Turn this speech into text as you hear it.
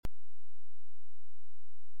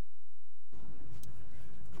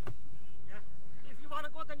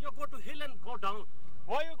you go to hill and go down.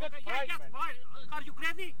 Why you get fried, yes, man? why? Are you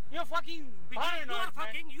crazy? You're fucking paranoid, You are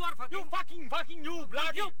fucking, man. you are fucking. You fucking, you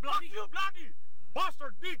bloody. You bloody. Fuck you, bloody.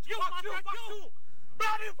 Bastard, bitch. You fuck bastard, fuck you.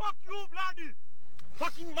 Bloody, fuck you, bloody.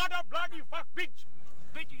 Fucking mother, bloody, fuck, bitch.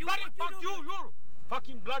 Bitch, you Bloody, what fuck you, you.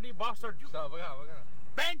 Fucking bloody bastard.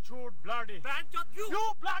 Benchwood, bloody. Benchwood, you.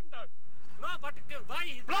 You blundered. No, but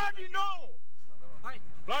why? Bloody no. Why?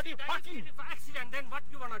 Bloody fucking. If accident, then what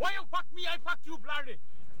you wanna do? Why you fuck me? I fuck you, bloody.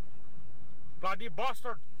 Bloody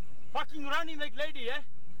bastard. Fucking running like lady, eh?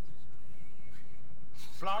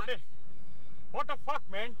 Bloody. What the fuck,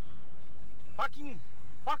 man? Fucking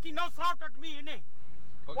now shout at me, innit?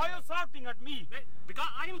 Why you shouting at me? Because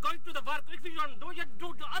I am going to the work. If you don't do it,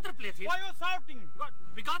 do the other places. Why you shouting?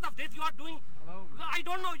 Because of this, you are doing. Hello. I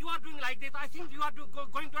don't know. You are doing like this. I think you are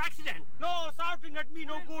going to accident. No, shouting at me,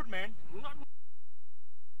 no good, man. Not,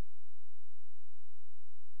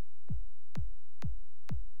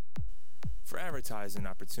 For advertising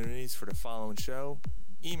opportunities for the following show,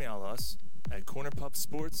 email us at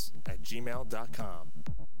cornerpubsports@gmail.com.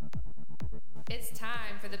 It's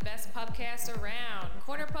time for the best pubcast around,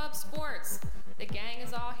 Corner Pub Sports. The gang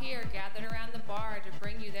is all here, gathered around the bar to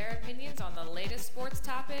bring you their opinions on the latest sports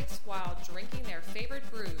topics while drinking their favorite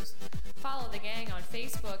brews. Follow the gang on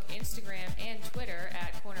Facebook, Instagram, and Twitter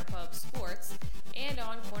at Corner Pub Sports and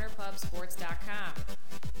on cornerpubsports.com.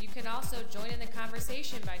 You can also join in the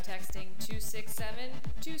conversation by texting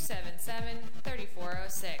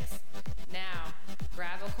 267-277-3406. Now,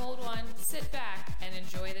 grab a cold one, sit back, and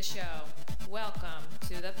enjoy the show. Welcome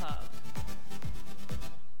to the pub.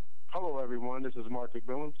 Hello, everyone. This is Mark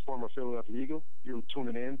McMillan, former Philadelphia Eagle. You're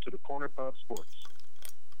tuning in to the Corner Pub Sports.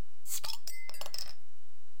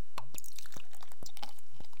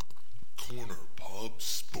 Corner Pub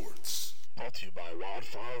Sports. Brought to you by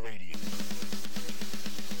Wildfire Radio.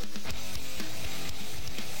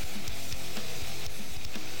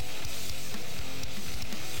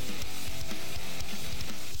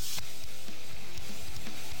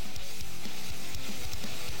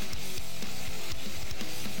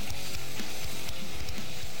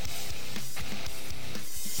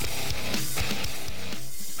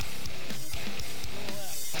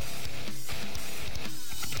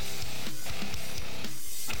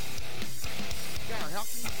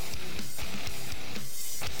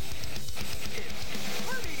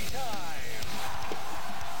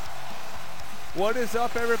 What is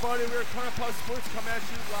up, everybody? We're Corner Pub Sports coming at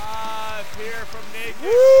you live here from Naked. Woo!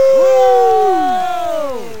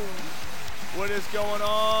 What is going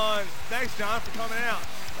on? Thanks, John, for coming out.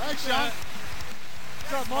 Thanks, John.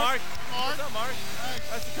 What's up, Mark? What's up, Mark?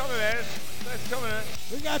 Thanks for coming, man. Thanks for coming, man.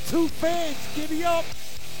 We got two fans. Giddy up.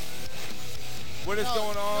 What is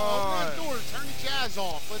going on? Open that door. Turn the jazz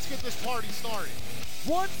off. Let's get this party started.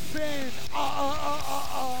 One fan.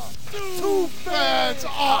 Two fans.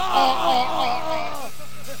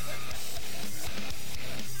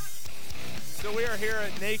 So we are here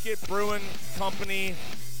at Naked Brewing Company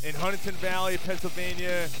in Huntington Valley,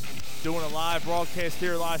 Pennsylvania, doing a live broadcast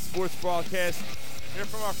here, live sports broadcast here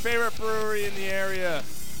from our favorite brewery in the area.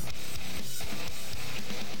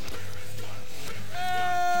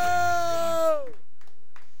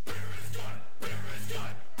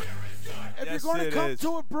 If you're going to come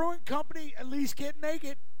to a brewing company, at least get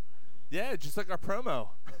naked. Yeah, just like our promo.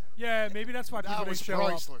 Yeah, maybe that's why people That was didn't show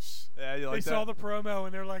priceless. up. Yeah, you like They saw the promo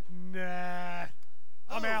and they're like, nah,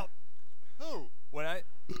 I'm out. Who? When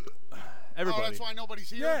everybody. Oh, that's why nobody's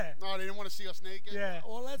here? Yeah. No, they didn't want to see us naked? Yeah.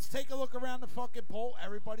 Well, let's take a look around the fucking poll.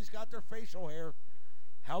 Everybody's got their facial hair.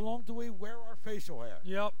 How long do we wear our facial hair?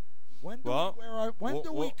 Yep. When do we wear our? When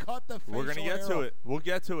do we cut the facial hair? We're gonna get to it. We'll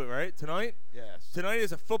get to it, right? Tonight? Yes. Tonight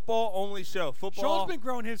is a football-only show. Football. Sean's been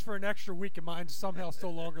growing his for an extra week, and mine's somehow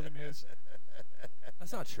still longer than his.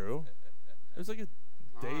 That's not true. It was like a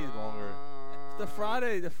day longer. The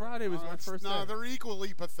Friday was my first day. No, they're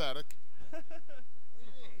equally pathetic.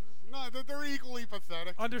 No, they're equally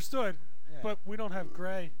pathetic. Understood. Yeah. But we don't have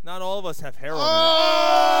gray. Not all of us have hair on. Oh!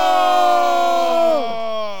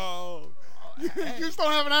 You just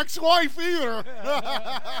don't have an ex-wife either.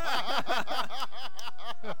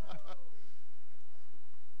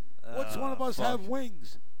 Which one of us have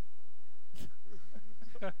wings?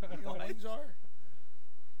 You know what wings are?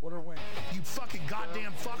 What are wings? You fucking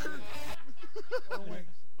goddamn fucker. What are wings?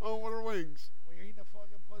 Oh, what are wings? When you're eating a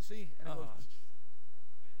fucking pussy and it goes,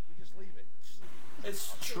 you just leave it.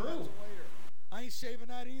 it's true. I ain't saving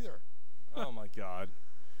that either. Oh my God.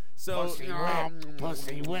 So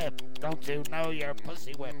Pussy whip. Don't you know you're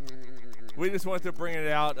pussy whip? we just wanted to bring it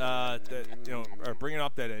out, or bring it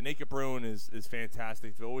up that Naked Brewing is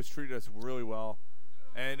fantastic. They always treated us really well,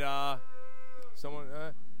 and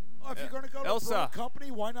Oh, if you're going to go to Elsa. a brewing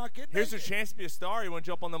company, why not get Here's your naked? chance to be a star. You want to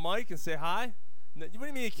jump on the mic and say hi? No, what do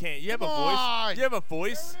you mean you can't? You have a Come voice. on. You have a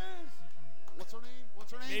voice. What's her name?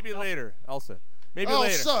 What's her name? Maybe later, Elsa. Maybe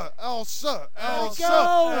later. Elsa, Elsa, Elsa,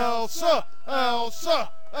 go. Elsa,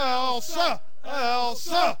 Elsa, Elsa,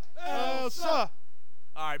 Elsa, Elsa.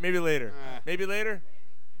 All right, maybe later. Maybe later?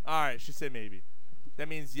 All right, she said maybe. That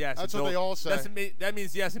means yes. That's in what they all say. That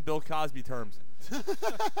means yes in Bill Cosby terms.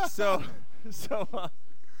 so, what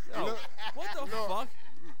the fuck?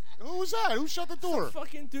 Who was that? Who shut the door?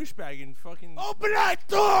 Fucking douchebag and fucking. Open that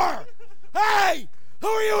door! Hey! Who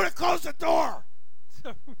are you to close the door?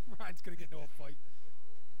 Ryan's going to get into a fight.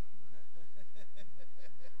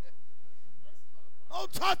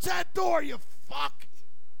 Don't touch that door, you fuck!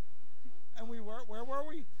 And where were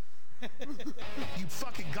we? You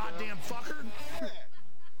fucking goddamn fucker.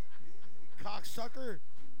 Cocksucker.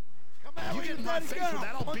 Come out You with get your in my daddy face gun. with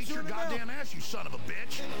that, I'll punch beat you your in the mouth. goddamn ass, you son of a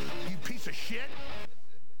bitch. You piece of shit.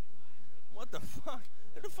 What the fuck?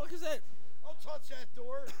 Who the fuck is that? Don't touch that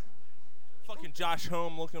door. Fucking Josh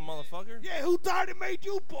Home looking motherfucker. Yeah, who died and made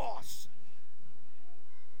you boss?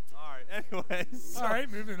 All right. Anyways. All right,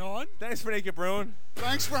 moving on. Thanks for Naked Bruin.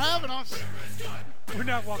 Thanks for having us. We're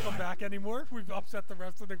not welcome back anymore. We've upset the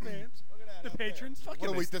rest of the fans, the patrons. What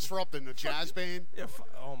are we disrupting? The jazz band? Yeah.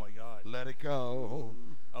 Oh my God. Let it go.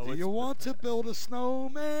 Oh, Do it's you want to build a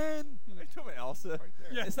snowman? Are you talking about Elsa?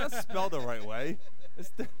 Yeah. It's not spelled the right way.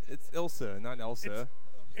 It's Ilsa, not Elsa.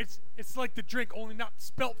 It's like the drink, only not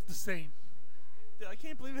spelt the same. Dude, I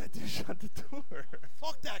can't believe that dude shut the door.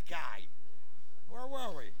 Fuck that guy. Where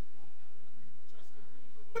were we?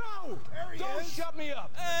 No! There he Don't is. shut me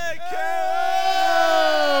up. Hey, Kid!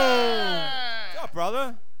 What's up,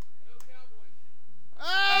 brother?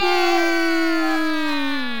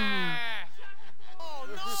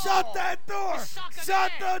 Shut that door!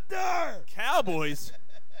 Shut the door! Cowboys?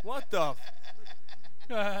 What the?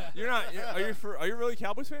 You're not. Are you really a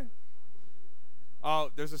Cowboys fan? Oh,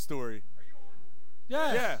 there's a story.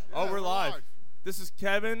 Yeah. Yeah. Oh, Yeah, we're we're live. live. This is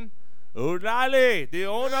Kevin O'Reilly, the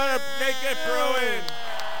owner of Naked Brewing.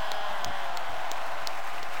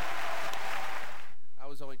 I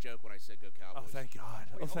was only joking when I said go Cowboys. Oh, thank God.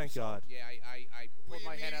 Oh, thank God. Yeah, I pulled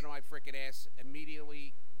my head out of my freaking ass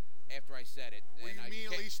immediately after I said it. We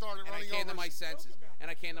immediately started running I came to over. my senses. And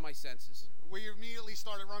I came to my senses. We immediately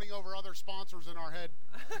started running over other sponsors in our head.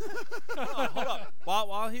 Hold up.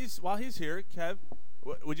 While he's here, Kev,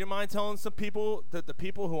 would you mind telling some people, the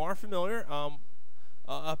people who aren't familiar,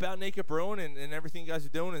 about Naked Brewing and everything you guys are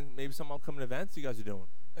doing, and maybe some upcoming events you guys are doing?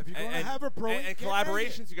 If you're going to And- have a brewing, and get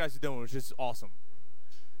collaborations naked. you guys are doing, which is awesome.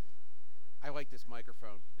 I like this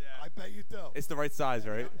microphone. I bet you do. It's the right size,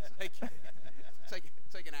 right?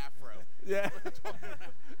 It's like an afro. Yeah.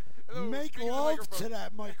 Hello, Make speaking of love microphone. to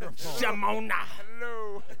that microphone. Jamona.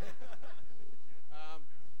 Hello.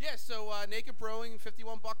 Yeah, so Naked Brewing,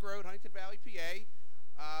 51 Buck Road, Huntington Valley,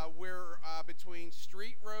 PA. We're between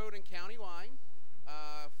Street Road and County Line,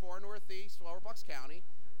 far northeast, Lower Bucks County.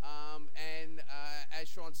 And as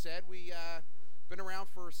Sean said, we been around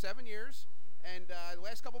for 7 years. And the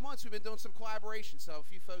last couple months, we've been doing some collaboration. So a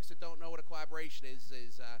few folks that don't know what a collaboration is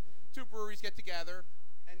two breweries get together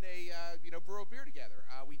and they brew a beer together.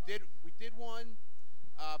 We did one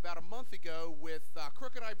about a month ago with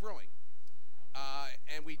Crooked Eye Brewing.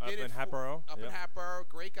 And we did Up in Hatboro? Up in Yep. Hatboro,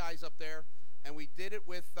 great guys up there, and we did it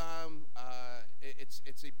with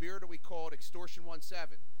it's a beer that we called Extortion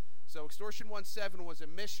 17. So Extortion 17 was a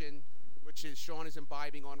mission, which is Sean is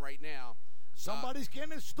imbibing on right now. Somebody's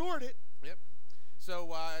getting extorted. Yep.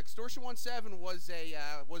 So Extortion 17 was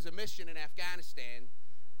a mission in Afghanistan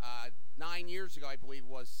 9 years ago, I believe it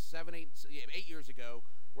was 8 years ago,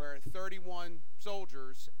 where 31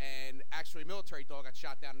 soldiers and actually a military dog got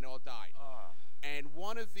shot down and they all died. And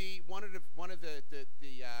one of the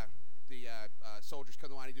soldiers come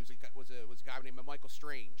to mind was a guy named Michael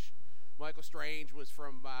Strange. Michael Strange was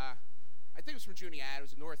from I think it was from Juniata. He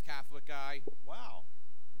was a North Catholic guy. Wow.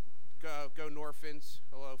 Go Norphins.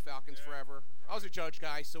 Hello, Falcons forever. I was a Judge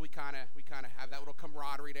guy, so we kind of have that little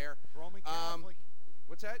camaraderie there. Roman Catholic.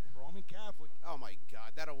 What's that? Roman Catholic. Oh my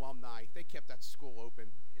God, that alumni! They kept that school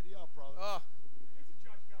open. Giddy up, brother. Oh,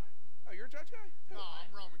 oh, you're a Judge guy? No,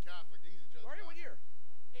 I'm Roman Catholic. He's a judge. Where are you? What year?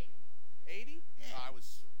 80. I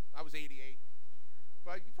was 88.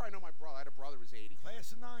 But you probably know my brother. I had a brother who was 80.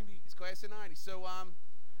 Class of 90. He's class of 90. So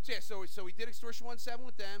so we did Extortion 17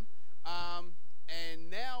 with them. And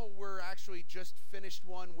now we're actually just finished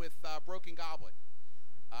one with Broken Goblet.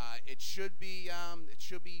 It should be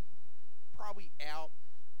probably out,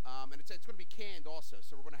 and it's going to be canned also.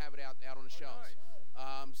 So we're going to have it out on the shelves.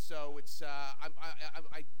 Nice. So it's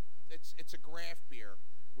it's a craft beer,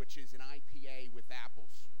 which is an IPA with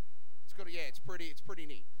apples. It's good. Yeah, it's pretty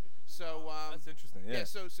neat. So That's interesting. Yeah.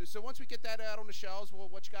 So once we get that out on the shelves, we'll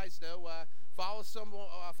let you guys know. Follow us on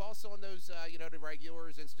those the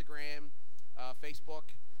regulars, Instagram,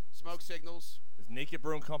 Facebook, Smoke Signals. There's Naked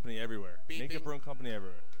Brewing Company everywhere. Beeping. Naked Brewing Company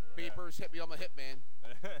everywhere. Beepers, hit me on my hip, man.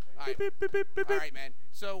 All right. All right, man.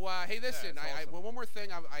 So hey, listen. awesome. One more thing.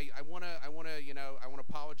 I wanna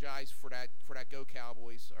apologize for that Go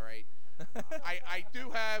Cowboys. All right. I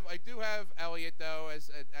do have Elliott though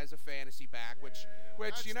as a fantasy back, which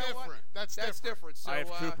That's you know different. what? That's different. So I have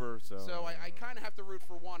Cooper, so I kind of have to root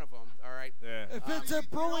for one of them. All right. Yeah. If it's a you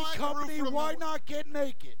brewing don't have to root company, for them why to- not get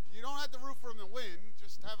naked? You don't have to root for them to win.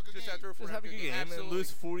 Just have a good Just game. have to root for Just them have a to good game and Absolutely.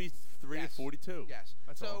 lose 43 to Yes. 42. Yes.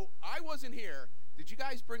 That's So all. I wasn't here. Did you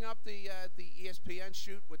guys bring up the ESPN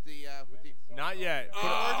shoot with the? Not yet.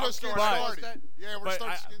 Oh, We're just getting but- started. Yeah, we're But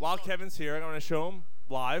starting. while Kevin's here, I'm going to show him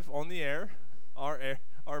live on the air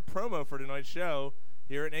our promo for tonight's show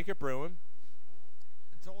here at Naked Brewing.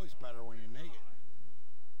 It's always better when you're naked.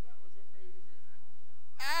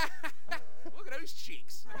 Look at those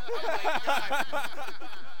cheeks. Oh my God.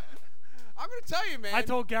 I'm gonna tell you, man. I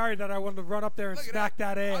told Gary that I wanted to run up there and Look at smack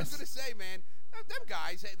that I was ass. gonna say, man, them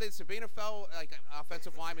guys. Hey, listen, being a fellow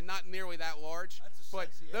offensive lineman, not nearly that large, but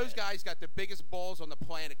those guys got the biggest balls on the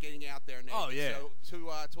planet getting out there. Naked. Oh, yeah. So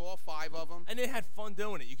to all 5 of them. And they had fun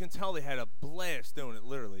doing it. You can tell they had a blast doing it,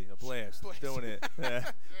 literally. A blast doing it. Yeah.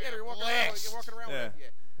 Yeah, you're walking around. blast. You're walking around Yeah. with it. Yeah.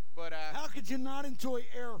 But How could you not enjoy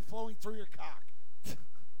air flowing through your cock?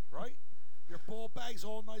 Right? Your ball bag's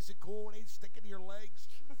all nice and cool and ain't sticking to your legs.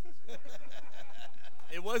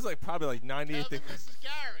 It was probably 98 Kevin, degrees. this is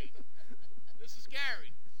Gary. This is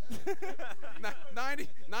Gary.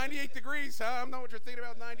 98 degrees, huh? I don't know what you're thinking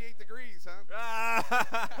about 98 degrees,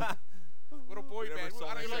 huh? Little boy Never band. saw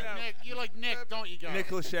I don't that You even like know. Nick? You like Nick, don't you, Gary? Nick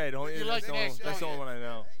Lachey, don't you? like That's the Nick, only- That's the don't only one I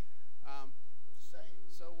know.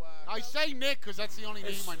 So I say Nick because that's the only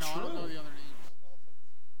name I know. I don't know the other names.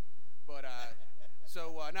 But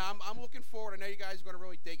now I'm looking forward. I know you guys are going to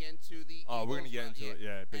really dig into the. Oh, we're gonna Eagles, get into it,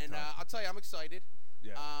 yeah, big and time. I'll tell you, I'm excited.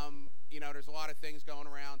 Yeah. There's a lot of things going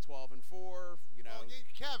around. 12-4. Well,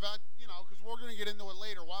 Kev, because we're going to get into it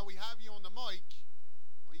later. While we have you on the mic,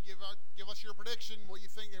 why don't you give us your prediction, what you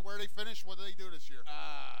think, where they finish, what do they do this year?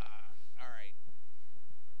 All right.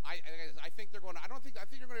 I think they're going. I think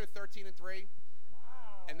they're going to go 13-3,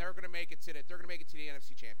 and they're going to make it to the. They're going to make it to the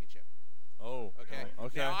NFC Championship. Oh. Okay.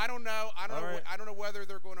 Okay. Now I don't know. I don't know whether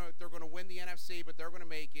they're going to win the NFC, but they're going to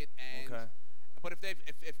make it. And Okay. But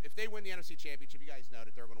if they win the NFC Championship, you guys know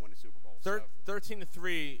that they're going to win the Super Bowl.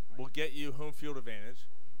 13-3 will get you home field advantage.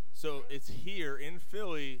 So it's here in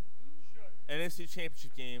Philly, NFC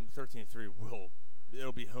Championship game. 13-3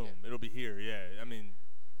 it'll be home. It'll be here. Yeah. I mean,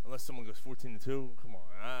 unless someone goes 14-2, come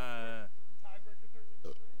on.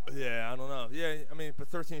 Yeah, I don't know. Yeah, I mean, but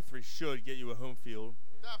 13-3 should get you a home field.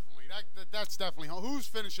 Definitely. That's definitely. Who's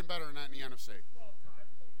finishing better than that in the NFC?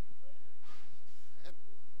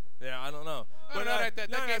 Yeah, I don't know. I don't know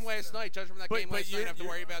that game last night. Judging from that game last night, I have to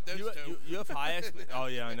worry about those two. You have high expectations. Oh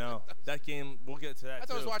yeah, I know. That game. We'll get to that. I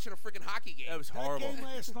thought I was too. watching a freaking hockey game. That was horrible. That game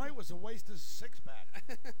last night was a waste of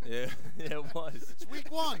six-pack. Yeah, it was. It's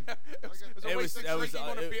week 1. That was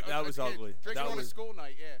ugly. Drinking That on a was school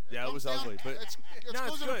night, yeah. Yeah, it was ugly. But it's no,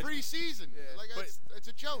 close it's to the good. preseason. But- It's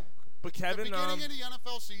a joke. But Kevin, the beginning of the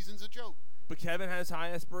NFL season's a joke. but Kevin has high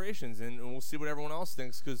aspirations, and we'll see what everyone else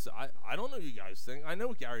thinks. Because I don't know what you guys think. I know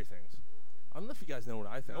what Gary thinks. I don't know if you guys know what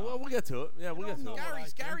I think. Well, we'll get to it. Yeah, we'll get to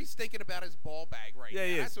it. Gary's thinking about his ball bag right Yeah, now.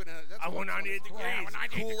 he is. That's I what want 98 degrees. I want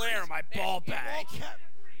 98 Cool air in my ball bag.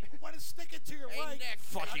 When it's sticking to your leg. Nick,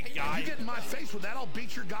 Fucking guy. You get in my face with that, I'll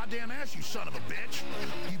beat your goddamn ass, you son of a bitch.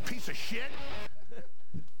 You piece of shit.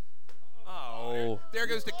 Oh. There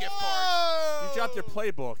goes the gift card. You dropped your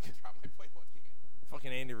playbook. Drop my playbook.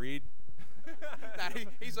 Fucking Andy Reid. Nah,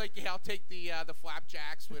 he's like, yeah, I'll take the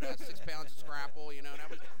flapjacks with 6 pounds of scrapple. You know,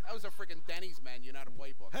 that was a freaking Denny's menu, not a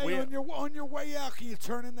playbook. Hey, on your way out, can you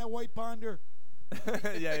turn in that white binder?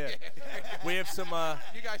 yeah. We have some.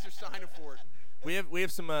 You guys are signing for it. We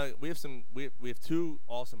have 2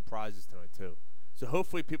 awesome prizes tonight too. So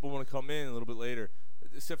hopefully people want to come in a little bit later.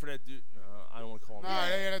 Except for that dude. No, I don't want to call him. No,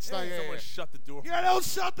 yeah, that's not. Someone shut the door. Yeah, don't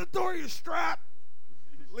shut the door, you strap.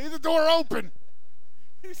 Leave the door open.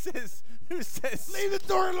 Who says? Leave the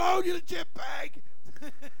door alone, you legit bag.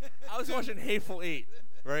 I was watching Hateful Eight,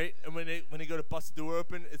 right? And when they go to bust the door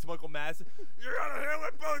open, it's Michael Madsen. You're gonna hit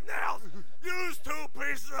with both nails. Use 2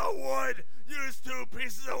 pieces of wood. Use 2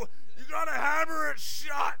 pieces of wood. You gotta hammer it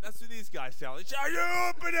shut. That's what these guys sound like. You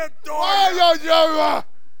open the door.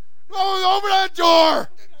 Open that door.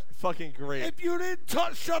 fucking great. If you didn't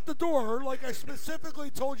shut the door, like I specifically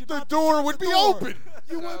told you, The not to door shut would the be door, open.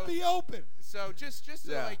 You would be open. So just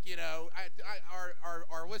so Yeah. like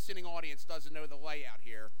our listening audience doesn't know the layout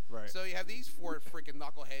here. Right. So you have these four freaking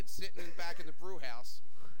knuckleheads sitting in back in the brew house.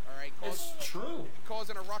 All right. It's true.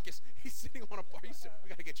 Causing a ruckus. He's sitting on a bar. We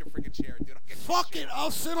gotta get your freaking chair, dude. I'll get you a Fuck chair. it,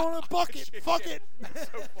 I'll sit on a bucket. Fuck it. That's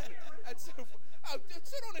so funny. That's so funny. Oh, dude,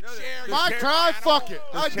 sit on a chair. you My freaking cry, animal. fuck it.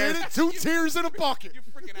 I did it. 2 tears in a bucket. You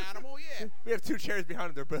freaking animal, yeah. We have 2 chairs behind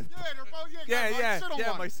him. They're both. Yeah, they're both. Yeah, Mike, sit on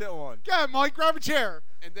one. Mike, sit on one. Yeah, Mike, grab a chair.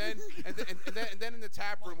 And then in the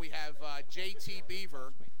tap room we have JT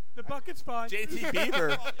Beaver. The bucket's fine. JT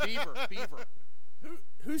Beaver. Beaver.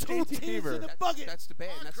 Who's Two JT teams Beaver? in the bucket. That's the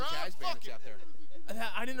band. That's the jazz band that's out there.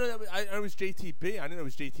 I didn't know that. I know it was JTB. I didn't know it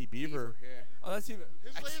was JT Beaver. Yeah. Oh, that's even.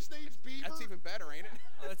 His last name's Beaver. That's even better, ain't it?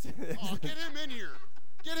 Oh, that's, Oh, get him in here.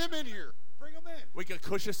 Get him in here. Bring him in. we got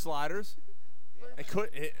Cush's sliders. And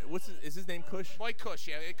is his name Cush? Mike Cush,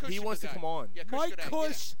 yeah. Cush He is wants the to guy. come on. Yeah, Cush Mike today,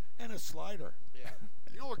 Cush and a slider. Yeah.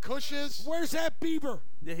 You know what Kush is? Where's that beaver?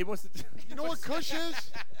 Yeah, he wants to. You know what Kush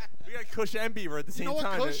is? We got Cush and Beaver at the You same know what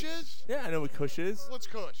time. Kush is? Yeah, I know what Cush is. What's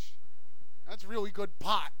Kush? That's really good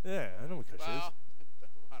pot. Yeah, I know what Cush Well,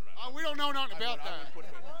 I don't know. We don't know nothing about that.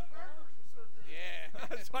 Yeah.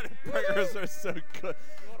 That's why the burgers are so good.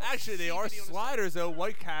 Actually, they are sliders, though.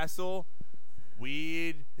 White Castle,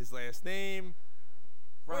 Weed, his last name.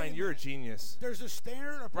 Ryan, you're a genius. There's a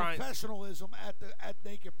standard of Brian. professionalism at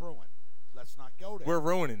Naked Brewing. Let's not go there. We're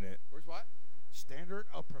ruining it. Where's what? Standard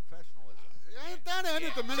of professionalism. That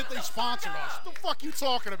ended the minute they sponsored us. What the fuck you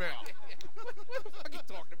talking about? What the fuck are you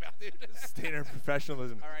talking about, dude? Standard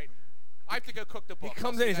professionalism. All right. I have to go cook the He book.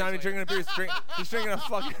 comes in, he's not even drinking a beer. He's drinking a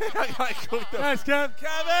fucking. I cooked up. Thanks, Kev.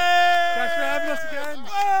 Kevin! Thanks for having us again.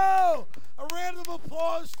 Whoa! A round of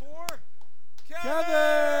applause for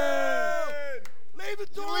Kevin! Leave the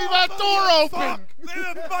door Leave open. that door you open. fuck.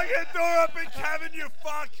 Leave the fucking door open, Kevin, you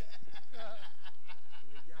fuck!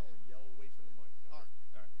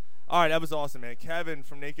 All right, that was awesome, man. Kevin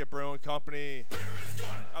from Naked Brewing Company.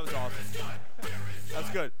 That was awesome. That's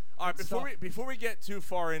good. All right, before we get too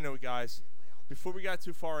far into it, guys, all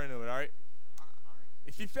right?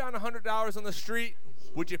 If you found $100 on the street,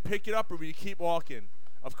 would you pick it up or would you keep walking?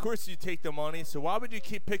 Of course you take the money, so why would you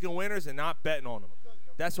keep picking winners and not betting on them?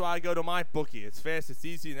 That's why I go to my bookie. It's fast, it's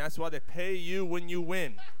easy, and that's why they pay you when you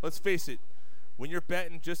win. Let's face it, when you're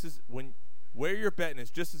betting, where you're betting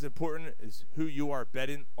is just as important as who you are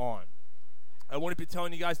betting on. I wouldn't be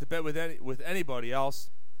telling you guys to bet with anybody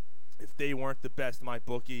else if they weren't the best. My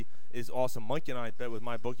bookie is awesome. Mike and I bet with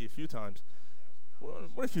my bookie a few times.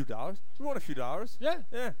 What a few dollars? We won a few dollars.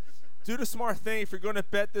 Yeah. Do the smart thing. If you're going to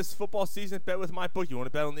bet this football season, bet with my bookie. You want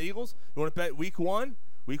to bet on the Eagles? You want to bet week 1?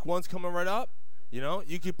 Week 1's coming right up. You know,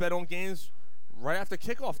 you could bet on games right after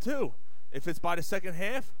kickoff too. If it's by the second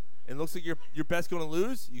half and it looks like your bet's going to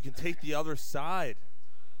lose, you can take the other side.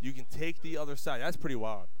 That's pretty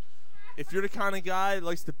wild. If you're the kind of guy that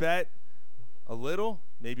likes to bet a little,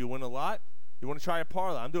 maybe win a lot, you want to try a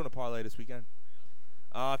parlay. I'm doing a parlay this weekend.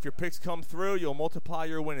 If your picks come through, you'll multiply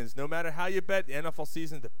your winnings. No matter how you bet, the NFL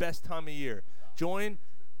season is the best time of year. Join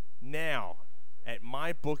now at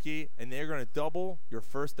MyBookie, and they're going to double your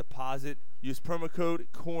first deposit. Use promo code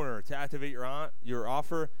CORNER to activate your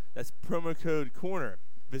offer. That's promo code CORNER.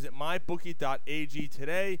 Visit mybookie.ag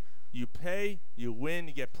today. You pay, you win,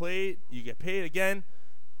 you get paid again.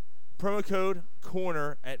 Promo code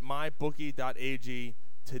CORNER at mybookie.ag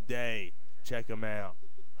today. Check them out.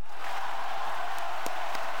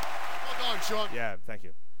 Well done, Sean. Yeah, thank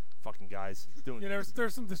you. Fucking guys.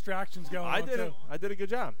 There's some distractions going on. I did a good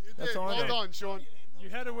job. That's all I Well did. done, Sean. You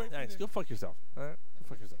had to wait. Thanks. Go fuck yourself. All right? Go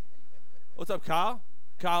fuck yourself. What's up, Kyle?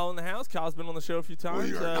 Kyle in the house. Kyle's been on the show a few times.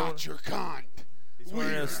 We are not your kind. He's We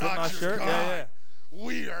wearing are a Slipknot not your shirt. kind. Yeah.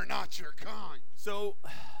 We are not your kind. So,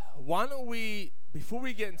 why don't we, before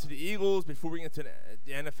we get into the Eagles, before we get into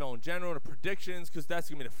the NFL in general, the predictions, because that's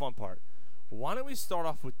going to be the fun part, why don't we start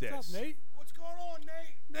off with this? What's up, Nate? What's going on,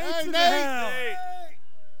 Nate? Nate's Hey, in Nate. the house. Hey.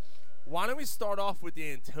 Why don't we start off with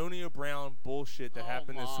the Antonio Brown bullshit that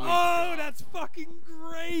happened this week? Oh, that's fucking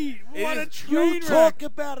great. It What a is- train You wreck. talk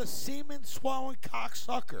about a semen-swallowing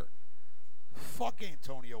cocksucker. Fuck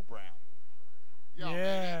Antonio Brown. Yo, Yeah.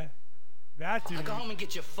 man. That dude. Go home and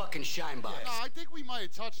get your fucking shine box. No, I think we might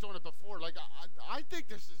have touched on it before. Like, I think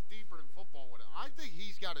this is deeper than football with it. I think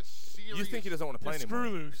he's got a serious. You think he doesn't want to play It's anymore?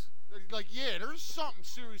 screw loose. Like, yeah, there's something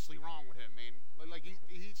seriously wrong with him, man. Like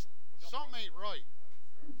he's something ain't right.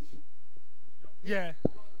 Yeah.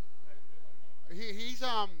 He's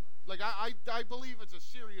like I believe it's a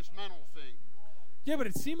serious mental thing. Yeah, but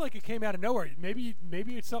it seemed like it came out of nowhere. Maybe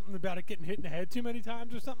it's something about it getting hit in the head too many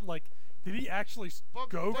times or something. Like, did he actually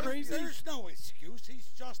go crazy? There's no excuse. He's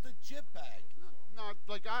just a jitbag. No,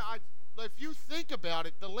 like if you think about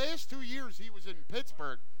it, the last 2 years he was in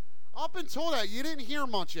Pittsburgh, up until that, you didn't hear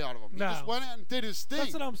much out of him. He just went out and did his thing.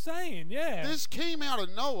 That's what I'm saying. Yeah. This came out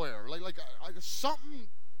of nowhere. Like something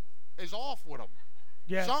is off with him.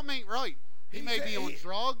 Yeah. Something ain't right. He may be on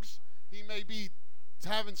drugs. He may be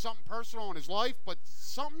having something personal in his life, but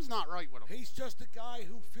something's not right with him. He's just a guy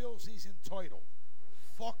who feels he's entitled.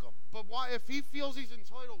 Fuck him. But why, if he feels he's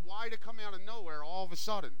entitled, why to come out of nowhere all of a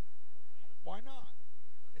sudden? Why not?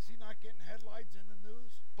 Is he not getting headlines in the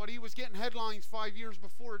news? But he was getting headlines 5 years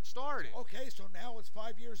before it started. Okay, so now it's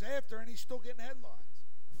 5 years after, and he's still getting headlines.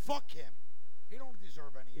 Fuck him. He don't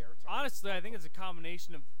deserve any airtime. Honestly, I think it's a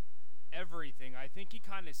combination of everything. I think he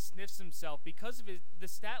kind of sniffs himself because of the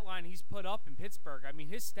stat line he's put up in Pittsburgh. I mean,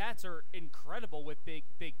 his stats are incredible with Big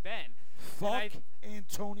Ben. Fuck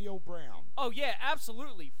Antonio Brown. Oh, yeah,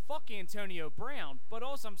 absolutely. Fuck Antonio Brown. But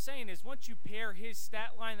all I'm saying is once you pair his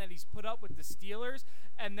stat line that he's put up with the Steelers,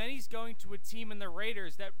 and then he's going to a team in the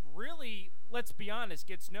Raiders that really, let's be honest,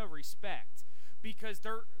 gets no respect because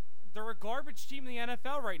they're a garbage team in the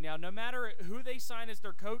NFL right now. No matter who they sign as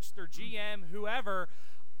their coach, their GM, whoever,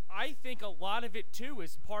 I think a lot of it, too,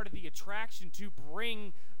 is part of the attraction to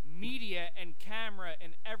bring media and camera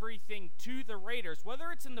and everything to the Raiders.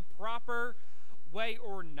 Whether it's in the proper way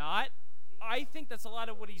or not, I think that's a lot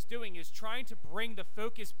of what he's doing is trying to bring the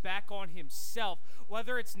focus back on himself,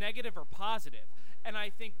 whether it's negative or positive. And I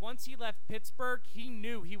think once he left Pittsburgh, he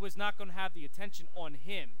knew he was not going to have the attention on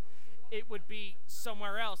him. It would be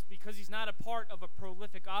somewhere else because he's not a part of a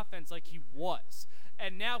prolific offense like he was.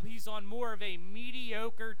 And now he's on more of a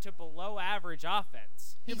mediocre to below average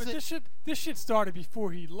offense. Yeah, but this shit started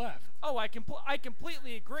before he left. Oh, I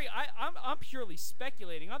completely agree. I'm purely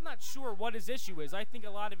speculating. I'm not sure what his issue is. I think a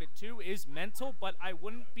lot of it, too, is mental, but I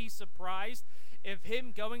wouldn't be surprised if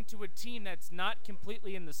him going to a team that's not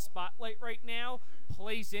completely in the spotlight right now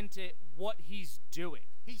plays into what he's doing.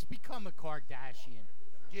 He's become a Kardashian.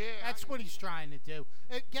 Yeah. That's what he's trying to do.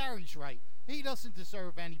 Gary's right. He doesn't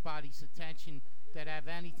deserve anybody's attention that have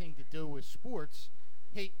anything to do with sports.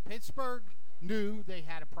 Pittsburgh knew they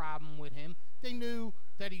had a problem with him. They knew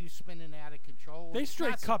that he was spinning out of control. They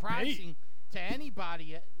straight cut bait. Surprising to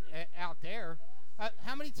anybody out there.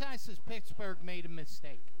 How many times has Pittsburgh made a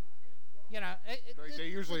mistake? You know, they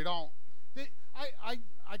usually don't. I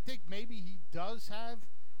think maybe he does have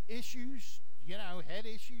issues. You know, head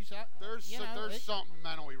issues. There's something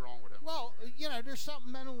mentally wrong with him. Well, you know, there's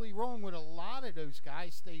something mentally wrong with a lot of those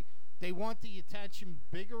guys. They want the attention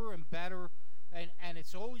bigger and better, and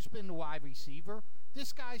it's always been the wide receiver.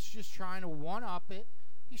 This guy's just trying to one-up it.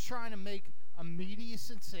 He's trying to make a media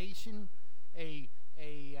sensation, a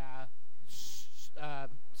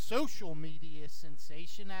social media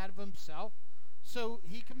sensation out of himself so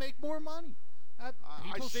he can make more money.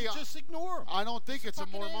 People should just ignore him. I don't think it's a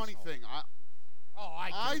more money thing.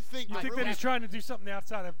 I think you think that he's trying to do something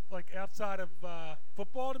outside of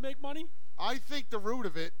football to make money? I think the root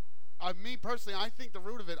of it, me personally, I think the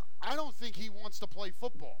root of it, I don't think he wants to play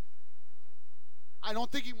football. I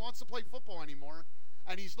don't think he wants to play football anymore,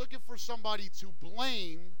 and he's looking for somebody to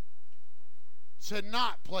blame to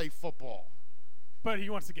not play football. But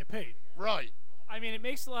he wants to get paid. Right. I mean, it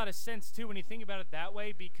makes a lot of sense, too, when you think about it that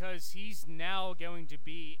way, because he's now going to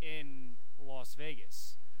be in Las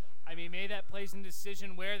Vegas. I mean, maybe that plays in the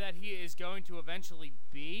decision where that he is going to eventually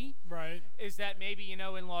be. Right. Is that maybe, you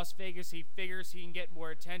know, in Las Vegas he figures he can get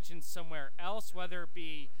more attention somewhere else, whether it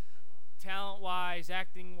be talent-wise,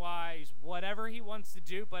 acting-wise, whatever he wants to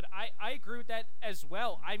do. But I agree with that as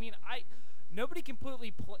well. I mean, nobody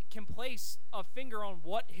completely can place a finger on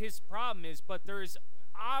what his problem is, but there's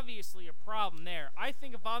obviously a problem there. I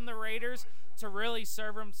think if I'm the Raiders, to really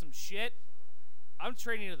serve him some shit, I'm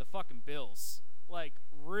trading to the fucking Bills. Like,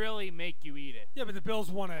 really make you eat it. Yeah, but the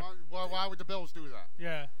Bills want to. Why would the Bills do that?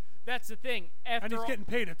 Yeah. That's the thing. And he's getting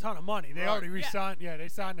paid a ton of money. They already re-signed. Yeah, they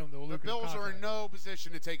signed him to a lucrative contract. The Bills are in no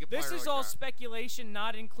position to take a player This is all speculation,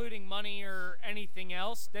 not including money or anything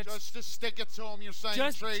else. That's just to stick it to him. You're saying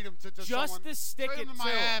trade him to someone. Just to stick it to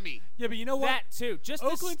Miami. Yeah, but you know what? That too. Just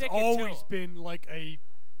Oakland's to stick it to always been like a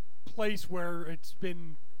place where it's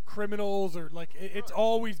been criminals or like it's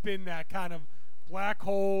always been that kind of black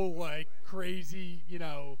hole, like crazy, you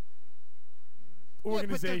know,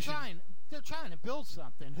 organization. Yeah, but they're trying to build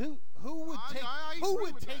something. Who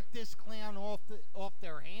would take this clown off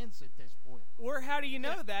their hands at this point? Or how do you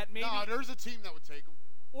know that? Maybe there's a team that would take him.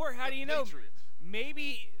 Or how do you know? Patriots.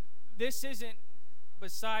 Maybe this isn't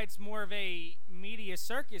besides more of a media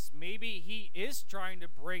circus, maybe he is trying to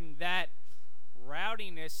bring that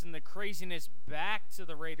rowdiness and the craziness back to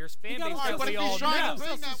the Raiders fan base that but we if all he's trying know. to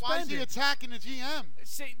bring that, why is he attacking the GM?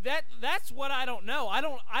 See, that's what I don't know. I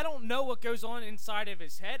don't know what goes on inside of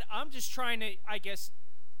his head. I'm just trying to, I guess,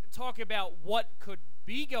 talk about what could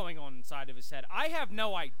be going on inside of his head. I have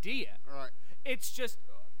no idea. Right. It's just,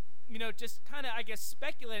 just kind of, I guess,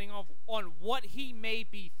 speculating on what he may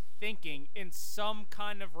be thinking in some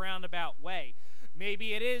kind of roundabout way.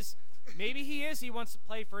 Maybe it is. Maybe he wants to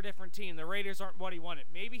play for a different team. The Raiders aren't what he wanted.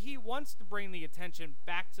 Maybe he wants to bring the attention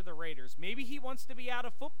back to the Raiders. Maybe he wants to be out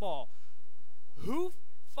of football. Who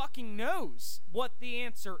fucking knows what the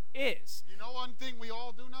answer is? You know one thing we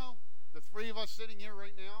all do know? The three of us sitting here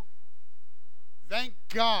right now? Thank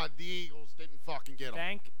God the Eagles didn't fucking get him.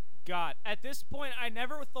 Thank God. At this point, I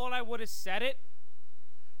never thought I would have said it.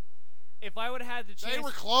 If I would have had the chance... They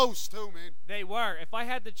were close, too, man. They were. If I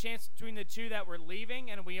had the chance between the two that were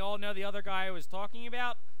leaving, and we all know the other guy I was talking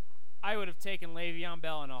about, I would have taken Le'Veon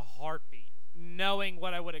Bell in a heartbeat, knowing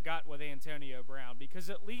what I would have got with Antonio Brown.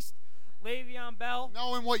 Because at least Le'Veon Bell...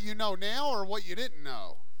 Knowing what you know now or what you didn't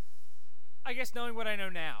know? I guess knowing what I know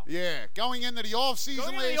now. Yeah. Going into the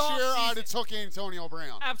offseason last year, I'd have took Antonio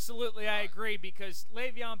Brown. Absolutely, I agree, because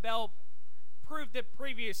Le'Veon Bell proved it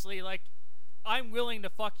previously, like, I'm willing to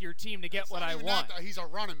fuck your team to get what I want. He's a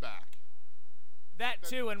running back. That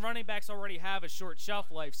too, and running backs already have a short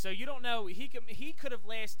shelf life. So you don't know. He could have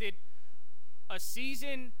lasted a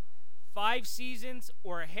season, 5 seasons,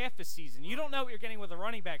 or a half a season. You don't know what you're getting with a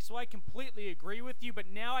running back. So I completely agree with you. But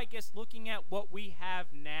now I guess looking at what we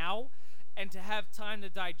have now and to have time to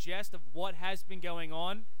digest of what has been going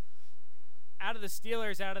on, out of the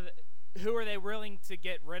Steelers, who are they willing to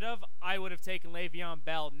get rid of? I would have taken Le'Veon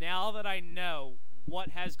Bell now that I know what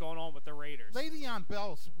has gone on with the Raiders. Le'Veon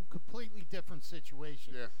Bell's a completely different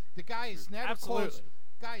situation. Yeah. The guy has never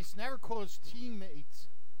caused teammate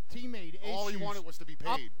issues. All he wanted was to be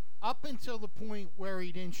paid. Up until the point where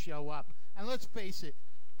he didn't show up. And let's face it,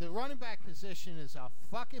 the running back position is a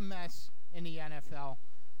fucking mess in the NFL.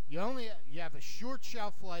 You have a short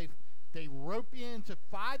shelf life. They rope you into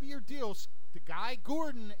 5-year deals. The guy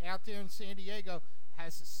Gordon out there in San Diego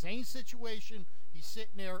has the same situation. He's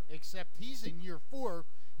sitting there, except he's in year 4.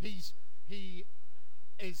 He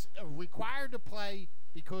is required to play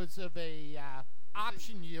because of a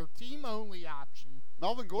option year, team only option.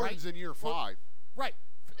 Melvin Gordon's in year 5. Right,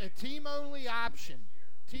 a team only option,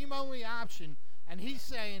 and he's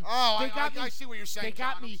saying, I see what you're saying.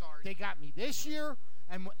 They got me this year,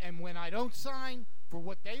 and when I don't sign for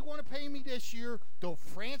what they want to pay me this year, they'll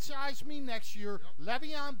franchise me next year. Yep.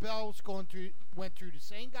 Le'Veon Bell's went through the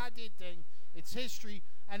same goddamn thing. It's history,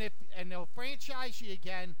 and they'll franchise you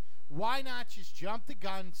again. Why not just jump the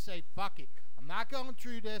gun and say, fuck it, I'm not going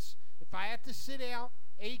through this. If I have to sit out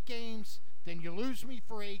 8 games, then you lose me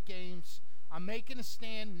for 8 games. I'm making a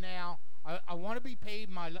stand now. I want to be paid.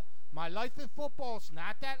 My life in football is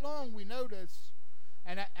not that long. We know this,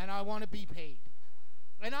 and I want to be paid.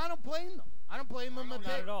 And I don't blame them. I don't blame them a bit.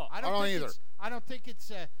 Not at all. I don't either. I don't think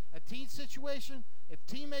it's a team situation. If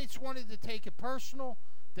teammates wanted to take it personal,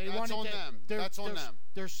 That's on them.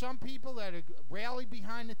 There's some people that rally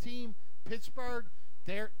behind the team. Pittsburgh,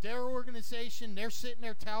 their organization, they're sitting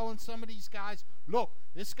there telling some of these guys, look,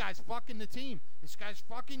 this guy's fucking the team. This guy's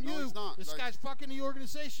fucking you. No, he's not. This guy's fucking the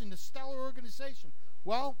organization, the stellar organization.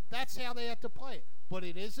 Well, that's how they have to play it. But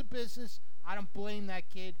it is a business. I don't blame that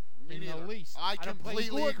kid in the least. I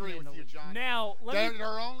completely agree with you, John. Now,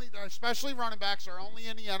 they're only, especially running backs, are only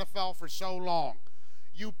in the NFL for so long.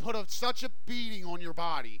 You put such a beating on your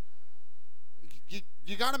body.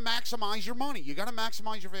 You got to maximize your money. You got to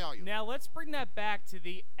maximize your value. Now let's bring that back to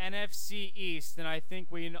the NFC East, and I think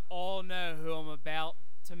we all know who I'm about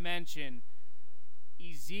to mention.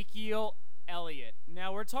 Ezekiel Elliott.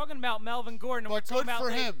 Now we're talking about Melvin Gordon. And But good for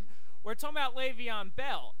him. We're talking about Le'Veon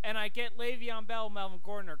Bell, and I get Le'Veon Bell and Melvin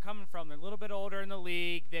Gordon are coming from. They're a little bit older in the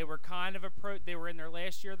league. They were kind of they were in their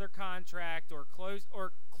last year of their contract, or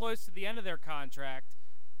close to the end of their contract.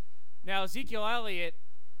 Now Ezekiel Elliott,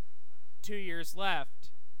 2 years left,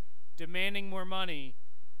 demanding more money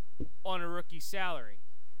on a rookie salary.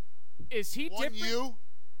 Is he different? Wouldn't you?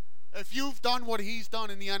 If you've done what he's done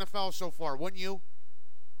in the NFL so far, wouldn't you?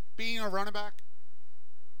 Being a running back?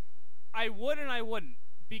 I would and I wouldn't.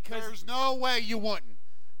 Because there's no way you wouldn't.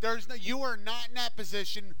 You are not in that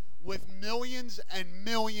position with millions and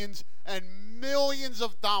millions and millions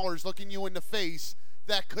of dollars looking you in the face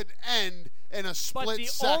that could end in a split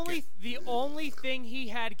second. The only thing he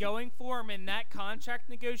had going for him in that contract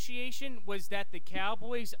negotiation was that the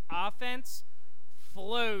Cowboys' offense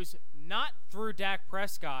flows not through Dak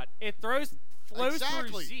Prescott. It flows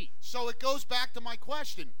through Zeke. So it goes back to my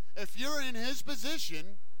question. If you're in his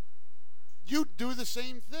position, you'd do the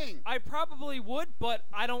same thing. I probably would, but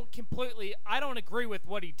I don't agree with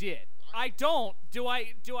what he did. I don't. Do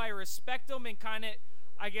I respect him and kind of,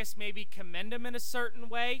 I guess, maybe commend him in a certain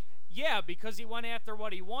way? Yeah, because he went after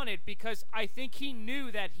what he wanted, because I think he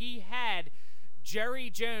knew that he had Jerry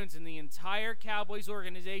Jones and the entire Cowboys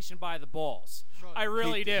organization by the balls. Sure. I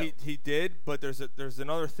really do. He did, but there's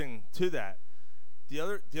another thing to that. The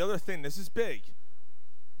other thing, this is big.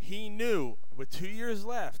 He knew with 2 years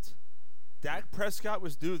left, Dak Prescott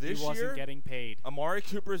was due this year. He wasn't getting paid. Amari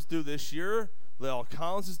Cooper is due this year. La'el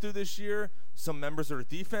Collins is due this year. Some members of the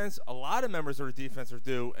defense, a lot of members of the defense are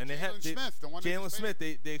due, and Jalen Smith.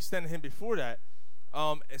 They extended him before that.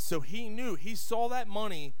 So he knew, he saw that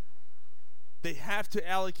money. They have to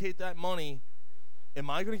allocate that money. Am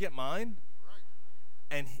I going to get mine?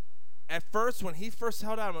 Right. And at first, when he first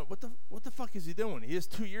held out, I went, what the fuck is he doing? He has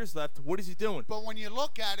 2 years left. What is he doing? But when you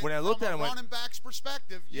look at it from a running back's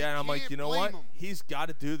perspective, you and I'm like, you know what? him. He's got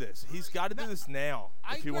to do this. He's got to do this now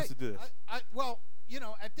if he wants to do this. Well,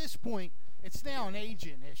 at this point, it's now an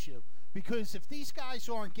agent issue, because if these guys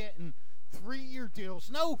aren't getting 3-year deals,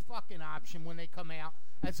 no fucking option when they come out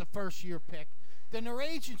as a first-year pick, then their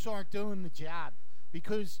agents aren't doing the job,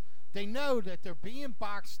 because they know that they're being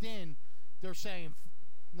boxed in. They're saying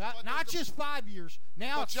not just 5 years,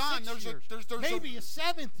 now it's John, 6 years. There's maybe a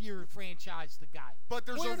 7th-year franchise the guy. But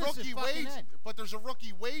there's a rookie wage. But there's a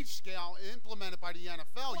rookie wage scale implemented by the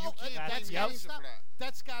NFL. Well, you can't blame the agent for that.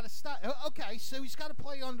 That's got to stop. Okay, so he's got to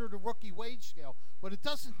play under the rookie wage scale, but it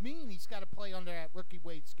doesn't mean he's got to play under that rookie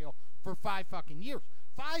wage scale for 5 fucking years.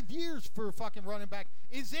 5 years for a fucking running back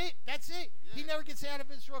is it. That's it. Yeah. He never gets out of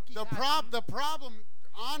his rookie. The problem,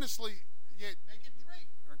 honestly, make it 3.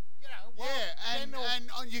 And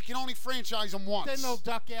you can only franchise them once. Then they'll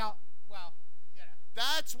duck out. Well,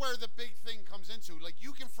 that's where the big thing comes into. Like,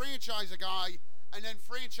 you can franchise a guy and then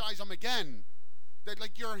franchise him again. That,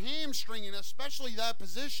 like, you're hamstringing, especially that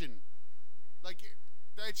position. Like,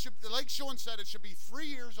 it should, like Sean said, it should be 3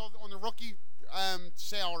 years on the rookie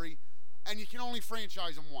salary, and you can only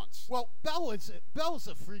franchise him once. Well, Bell's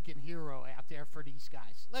a freaking hero out there for these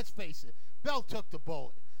guys. Let's face it. Bell took the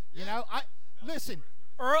bullet. You know, listen.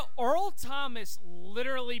 Earl Thomas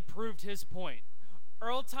literally proved his point.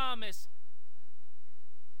 Earl Thomas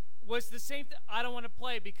was the same thing. I don't want to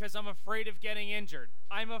play because I'm afraid of getting injured.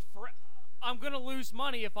 I'm going to lose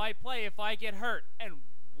money if I play, if I get hurt. And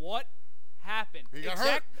what happened? He got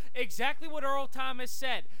hurt. Exactly what Earl Thomas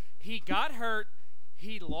said. He got hurt.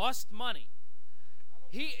 He lost money.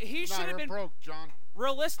 He should have been broke, John.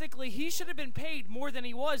 Realistically, he should have been paid more than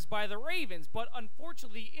he was by the Ravens, but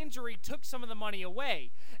unfortunately, injury took some of the money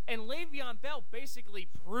away. And Le'Veon Bell basically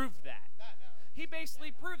proved that. He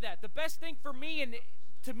basically proved that. The best thing for me and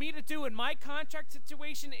to do in my contract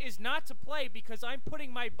situation is not to play, because I'm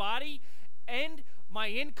putting my body and my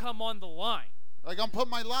income on the line. Like, I'm putting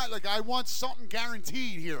my life. Like, I want something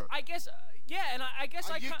guaranteed here. I guess. Yeah, and I guess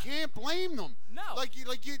you can't blame them. No.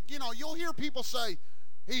 You know, you'll hear people say,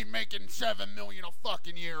 he's making $7 million a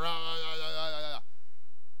fucking year.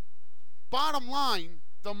 Bottom line,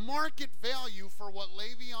 the market value for what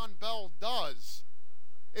Le'Veon Bell does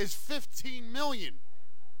is $15 million.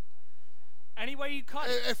 Any way you cut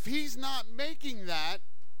it. If he's not making that,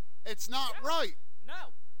 it's not right.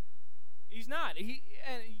 No, he's not.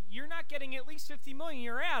 You're not getting at least $50 million.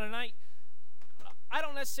 You're out, and I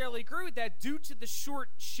don't necessarily agree with that due to the short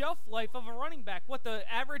shelf life of a running back. What the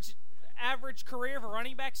average career of a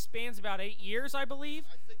running back spans about 8 years, I believe.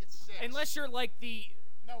 I think it's 6. Unless you're like the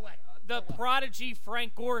prodigy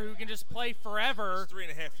Frank Gore who can just play forever. It's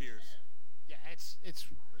 3.5 years. Yeah, it's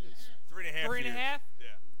 3.5 3.5? Yeah.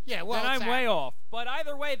 Yeah, well, then I'm way off. But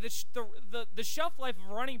either way, the shelf life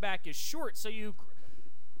of a running back is short, so you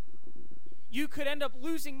could end up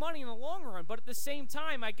losing money in the long run. But at the same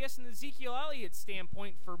time, I guess in the Ezekiel Elliott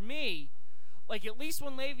standpoint, for me, like at least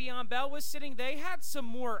when Le'Veon Bell was sitting, they had some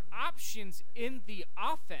more options in the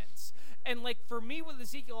offense. And like for me with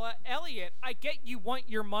Ezekiel Elliott, I get you want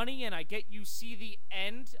your money and I get you see the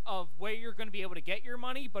end of where you're going to be able to get your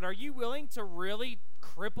money, but are you willing to really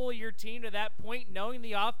cripple your team to that point knowing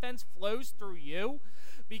the offense flows through you?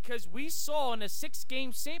 Because we saw in a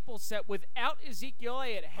 6-game sample set without Ezekiel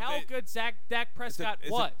Elliott how good Dak Prescott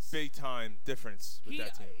was. It's a big-time difference with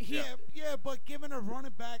that team. Yeah, but giving a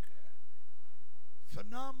running back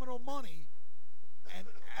phenomenal money and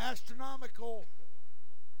astronomical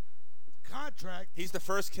contract. He's the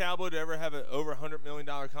first Cowboy to ever have an over $100 million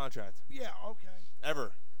contract. Yeah, okay.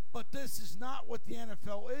 Ever. But this is not what the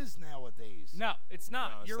NFL is nowadays. No, it's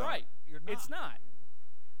not. No, it's You're not. right. It's not.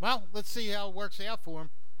 Well, let's see how it works out for him.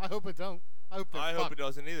 I hope it don't. I hope it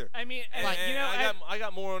doesn't either. I mean, I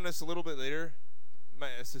got more on this a little bit later. My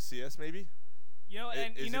SCCS maybe. You know,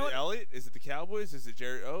 and is you know it what? Elliott? Is it the Cowboys? Is it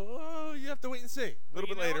Jerry? Oh, you have to wait and see. A little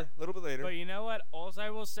bit later. A little bit later. But you know what? All I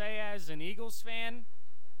will say as an Eagles fan,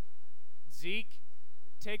 Zeke,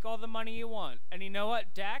 take all the money you want. And you know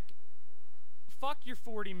what, Dak? Fuck your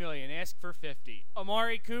 $40 million. Ask for $50.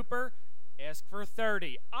 Amari Cooper, ask for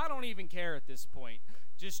 $30. I don't even care at this point.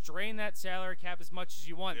 Just drain that salary cap as much as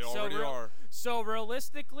you want. They already are. So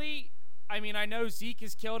realistically, I mean, I know Zeke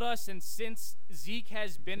has killed us, and since Zeke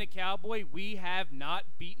has been a Cowboy, we have not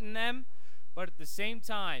beaten them. But at the same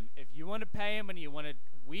time, if you want to pay him and you want to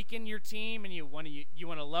weaken your team and you want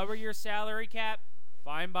to lower your salary cap,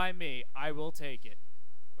 fine by me. I will take it.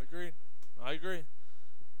 Agreed. I agree.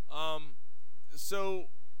 So,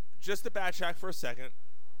 just to backtrack for a second,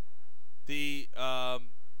 the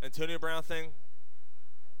Antonio Brown thing.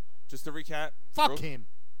 Just to recap. Fuck him.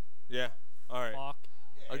 Yeah. All right. Fuck.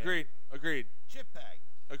 Agreed. Chip bag.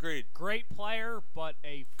 Agreed. Great player, but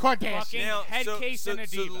a Kardashian. fucking head case and a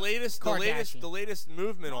so diva. the latest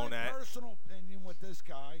movement on that. My personal opinion with this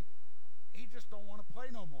guy, he just don't want to play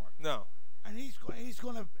no more. No. And he's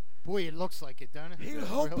going to. Boy, it looks like it, doesn't it?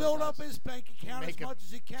 He'll Really build up does. his bank account as much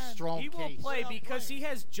as he can. He will play because he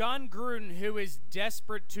has John Gruden, who is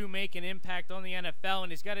desperate to make an impact on the NFL,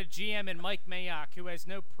 and he's got a GM in Mike Mayock, who has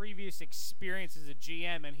no previous experience as a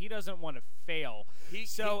GM, and he doesn't want to fail. He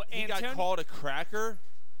got called a cracker.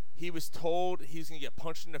 He was told he was going to get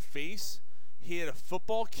punched in the face. He had a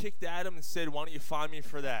football kicked at him and said, "Why don't you fine me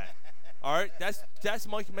for that?" All right, that's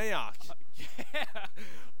Mike Mayock.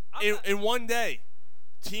 In one day,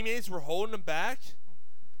 teammates were holding him back.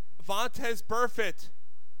 Vontaze Burfict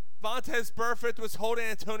was holding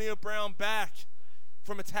Antonio Brown back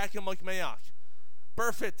from attacking Mike Mayock.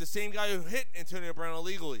 Burfict, the same guy who hit Antonio Brown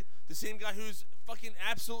illegally, the same guy who's fucking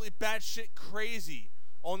absolutely batshit crazy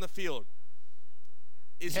on the field,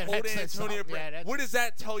 is holding Antonio Brown. What does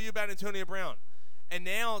that tell you about Antonio Brown? And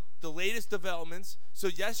now the latest developments. So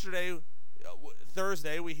yesterday,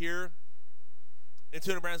 Thursday, we hear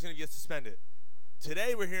Antonio Brown's going to get suspended.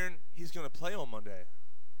 Today we're hearing he's going to play on Monday.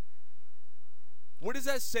 What does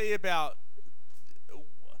that say about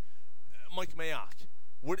Mike Mayock?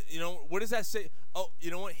 What does that say? Oh,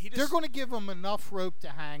 you know what? They're going to give him enough rope to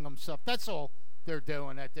hang himself. That's all they're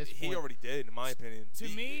doing at this point. He already did, in my opinion.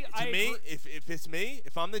 If it's me,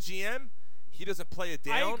 if I'm the GM, he doesn't play it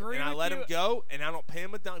down, and I let him go, and I don't pay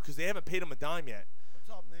him a dime because they haven't paid him a dime yet.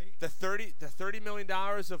 What's up, Nate? The $30 million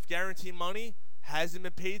of guaranteed money hasn't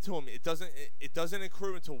been paid to him. It doesn't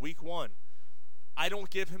accrue until week 1. I don't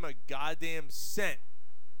give him a goddamn cent.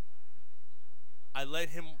 I let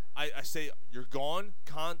him. I say you're gone.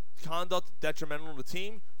 Conduct detrimental to the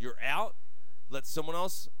team. You're out. Let someone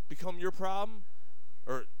else become your problem,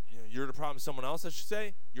 or you're the problem. Someone else, I should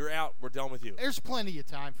say. You're out. We're done with you. There's plenty of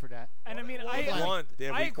time for that. And I mean, I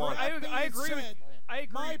agree.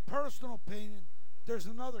 My personal opinion. There's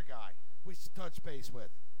another guy we should touch base with.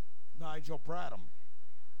 Nigel Bradham.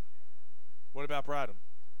 What about Bradham?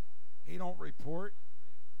 He don't report,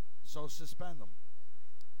 so suspend him.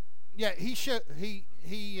 Yeah, he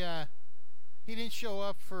didn't show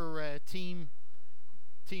up for team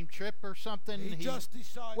trip or something. He just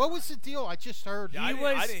decided. What was the deal? I just heard. Yeah,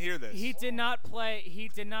 I didn't hear this. He did not play. He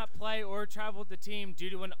did not play or travel with the team due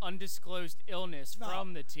to an undisclosed illness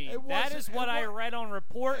from the team. That is what I read on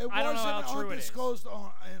report. I don't know how true it is. It wasn't undisclosed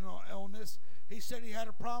illness. He said he had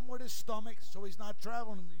a problem with his stomach, so he's not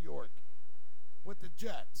traveling to New York with the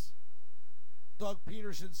Jets. Doug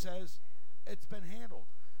Peterson says it's been handled.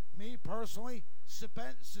 Me personally,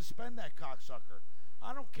 suspend that cocksucker.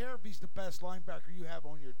 I don't care if he's the best linebacker you have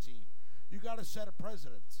on your team. You got a set of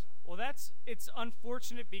precedents. Well, it's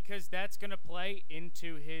unfortunate because that's going to play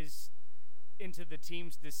into the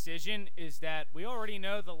team's decision. Is that we already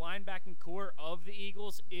know the linebacking core of the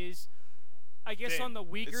Eagles is, I guess, thin. on the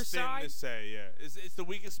weaker it's thin side. To say, yeah, it's the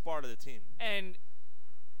weakest part of the team, and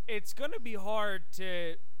it's going to be hard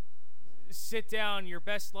to sit down your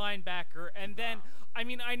best linebacker, and then I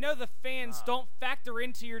mean, I know the fans don't factor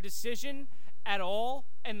into your decision at all,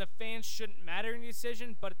 and the fans shouldn't matter in your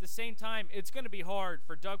decision, but at the same time, it's going to be hard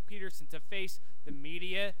for Doug Peterson to face the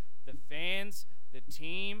media, the fans, the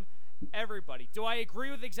team, everybody. Do I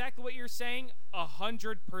agree with exactly what you're saying?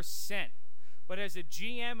 100%. But as a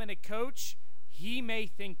GM and a coach, he may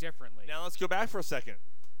think differently. Now let's go back for a second.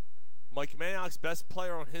 Mike Mayock's best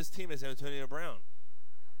player on his team is Antonio Brown.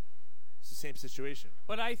 It's the same situation.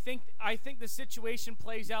 But I think the situation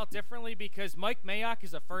plays out differently because Mike Mayock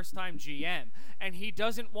is a first-time GM, and he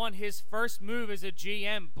doesn't want his first move as a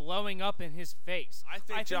GM blowing up in his face. I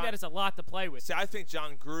think that is a lot to play with. See, I think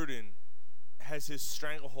John Gruden has his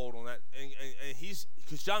stranglehold on that, and he's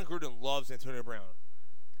because John Gruden loves Antonio Brown,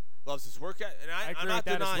 loves his workout, and I'm agree not with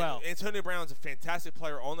that denying as well. Antonio Brown's a fantastic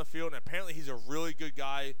player on the field, and apparently he's a really good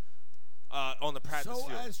guy on the practice So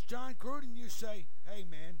field. as John Gruden, you say, hey,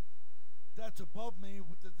 man, that's above me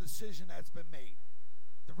with the decision that's been made.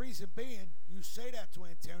 The reason being, you say that to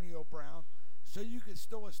Antonio Brown so you can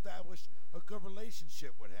still establish a good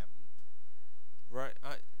relationship with him. Right.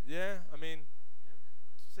 Yeah, I mean,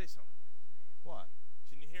 say something. What?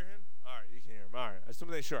 Can you hear him? All right, you can hear him. All right. I just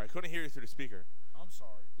want to make sure. I couldn't hear you through the speaker. I'm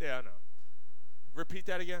sorry. Yeah, I know. Repeat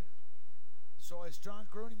that again. So as John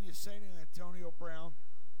Gruden, you say to Antonio Brown,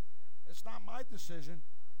 it's not my decision.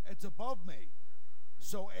 It's above me.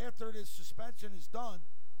 So after this suspension is done,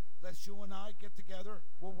 let's you and I get together.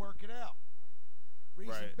 We'll work it out.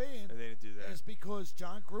 Reason Right. being And they didn't do that. is because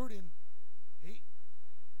John Gruden,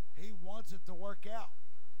 he wants it to work out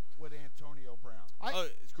with Antonio Brown.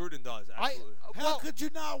 Gruden does, absolutely. How could you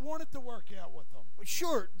not want it to work out with him?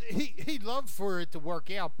 Sure, he'd love for it to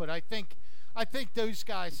work out, but I think those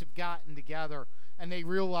guys have gotten together and they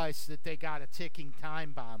realize that they got a ticking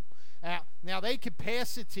time bomb. Now they could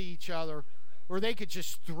pass it to each other, or they could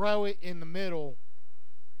just throw it in the middle,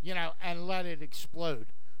 and let it explode.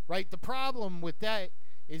 Right? The problem with that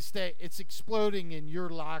is that it's exploding in your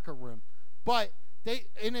locker room, but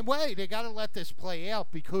in a way, they got to let this play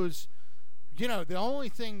out because, the only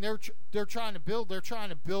thing they're trying to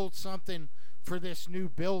build something for this new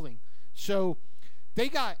building. So they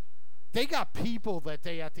got people that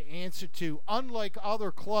they have to answer to. Unlike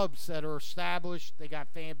other clubs that are established, they got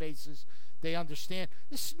fan bases. They understand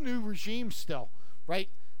this is a new regime still, right?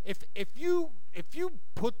 If you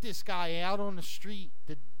put this guy out on the street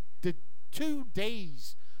the 2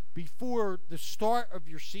 days before the start of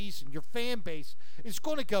your season, your fan base is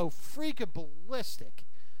going to go freaking ballistic.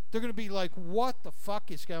 They're going to be like, what the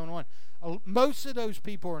fuck is going on? Most of those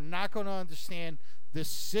people are not going to understand the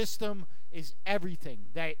system is everything,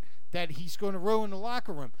 that he's going to ruin the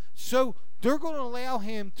locker room. So they're going to allow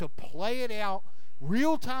him to play it out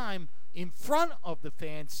real time in front of the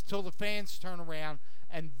fans till the fans turn around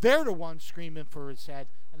and they're the ones screaming for his head,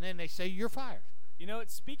 and then they say, you're fired.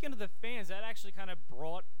 Speaking of the fans, that actually kind of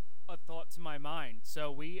brought a thought to my mind.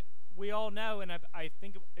 So we all know, and I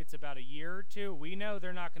think it's about a year or two, we know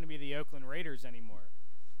they're not going to be the Oakland Raiders anymore.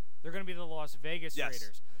 They're going to be the Las Vegas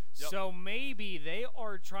Raiders. Yep. So maybe they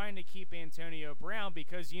are trying to keep Antonio Brown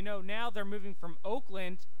because, now they're moving from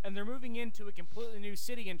Oakland and they're moving into a completely new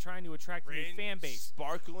city and trying to attract a new fan base.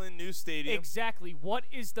 Sparkling new stadium. Exactly. What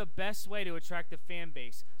is the best way to attract a fan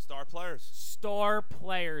base? Star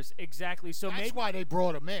players, exactly. So that's why they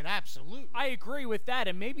brought him in, absolutely. I agree with that,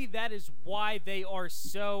 and maybe that is why they are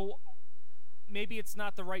so, maybe it's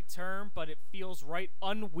not the right term, but it feels right,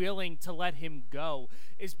 unwilling to let him go,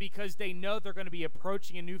 is because they know they're going to be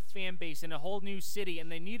approaching a new fan base in a whole new city,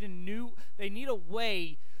 and they need a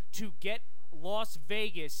way to get Las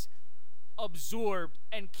Vegas absorbed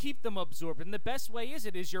and keep them absorbed. And the best way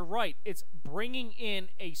is you're right, it's bringing in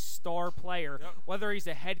a star player, whether he's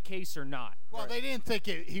a head case or not. Well, they didn't think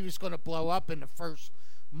he was going to blow up in the first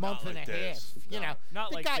month and a half.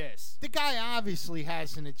 Not like this. The guy obviously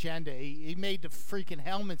has an agenda. He made the freaking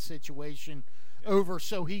helmet situation over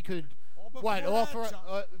so he could offer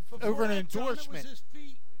over an endorsement.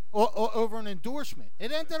 Over an endorsement.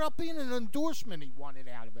 It ended up being an endorsement he wanted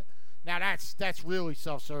out of it. Now that's really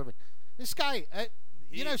self-serving. This guy,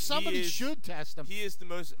 somebody should test him. He is the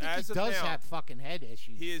most. I think he does have fucking head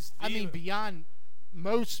issues. He is. Beyond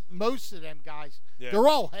most of them guys, they're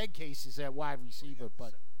all head cases at wide receiver,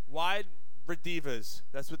 but wide divas.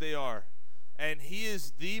 That's what they are, and he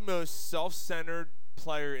is the most self-centered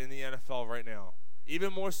player in the NFL right now,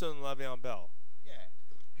 even more so than Le'Veon Bell.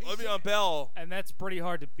 Yeah, Le'Veon Bell, and that's pretty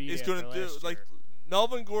hard to beat. Is going to do like.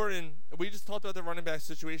 Melvin Gordon, we just talked about the running back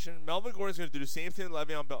situation. Melvin Gordon's going to do the same thing to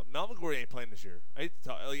Le'Veon Bell. Melvin Gordon ain't playing this year. I hate to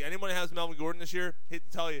tell you. Anyone who has Melvin Gordon this year, hate to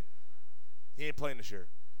tell you, he ain't playing this year.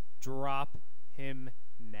 Drop him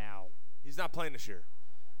now. He's not playing this year.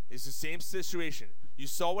 It's the same situation. You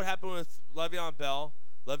saw what happened with Le'Veon Bell.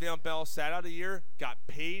 Le'Veon Bell sat out a year, got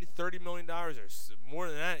paid $30 million or more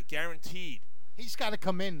than that, guaranteed. He's got to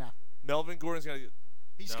come in now. Melvin Gordon's got to.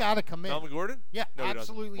 He's got to come in. Melvin Gordon? Yeah, no,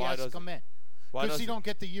 absolutely has to come in. Because he don't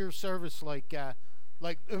get the year service like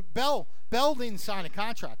Bell. Bell didn't sign a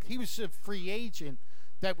contract. He was a free agent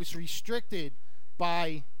that was restricted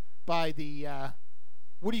by the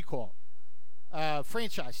what do you call it?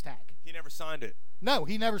 Franchise tag. He never signed it. No,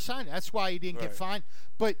 he never signed it. That's why he didn't get Right. fined.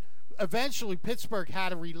 But eventually, Pittsburgh had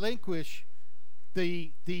to relinquish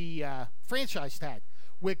the franchise tag.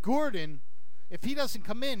 With Gordon, if he doesn't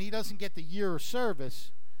come in, he doesn't get the year of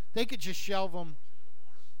service. They could just shelve him,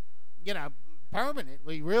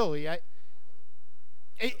 permanently. Really, it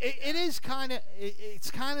is kind of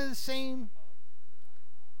it's kind of the same,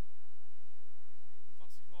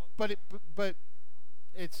 but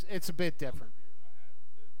it's a bit different.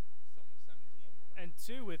 And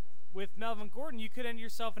two, with Melvin Gordon, you could end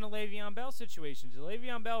yourself in a Le'Veon Bell situation. Does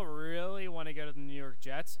Le'Veon Bell really want to go to the New York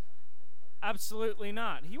Jets? Absolutely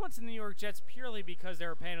not. He went to the New York Jets purely because they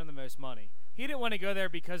were paying him the most money. He didn't want to go there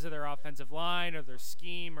because of their offensive line or their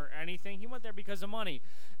scheme or anything. He went there because of money.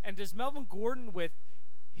 And does Melvin Gordon, with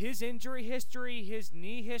his injury history, his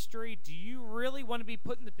knee history, do you really want to be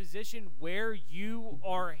put in the position where you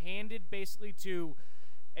are handed basically to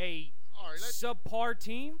a subpar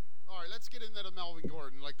team? All right, let's get into the Melvin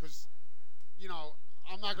Gordon, because,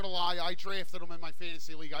 I'm not going to lie, I drafted him in my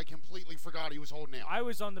fantasy league. I completely forgot he was holding out. I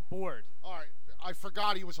was on the board. All right, I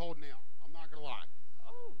forgot he was holding out. I'm not going to lie.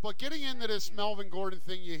 Oh. But getting into this Melvin Gordon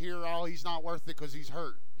thing, you hear, he's not worth it because he's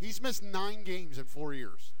hurt. He's missed 9 games in 4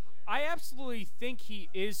 years. I absolutely think he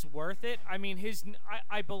is worth it. I mean,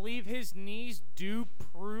 I believe his knees do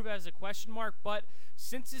prove as a question mark, but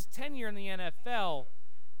since his tenure in the NFL,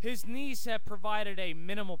 his knees have provided a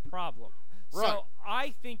minimal problem. Right. So I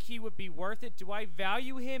think he would be worth it. Do I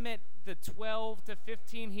value him at the 12 to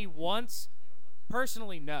 15 he wants?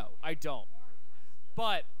 Personally, no, I don't.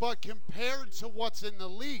 But compared to what's in the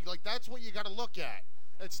league, that's what you got to look at.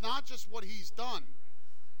 It's not just what he's done.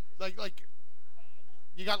 Like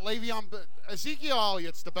you got Le'Veon, Ezekiel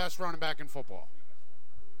Elliott's the best running back in football.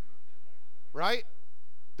 Right?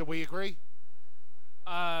 Do we agree?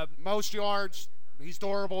 Most yards. He's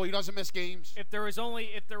durable. He doesn't miss games.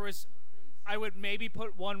 I would maybe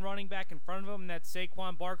put one running back in front of him, and that's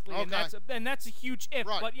Saquon Barkley, Okay. and that's a huge if.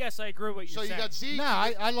 Right. But yes, I agree with what you're saying. So you got Zeke. No,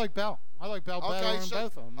 I like Bell. I like Bell better than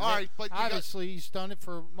both of them. All right, but obviously he's done it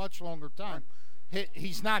for a much longer time.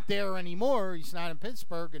 He's not there anymore. He's not in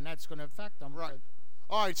Pittsburgh, and that's going to affect him. Right.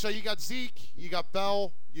 All right, so you got Zeke, you got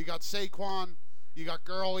Bell, you got Saquon, you got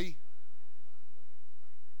Gurley.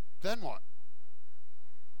 Then what?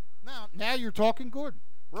 Now you're talking Gordon.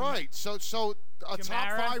 Right. So a Kamara.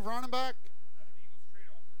 top 5 running back.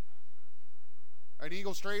 An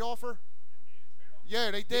Eagles trade offer?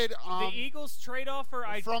 Yeah, they did. The Eagles trade offer.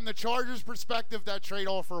 From the Chargers' perspective, that trade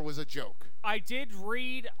offer was a joke. I did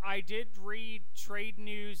read trade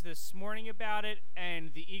news this morning about it,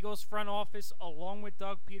 and the Eagles front office, along with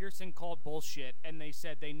Doug Peterson, called bullshit, and they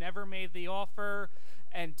said they never made the offer.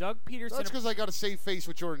 And Doug Peterson. That's because I got to save face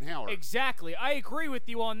with Jordan Howard. Exactly. I agree with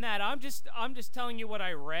you on that. I'm just telling you what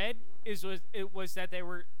I read was that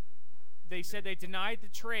they said they denied the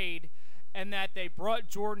trade, and that they brought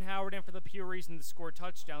Jordan Howard in for the pure reason to score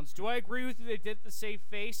touchdowns. Do I agree with you? They did the save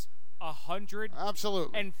face 100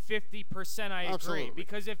 absolutely and 50%. I agree Absolutely.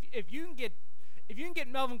 because if you can get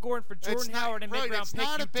Melvin Gordon for Jordan Howard and mid-round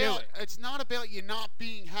pick, you do it. It's not about you not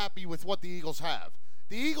being happy with what the Eagles have.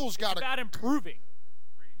 The Eagles got about improving.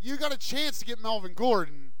 You got a chance to get Melvin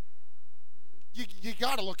Gordon. You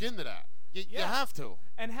got to look into that. You have to.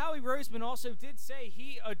 And Howie Roseman also did say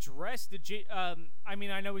he addressed I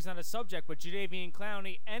know he's not a subject, but Jadeveon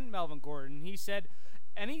Clowney and Melvin Gordon. He said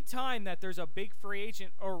anytime that there's a big free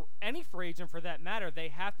agent, or any free agent for that matter, they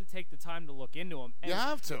have to take the time to look into him. You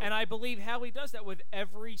have to. And I believe Howie does that with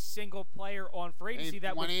every single player on free agency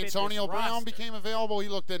that would fit Antonio this Brown roster. became available, he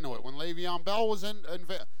looked into it. When Le'Veon Bell was in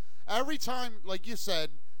every time, like you said,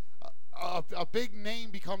 a big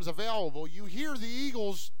name becomes available, you hear the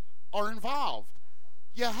Eagles are involved.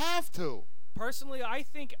 You have to. Personally, I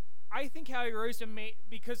think Howie Roseman made,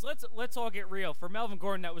 because let's all get real. For Melvin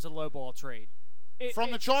Gordon, that was a low ball trade.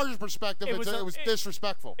 From the Chargers' perspective, it was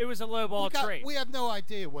disrespectful. It was a low ball trade. We have no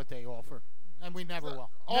idea what they offer, and we never will.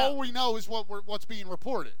 All we know is what's being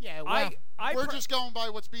reported. Yeah, well, we're just going by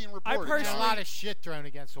what's being reported. There's a lot of shit thrown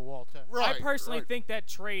against the wall, too. Right, I personally think that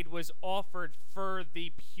trade was offered for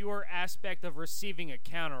the pure aspect of receiving a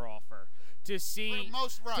counteroffer to see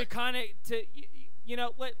to kind of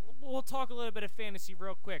we'll talk a little bit of fantasy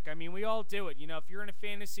real quick. I mean, we all do it. If you're in a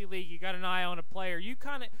fantasy league, you got an eye on a player. You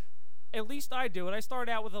kind of, at least I do it. I start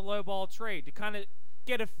out with a low ball trade to kind of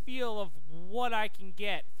get a feel of what I can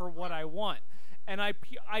get for what I want. And I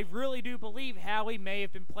really do believe Howie may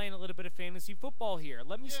have been playing a little bit of fantasy football here.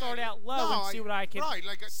 Let me start out low and see what I can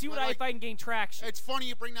if I can gain traction. It's funny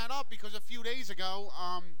you bring that up because a few days ago,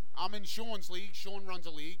 I'm in Sean's league. Sean runs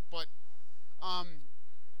a league, but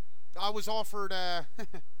I was offered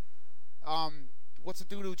what's the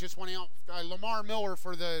dude who just went out? Lamar Miller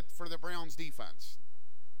for the Browns defense.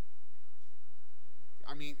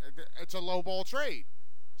 I mean, it's a low ball trade.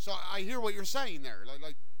 So I hear what you're saying there.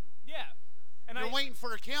 Like yeah, and you're waiting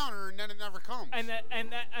for a counter and then it never comes.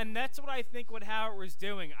 And that's what I think what Howard was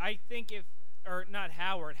doing. I think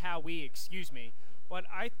Howie, excuse me, but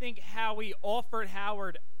I think Howie offered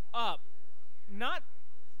Howard up, not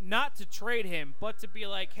to trade him, but to be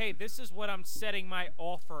like, hey, this is what I'm setting my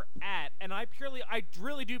offer at. And I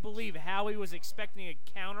really do believe Howie was expecting a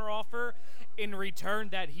counteroffer in return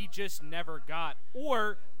that he just never got,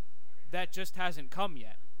 or that just hasn't come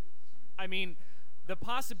yet. I mean, the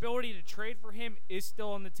possibility to trade for him is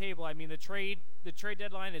still on the table. I mean, the trade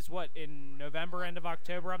deadline is what, in November, end of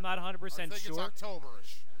October? I'm not 100% sure. I think it's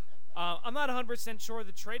October-ish. I'm not 100% sure of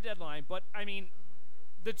the trade deadline, but I mean,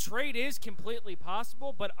 the trade is completely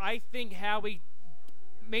possible, but I think Howie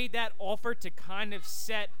made that offer to kind of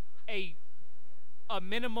set a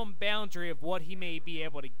minimum boundary of what he may be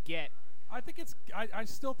able to get. I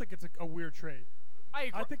still think it's a weird trade. I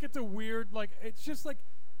agree. I think it's a weird, like, it's just like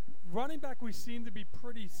running back we seem to be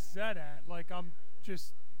pretty set at. Like, I'm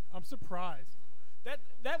surprised.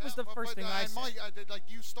 That was the first thing I said. Mike, like,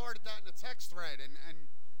 you started that in the text thread, and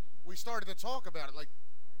we started to talk about it. Like,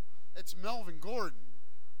 it's Melvin Gordon.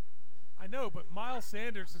 I know, but Miles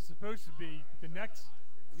Sanders is supposed to be the next.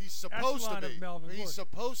 He's supposed to be. He's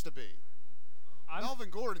supposed to be.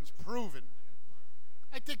 Melvin Gordon's proven.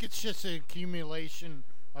 I think it's just an accumulation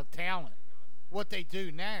of talent. What they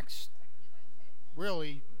do next,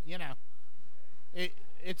 really,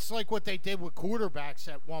 it's like what they did with quarterbacks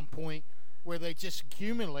at one point, where they just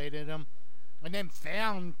accumulated them, and then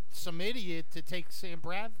found some idiot to take Sam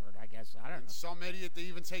Bradford. I guess I don't know. Some idiot to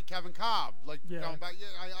even take Kevin Cobb. Like going back,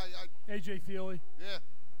 AJ Feely. Yeah.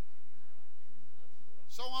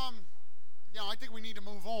 So I think we need to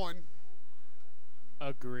move on.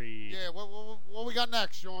 Agreed. Yeah. What we got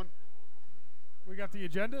next, Sean? We got the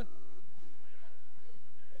agenda.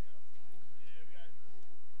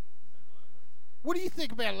 What do you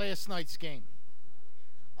think about last night's game?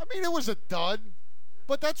 I mean, it was a dud,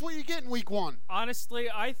 but that's what you get in week one. Honestly,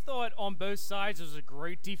 I thought on both sides it was a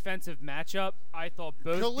great defensive matchup. I thought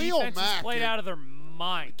both defenses played out of their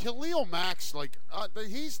mind. Khalil Mack's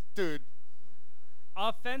dude.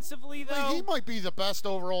 Offensively, though, he might be the best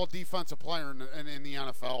overall defensive player in the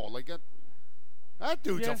NFL. Like that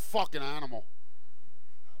dude's a fucking animal.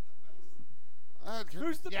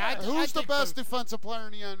 Who's the best? Who's the best defensive player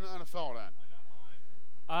in the NFL then?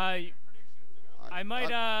 I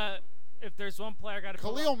might, if there's one player I got to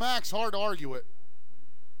Khalil Mack's hard to argue it.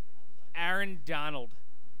 Aaron Donald.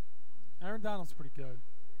 Aaron Donald's pretty good.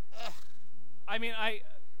 I mean,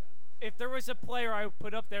 if there was a player I would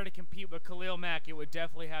put up there to compete with Khalil Mack, it would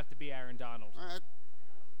definitely have to be Aaron Donald.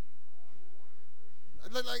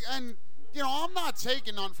 And I'm not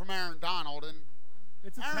taking none from Aaron Donald, and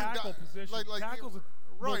it's a tackle position. Tackle's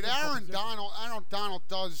right. Aaron Donald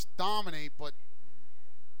does dominate, but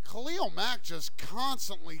Khalil Mack just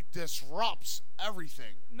constantly disrupts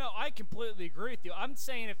everything. No, I completely agree with you. I'm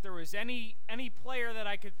saying if there was any player that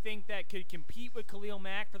I could think that could compete with Khalil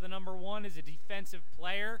Mack for the number one as a defensive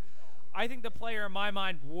player, I think the player in my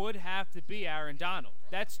mind would have to be Aaron Donald.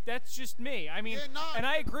 That's just me. I mean, and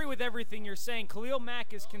I agree with everything you're saying. Khalil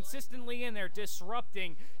Mack is consistently in there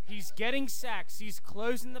disrupting. He's getting sacks. He's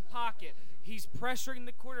closing the pocket. He's pressuring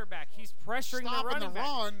the quarterback. He's pressuring the running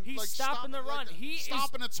back. He's stopping the run. He's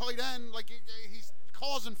stopping a tight end. Like he's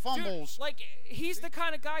causing fumbles. Dude, like he's the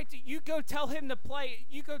kind of guy you go tell him to play.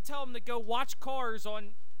 You go tell him to go watch cars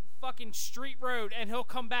on fucking Street Road, and he'll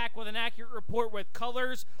come back with an accurate report with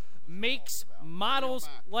colors, makes, models,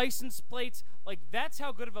 license plates. Like that's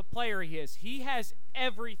how good of a player he is. He has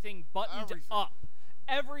everything buttoned up.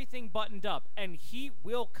 Everything buttoned up, and he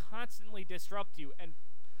will constantly disrupt you. And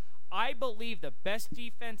I believe the best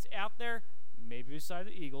defense out there, maybe beside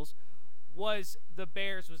the Eagles, was the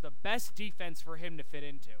Bears. Was the best defense for him to fit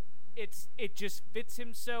into. It just fits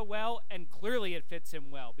him so well, and clearly it fits him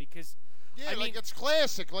well because I mean, it's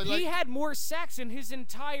classic. He had more sacks in his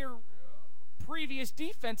entire previous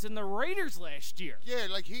defense in the Raiders last year. Yeah,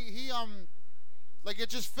 like he like it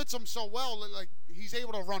just fits him so well. Like he's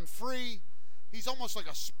able to run free. He's almost like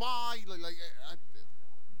a spy.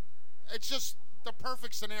 It's just the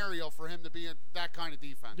perfect scenario for him to be in that kind of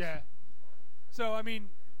defense. Yeah. So I mean,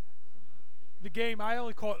 the game I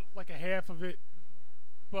only caught like a half of it,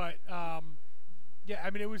 but yeah, I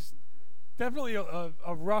mean it was definitely a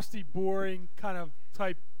rusty, boring kind of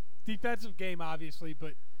type defensive game, obviously,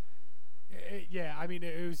 but yeah, I mean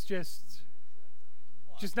it was just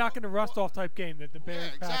Just knocking the rust off type game that the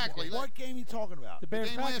Bears. exactly. Packers. What game are you talking about? The The Bears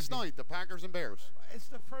game Packers last game. night, the Packers and Bears. It's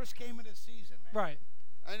the first game of the season, man. Right.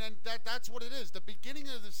 And then that's what it is. The beginning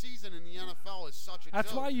of the season in the NFL is such a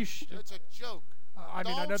That's joke. why you should. It's a joke. I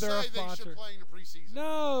mean, I know they're a Don't say they sponsor. should play in the preseason.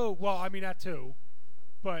 No. Well, I mean that too,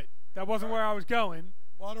 but that wasn't where I was going.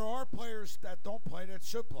 Well, there are players that don't play that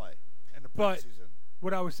should play in the But preseason.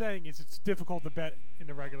 what I was saying is it's difficult to bet in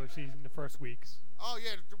the regular season the first weeks. Oh,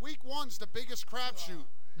 yeah. Week 1's the biggest crapshoot.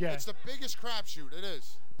 Yeah. It's the biggest crapshoot. It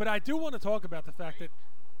is. But I do want to talk about the fact that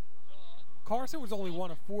Carson was only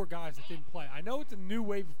one of 4 guys that didn't play. I know it's a new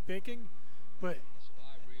wave of thinking, but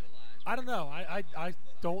I don't know. I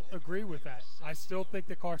don't agree with that. I still think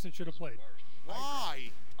that Carson should have played.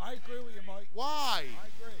 Why? I agree with you, Mike. Why? I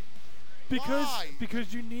agree.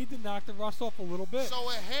 Because you need to knock the rust off a little bit. So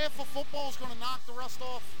a half of football is going to knock the rust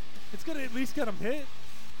off? It's going to at least get him hit.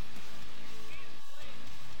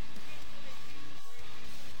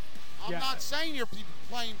 I'm not saying you're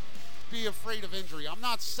playing be afraid of injury. I'm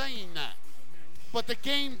not saying that. But the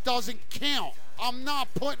game doesn't count. I'm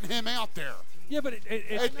not putting him out there. Yeah, but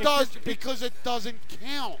it does because it doesn't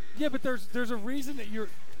count. Yeah, but there's a reason that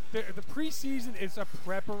the preseason is a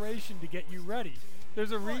preparation to get you ready.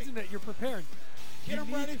 There's a reason that you're preparing. Get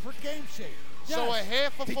them ready for game shape. Yes. So a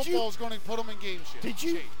half of football is going to put them in game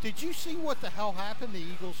shape. Did you see what the hell happened to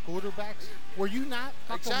Eagles quarterbacks? Were you not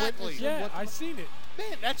fucking Exactly. witnessing Yeah, what the- I seen it.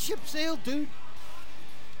 Man, that ship sailed, dude.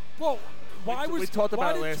 Well, why We talked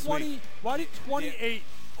about it last week. Why did 28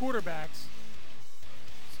 quarterbacks,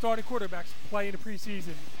 starting quarterbacks, play in the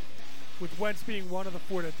preseason, with Wentz being one of the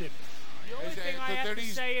 4 that did? The only thing I have to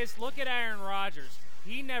say is look at Aaron Rodgers.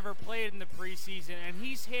 He never played in the preseason, and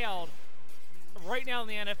he's hailed right now in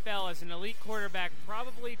the NFL as an elite quarterback,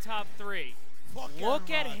 probably top 3. Look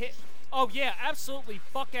at him. Oh, yeah, absolutely.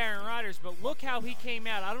 Fuck Aaron Rodgers, but look how he came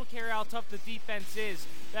out. I don't care how tough the defense is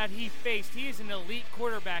that he faced. He is an elite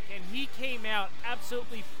quarterback, and he came out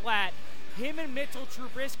absolutely flat. Him and Mitchell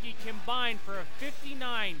Trubisky combined for a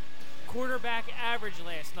 59 quarterback average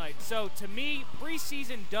last night. So, to me,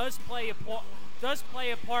 preseason does play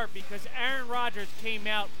a part because Aaron Rodgers came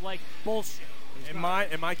out like bullshit. And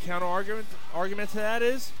my counter argument to that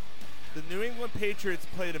is the New England Patriots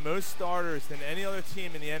play the most starters than any other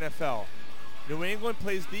team in the NFL. New England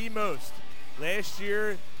plays the most. Last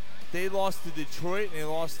year, they lost to Detroit and they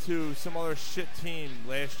lost to some other shit team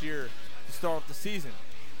last year to start off the season.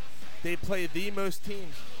 They play the most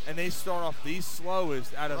teams and they start off the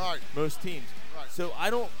slowest out of most teams. Right. So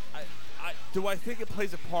do I think it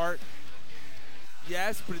plays a part?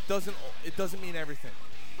 Yes, but it doesn't mean everything.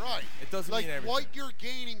 Right. It doesn't mean everything. What you're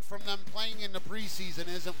gaining from them playing in the preseason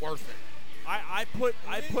isn't worth it. I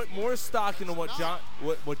put more stock into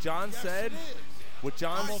what John said. What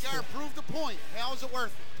John Garrett, prove the point. How is it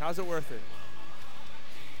worth it? How's it worth it?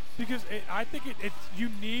 Because I think you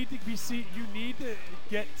need to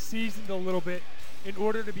get seasoned a little bit in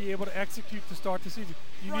order to be able to execute to start the season.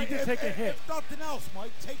 You need to take a hit. If nothing else,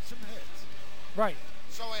 Mike, take some hits. Right.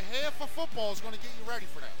 So a half of football is going to get you ready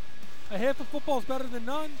for that. A half of football is better than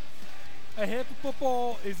none. A half of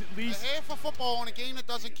football is at least... A half of football in a game that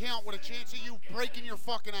doesn't count with a chance of you breaking your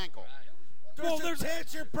fucking ankle. There's a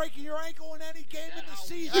chance you're breaking your ankle in any game in the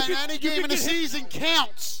season. And any game in the season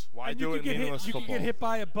counts. Why and do it in meaningless You football? can get hit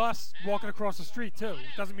by a bus walking across the street, too.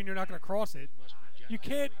 Doesn't mean you're not going to cross it. You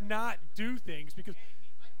can't not do things because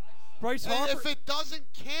Bryce Harper... If it doesn't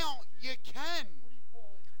count, you can.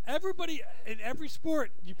 Everybody, in every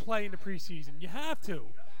sport, you play in the preseason. You have to.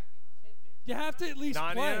 You have to at least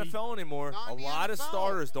Not play. in the NFL anymore. A lot of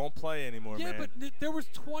starters don't play anymore, Yeah, man. but there was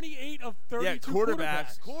 28 of 32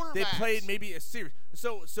 quarterbacks. They Quarterbacks. played maybe a series.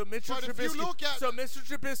 So Mr. But if you look Trubisky. at- So Mr.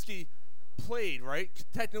 Trubisky played, right?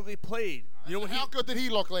 Technically played. You know what How good did he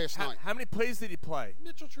look last night? How many plays did he play?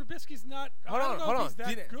 Mitchell Trubisky's not. Hold I don't on, know hold if on.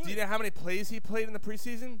 he's that good. Do you know how many plays he played in the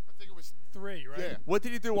preseason? I think it was 3, right? Yeah. What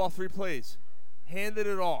did he do all 3 plays? Handed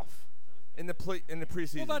it off in the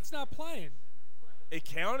preseason. Well, that's not playing. It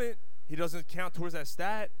counted. He doesn't count towards that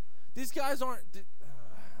stat. These guys aren't.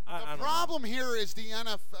 I The don't know. problem here is the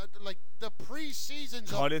NFL, like the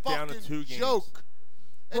preseason's Cut a it down to fucking 2 games. joke.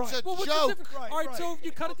 It's Right. a Well, what's the joke. difference? All right, so if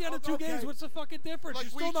you cut it down to 2 games, what's the fucking difference? Like, you're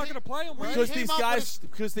still we not came- going to play them, we right? Because came these up with guys, a-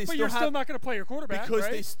 because they But still you're have, still not going to play your quarterback, because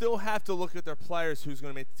right? they still have to look at their players who's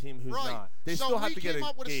going to make the team, who's Right. not. They so still have we to get came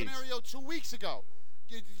up with a gauge. scenario 2 weeks ago.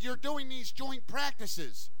 You're doing these joint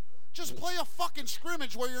practices. Just play a fucking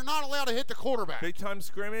scrimmage where you're not allowed to hit the quarterback. Big time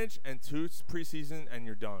scrimmage and 2 preseason, and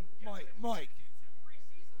you're done. Mike,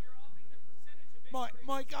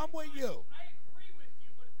 I'm with you.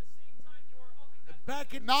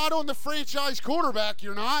 Not on the franchise quarterback,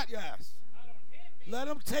 you're not. Yes. Let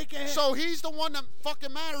him take a hit. So he's the one that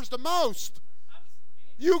fucking matters the most.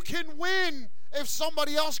 You can win if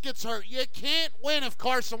somebody else gets hurt. You can't win if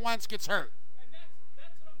Carson Wentz gets hurt.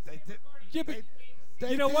 Yeah, but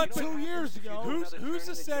They you know did what? 2 years ago. Who's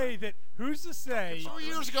to say that? Who's to say? 2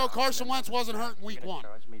 years ago, Carson Wentz wasn't hurt in week 1.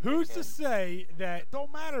 Who's to say that?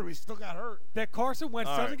 Don't matter. He still got hurt. That Carson Wentz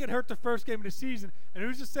All doesn't right. get hurt the first game of the season, and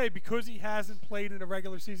who's to say because he hasn't played in a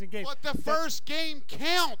regular season game? But the that- first game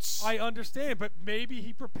counts. I understand, but maybe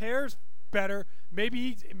he prepares better.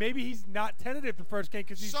 Maybe he's not tentative the first game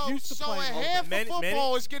because he's used to So a playing. half of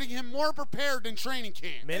football is getting him more prepared than training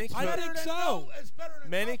camp. I think so.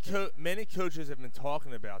 Many coaches have been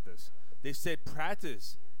talking about this. They said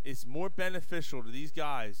practice is more beneficial to these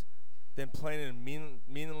guys than playing in a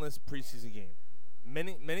meaningless preseason game.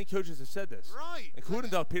 Many coaches have said this, right? Including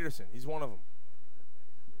Doug Peterson. He's one of them.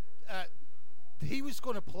 He was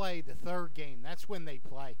going to play the third game. That's when they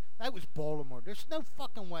play. That was Baltimore. There's no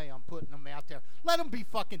fucking way I'm putting them out there. Let them be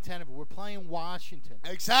fucking tentative. We're playing Washington.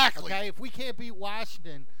 Exactly. Okay, if we can't beat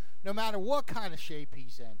Washington, no matter what kind of shape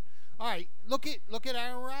he's in. All right, look at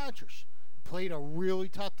Aaron Rodgers. Played a really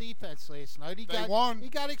tough defense last night. He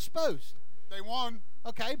got exposed. They won.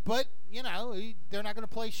 Okay, but they're not going to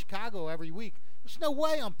play Chicago every week. There's no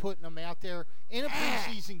way I'm putting them out there in a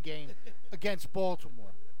preseason game against Baltimore.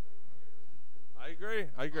 I agree.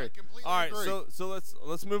 All right, agree. so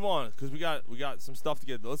let's move on because we got some stuff to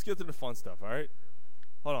get. Let's get to the fun stuff. All right,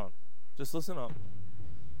 hold on, just listen up.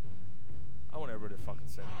 I want everybody to fucking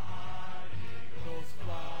sing.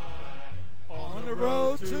 On the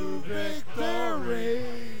road to victory.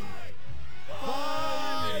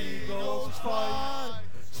 Fly, Eagles, fly.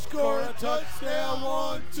 Score a touchdown.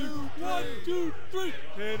 1, 2, 1, 2, 3.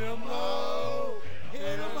 Hit 'em low,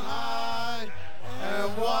 hit 'em high,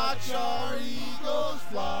 and watch our Eagles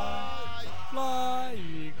fly. Fly,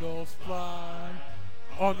 Eagles, fly.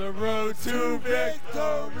 On the road to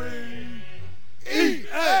victory.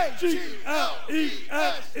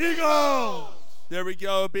 E-A-G-L-E-S, Eagles. There we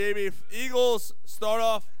go, baby. Eagles start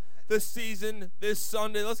off the season this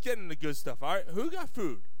Sunday. Let's get into the good stuff. All right, who got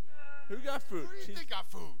food? Who got food? Who do you think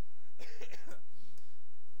got food?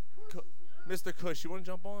 Mr. Cush, you want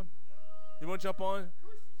to jump on? You want to jump on?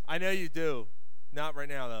 I know you do. Not right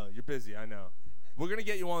now, though. You're busy, I know. We're going to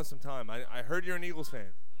get you on sometime. I heard you're an Eagles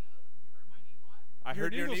fan. I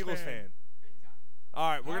heard you're an Eagles fan. All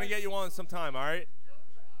right, we're going to get you on sometime, all right?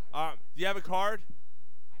 Do you have a card?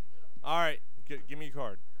 All right, give me your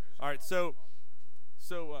card. All right, so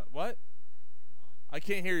what? I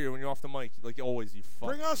can't hear you when you're off the mic, like always, you fuck.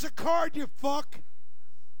 Bring us a card, you fuck.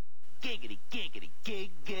 Giggity, giggity,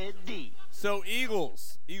 giggity. So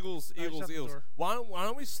Eagles. Why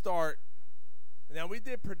don't we start? Now we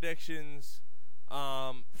did predictions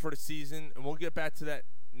for the season, and we'll get back to that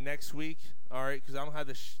next week. All right, because I don't have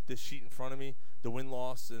the sheet in front of me, the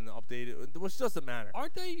win-loss and the updated, which doesn't matter.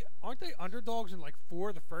 Aren't they underdogs in like 4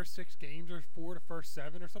 of the first 6 games or 4 of the first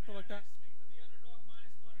 7 or something like that?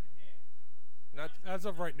 Not as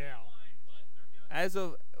of right now. As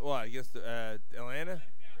of what, against Atlanta?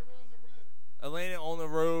 Atlanta on the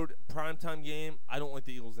road, primetime game. I don't like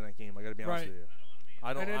the Eagles in that game. I got to be honest with you.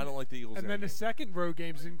 I don't like the Eagles. And in then that the game. second road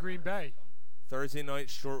game's in Green Bay. Thursday night,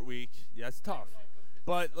 short week. Yeah, it's tough.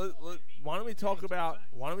 But why don't we talk about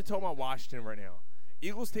Washington right now?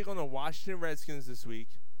 Eagles take on the Washington Redskins this week.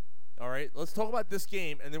 All right, let's talk about this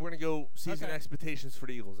game, and then we're gonna go season expectations for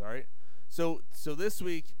the Eagles. All right. So this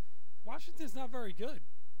week, Washington's not very good.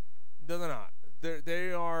 No, they're not.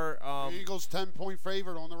 They are. The Eagles 10-point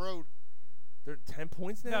favorite on the road. They're 10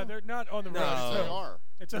 points now. No, they're not on the road. No. They are.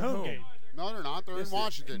 It's a home game. No, they're not. They're in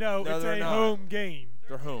Washington. No, it's a home game.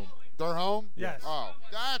 They're home. They're home? Yes. Oh,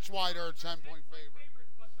 that's why they're a 10-point favorite.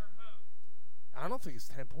 I don't think it's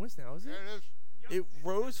 10 points now, is it? Yeah, it is. It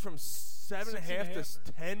rose from 7.5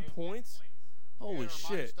 to 10 points. Holy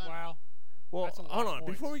shit! Wow. Well, That's a lot hold of on.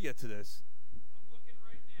 points. Before we get to this,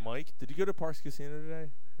 Mike, did you go to Parks Casino today?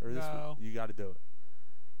 Or this No. week? You got to do it.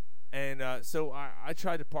 And so I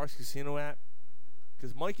tried the Parks Casino app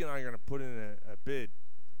because Mike and I are going to put in a bid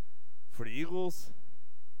for the Eagles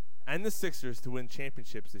and the Sixers to win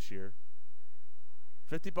championships this year.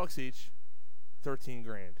 $50 each,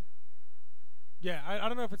 $13,000. Yeah, I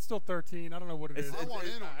don't know if it's still 13. I don't know what it is. I want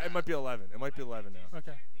in on that. It might be 11. It might be 11 now.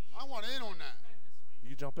 Okay. I want in on that. You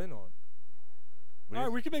can jump in on. All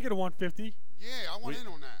right, we can make it a 150. Yeah, I want in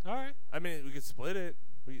on that. All right. I mean, we could split it.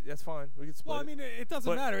 That's fine. We can split Well, I mean, it doesn't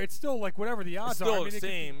But matter. It's still like whatever the odds it's still are. I mean, the it could be-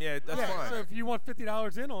 same. Yeah, that's fine. So if you want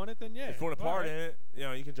 $50 in on it, then yeah. If you want to All part right. in it,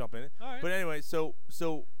 you can jump in it. All right. But anyway, so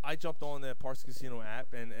I jumped on the Parks Casino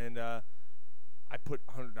app and I put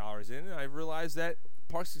 $100 in, and I realized that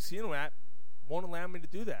Parks Casino app won't allow me to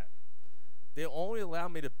do that. They only allow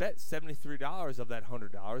me to bet $73 of that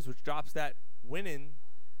 $100, which drops that winning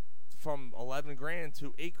from 11 grand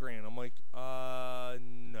to 8 grand. I'm like,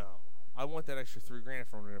 no. I want that extra $3 grand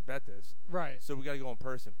if I'm going to bet this. Right. So we got to go in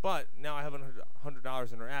person. But now I have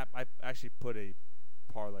 $100 in our app. I actually put a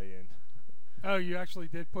parlay in. Oh, you actually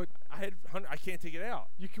did put. I had 100. I can't take it out.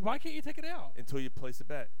 Why can't you take it out until you place a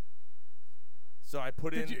bet? So I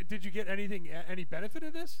put in. Did you get any benefit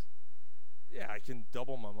of this? Yeah, I can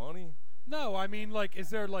double my money. No, I mean, is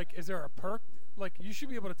there a perk? Like, you should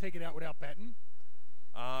be able to take it out without betting.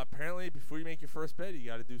 Apparently, before you make your first bet, you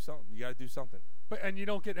got to do something. And you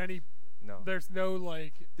don't get any. No. There's no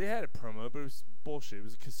They had a promo, but it was bullshit. It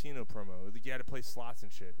was a casino promo. You had to play slots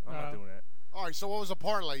and shit. I'm not doing that. All right. So what was the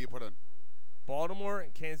parlay you put in? Baltimore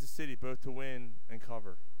and Kansas City both to win and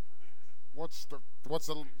cover. What's the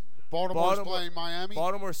Baltimore's playing Miami?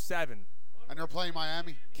 Baltimore's 7. And they're playing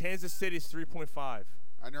Miami? Kansas City's 3.5.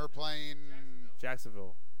 And they're playing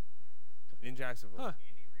Jacksonville. In Jacksonville. Huh.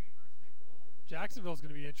 Jacksonville's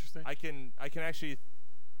going to be interesting. I can actually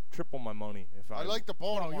triple my money if I like the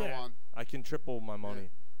Baltimore one. I can triple my money.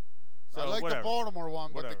 So I like the Baltimore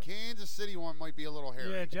one, but the Kansas City one might be a little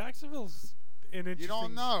hairy. Yeah, Jacksonville's an interesting. You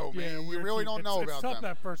don't know, man. You really don't know about them. It's tough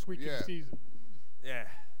that first week of the season. Yeah.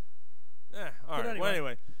 Yeah. All right. Anyway. Well,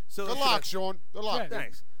 anyway. So good luck, Sean. Good luck. Yeah,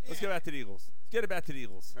 thanks. Let's get back to the Eagles. Let's get it back to the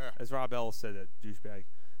Eagles. Yeah. As Rob Ellis said, that douchebag,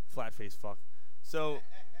 flat face fuck. So.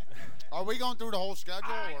 Are we going through the whole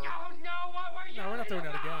schedule? I don't know what No, we're not doing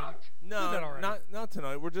that again. No, not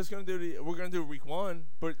tonight. We're just gonna do week 1.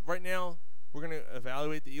 But right now, we're gonna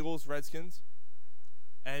evaluate the Eagles, Redskins,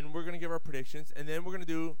 and we're gonna give our predictions, and then we're gonna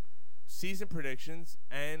do season predictions,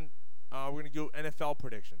 and we're gonna do NFL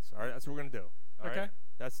predictions. All right, that's what we're gonna do. All right?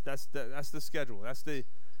 That's the schedule. That's the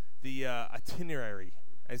itinerary.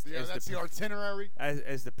 That's the itinerary.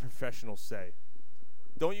 As the professionals say.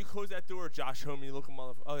 Don't you close that door, Josh Homme, you looking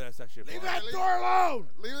motherfucker. Oh, that's actually Leave that door alone!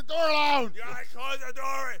 Leave the door alone! You gotta close the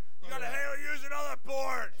door! You gotta use another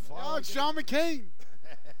board! Oh, it's Sean McCain!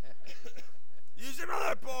 Use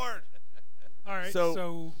another board! All right,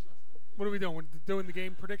 so what are we doing? We're doing the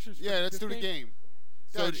game predictions? Yeah, let's do the game.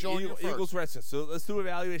 So Eagles, Redskins. So let's do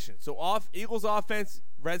evaluation. So Eagles offense,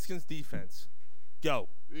 Redskins defense. Go.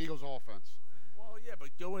 Eagles offense. Well, yeah, but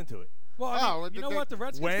go into it. Well, you know what? The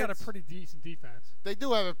Redskins got a pretty decent defense. They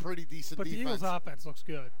do have a pretty decent defense. But the Eagles' offense looks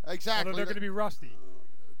good. Exactly. Although they're going to be rusty.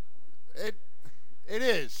 It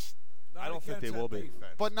is. I don't think they will be.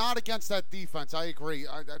 But not against that defense. I agree.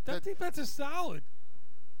 That defense is solid.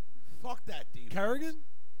 Fuck that defense. Kerrigan?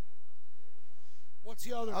 What's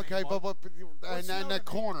the other Okay, name? but and the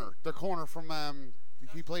corner from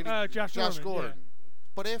he played Josh Gordon. Yeah.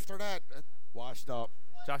 But after that, washed up.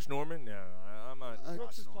 Josh Norman? No, I'm not.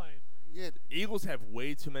 Brooks is playing. Yeah, Eagles have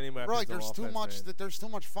way too many weapons. Right, there's on too offense, much. man. There's too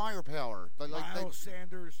much firepower. Miles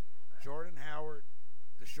Sanders, Jordan Howard,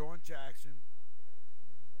 Deshaun Jackson.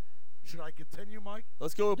 Should I continue, Mike?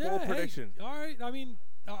 Let's go with bold prediction. All right. I mean,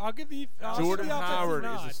 I'll give the Jordan Howard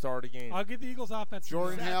is the star of the game. I'll give the Eagles offense.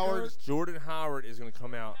 Jordan Howard is going to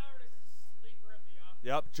come out.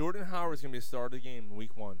 Yep, Jordan Howard is going to be the star of the game in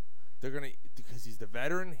week 1. They're going to, because he's the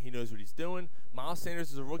veteran, he knows what he's doing. Miles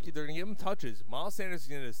Sanders is a rookie. They're going to give him touches. Miles Sanders is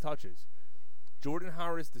going to get his touches. Jordan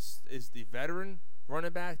Howard is the veteran running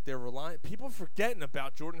back. They're relying. People are forgetting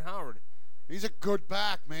about Jordan Howard. He's a good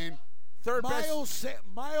back, man. Third best.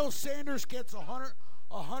 Miles Sanders gets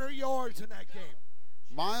 100 yards in that game.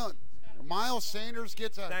 Miles Sanders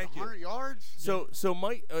gets 100 yards. So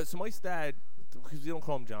Mike's dad, because we don't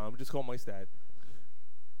call him John, we just call him Mike's dad.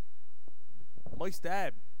 Mike's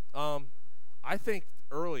dad, I think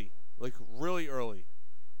early, like really early,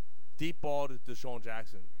 deep ball to Deshaun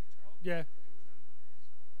Jackson. Yeah.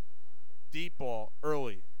 Deep ball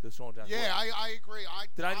early to Deshaun Jackson. Yeah, I agree.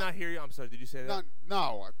 Did I not hear you? I'm sorry. Did you say that?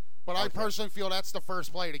 No. But I personally feel that's the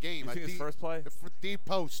first play of the game. You think it's first play? Deep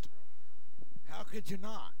post. How could you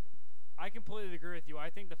not? I completely agree with you. I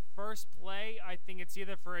think the first play, I think it's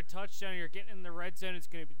either for a touchdown or you're getting in the red zone. It's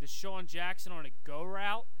going to be Deshaun Jackson on a go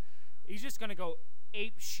route. He's just going to go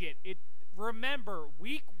ape shit. Remember,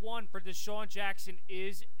 week 1 for Deshaun Jackson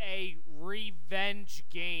is a revenge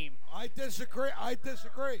game. I disagree. I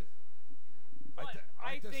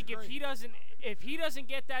think if he doesn't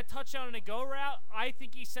get that touchdown in a go route, I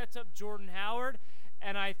think he sets up Jordan Howard,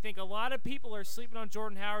 and I think a lot of people are sleeping on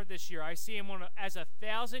Jordan Howard this year. I see him as a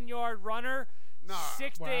 1,000-yard runner,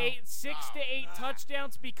 6 to 8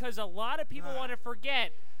 touchdowns, because a lot of people want to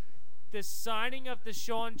forget the signing of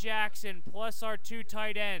Deshaun Jackson plus our 2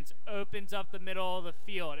 tight ends opens up the middle of the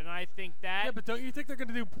field, and I think that. Yeah, but don't you think they're going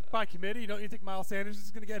to do by committee? Don't you think Miles Sanders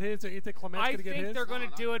is going to get his? Don't you think Clement's going to get his? I think they're going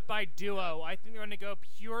to do it by duo. I think they're going to go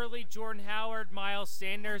purely Jordan Howard, Miles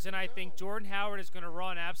Sanders, and I think Jordan Howard is going to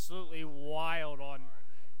run absolutely wild on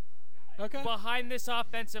behind this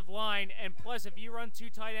offensive line. And plus, if you run 2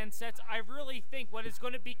 tight end sets, I really think what is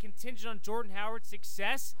going to be contingent on Jordan Howard's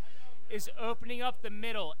success is opening up the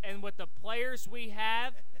middle. And with the players we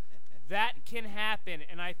have, that can happen.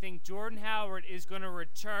 And I think Jordan Howard is going to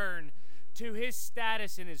return to his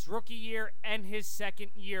status in his rookie year and his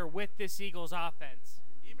second year with this Eagles offense.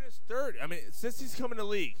 Even his third. I mean, since he's come in the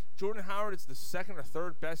league, Jordan Howard is the second or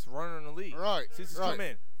third best runner in the league. Right. Since he's come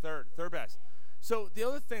in, third best. So the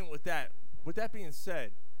other thing with that being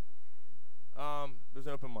said, there's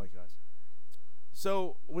an open mic, guys.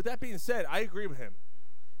 So with that being said, I agree with him.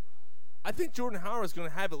 I think Jordan Howard is going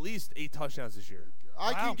to have at least 8 touchdowns this year.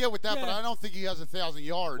 I can get with that, but I don't think he has 1,000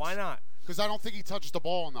 yards. Why not? Because I don't think he touches the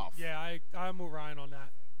ball enough. Yeah, I'm with Ryan on that.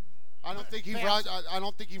 I don't think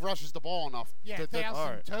he rushes the ball enough. Yeah,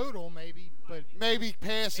 1,000 total maybe, but maybe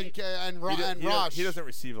pass and rush. He doesn't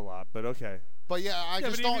receive a lot, but okay. But yeah, I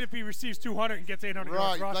just but don't. even if he receives 200 and gets 800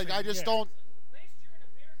 yards Right, rushing, like I just don't.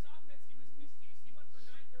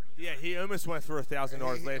 Yeah, he almost went through 1,000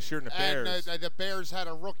 yards last year in the Bears. And the Bears had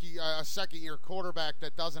a rookie, a second-year quarterback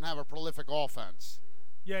that doesn't have a prolific offense.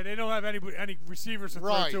 Yeah, they don't have any receivers to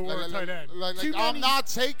throw to or a tight end. I'm not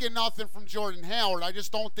taking nothing from Jordan Howard. I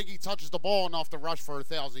just don't think he touches the ball enough to rush for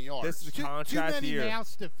 1,000 yards. This is a contract year.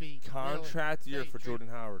 Contract year for Jordan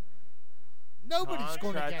Howard. Nobody's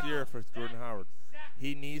going to get contract year for Jordan Howard.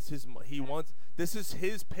 He needs his. He wants. This is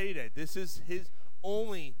his payday. This is his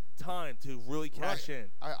only time to really cash in.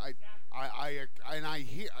 I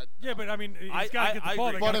hear. Yeah, but I mean, he's got to get the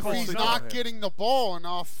ball. But if he's not getting the ball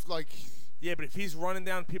enough, like. Yeah, but if he's running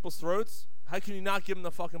down people's throats, how can you not give him the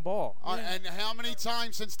fucking ball? And how many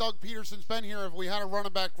times since Doug Peterson's been here have we had a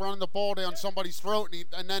running back running the ball down somebody's throat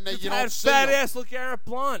and then you don't see him? Fat ass LeGarrette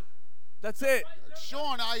Blount. That's it.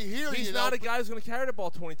 Sean, I hear you. He's not a guy who's going to carry the ball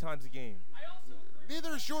 20 times a game.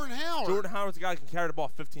 Neither is Jordan Howard. Jordan Howard's a guy who can carry the ball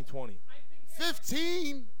 15, 20.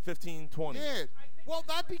 15? 15, 20. Yeah. Well,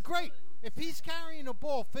 that'd be great. If he's carrying the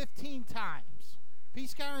ball 15 times, if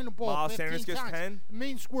he's carrying the ball Miles 15 Sanders gets times, 10? it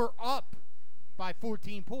means we're up by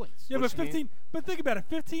 14 points. Yeah, but 15. But think about it.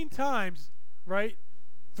 15 times, right?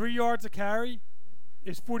 3 yards a carry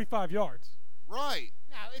is 45 yards. Right.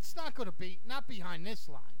 Now it's not going to be behind this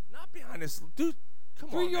line. Not behind this, dude. Come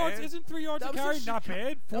 3 on, yards man. isn't 3 yards a carry not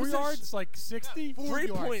bad. 4 yards like 60. 3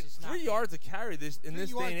 yards a carry in this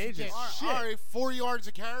day and age is shit. All right, 4 yards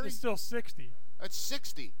a carry. It's still 60. That's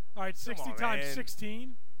 60. All right, 60 on, times man.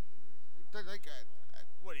 16.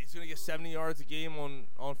 What, he's going to get 70 yards a game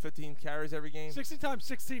on 15 carries every game? 60 times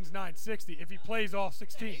 16 is 960 if he plays all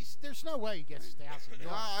 16. There's no way he gets 1,000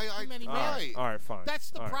 yards. Too many men. All right, fine.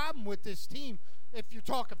 That's the All right. problem with this team. If you're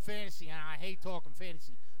talking fantasy, and I hate talking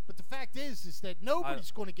fantasy, but the fact is that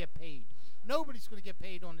nobody's going to get paid. Nobody's going to get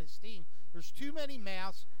paid on this team. There's too many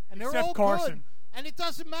mouths, and they're Except all Carson. good. And it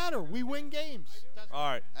doesn't matter. We win games.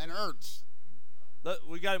 All right. And Ertz.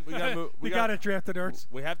 We got to move. We got to draft the Ertz.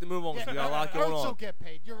 We have to move on because we got a lot going Ertz on. will get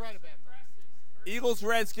paid. You're right about that. Eagles,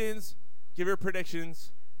 Redskins. Give your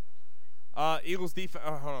predictions. Eagles defense.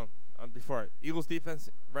 Hold on. Eagles defense,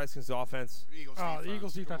 Redskins offense. The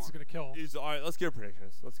Eagles defense is going to kill. All right, let's give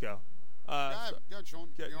predictions. Let's go. Good, Sean.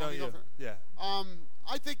 Yeah.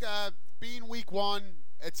 I think being week 1,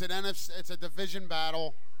 it's a division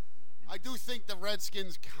battle. I do think the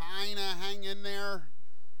Redskins kind of hang in there.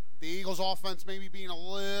 The Eagles offense maybe being a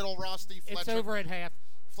little rusty. It's over at half.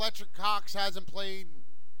 Fletcher Cox hasn't played.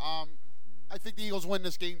 I think the Eagles win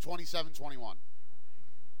this game 27-21.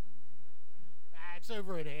 It's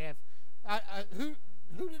over at half. Who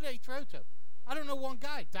did they throw to? I don't know one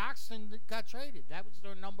guy. Doxson got traded. That was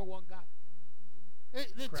their number one guy.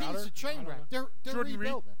 The team's a train wreck. They're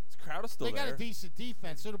rebuilding. Crowder still they there. got a decent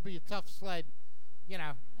defense. It'll be a tough sled,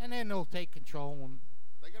 and then they'll take control. And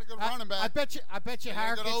they got a good running back. I bet you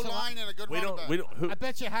Howard gets a O-line and a good running back. I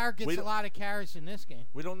bet you Howard gets a lot of carries in this game.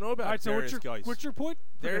 We don't know about Darius Geis. What's your point?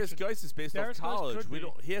 Darius Geis is based off college.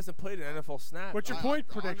 He hasn't played an NFL snap. What's your point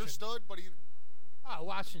prediction? Understood, but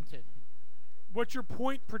Washington. What's your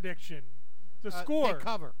point prediction? The score. They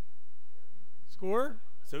cover. Score?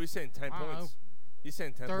 So he's saying 10 points. He's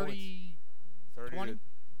saying 10 points. 20.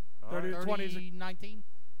 30 to 20 is 19.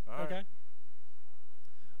 Okay.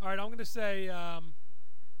 All right, I'm going to say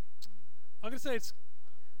it's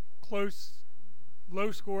close,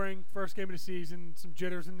 low scoring, first game of the season, some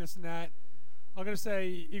jitters and this and that. I'm going to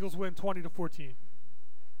say Eagles win 20-14.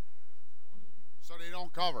 So they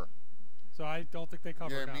don't cover. So I don't think they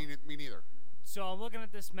cover. Yeah, now. me neither. So I'm looking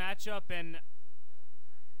at this matchup, and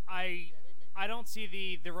I don't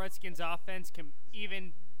see the Redskins offense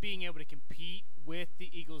even being able to compete with the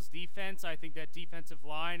Eagles defense. I think that defensive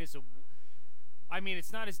line is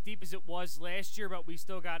it's not as deep as it was last year, but we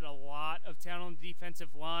still got a lot of talent on the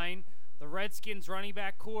defensive line. The Redskins running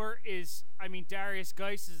back core Darius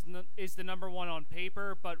Geis is the number one on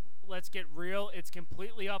paper, but let's get real. It's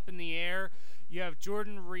completely up in the air. You have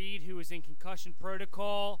Jordan Reed, who is in concussion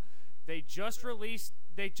protocol. They just released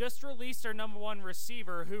their number one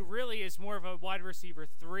receiver, who really is more of a wide receiver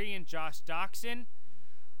 3 in Josh Doxson.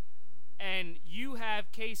 And you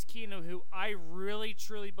have Case Keenum, who I really,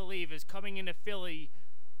 truly believe is coming into Philly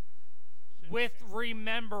with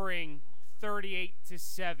remembering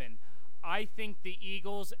 38-7. I think the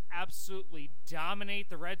Eagles absolutely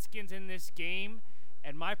dominate the Redskins in this game,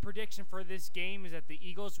 and my prediction for this game is that the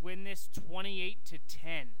Eagles win this 28-10.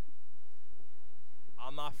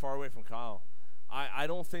 I'm not far away from Kyle. I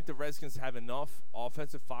don't think the Redskins have enough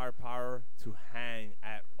offensive firepower to hang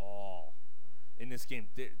at all in this game.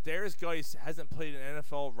 Darius Geis hasn't played an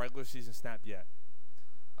NFL regular season snap yet.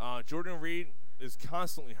 Jordan Reed is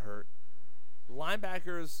constantly hurt.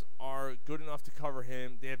 Linebackers are good enough to cover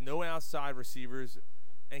him. They have no outside receivers.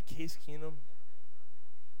 And Case Keenum,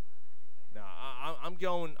 I'm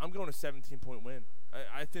going a 17-point win.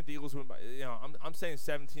 I think the Eagles win by, I'm saying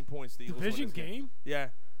 17 points. The Eagles Division win this game. Yeah.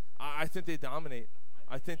 I think they dominate.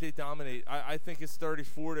 I think it's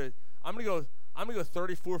 34 to. I'm gonna go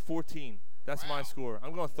 34-14. That's my score.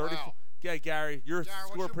 I'm going 34. Wow. Yeah, Gary, your Gary,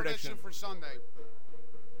 score what's your prediction for Sunday?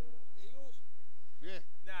 Eagles. Yeah.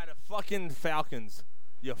 Nah, the fucking Falcons.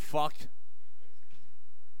 You fuck.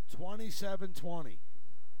 27-20.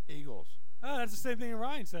 Eagles. Oh, that's the same thing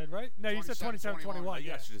Ryan said, right? No, you said 27-21.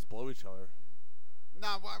 You guys should just blow each other.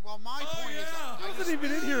 No, well, my point is, I wasn't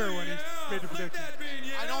even in here when he made the prediction.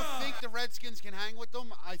 I don't think the Redskins can hang with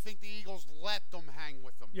them. I think the Eagles let them hang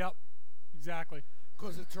with them. Yep, exactly.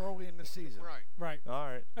 Because it's early in the season. Right. All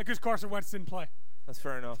right. Because Carson Wentz didn't play. That's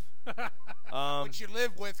fair enough. Which you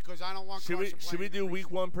live with, because I don't want. Should we do week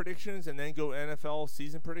 1 predictions and then go NFL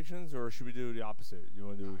season predictions, or should we do the opposite? You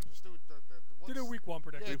want to do? Just do the week 1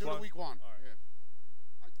 prediction. Yeah, do the week 1. All right.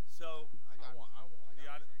 Yeah. So you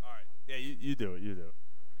got it. All right. Yeah, you do it. You do it.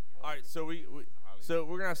 All right. So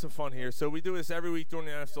we're gonna have some fun here. So we do this every week during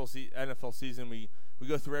the NFL season. We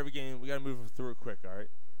go through every game. We gotta move through it quick. All right.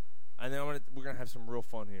 And then we're gonna have some real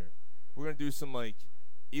fun here. We're gonna do some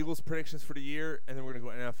Eagles predictions for the year, and then we're gonna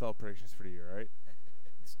go NFL predictions for the year. All right.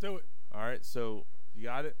 Let's do it. All right. So you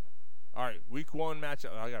got it. All right. Week 1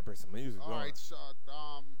 matchup. I gotta bring some music. All right. So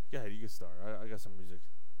go ahead. You can start. I got some music.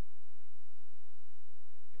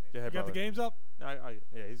 Go ahead, you got brother. the games up? Yeah,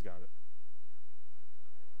 he's got it.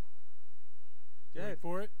 Go ahead.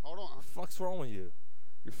 For it. Hold on. What the fuck's wrong with you?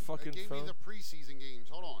 Your fucking They gave phone. me the preseason games.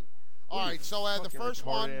 Hold on. All right. So the first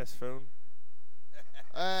one. Ass phone.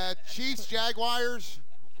 Chiefs Jaguars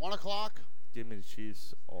 1 o'clock. Give me the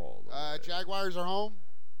Chiefs all the way. Jaguars are home.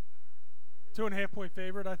 2.5-point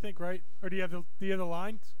favorite, I think, right? Or do you have the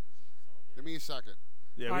lines? Give me a second.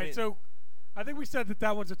 Yeah. All right. So I think we said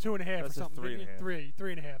that one's a 2.5 That's or a something. 3.5.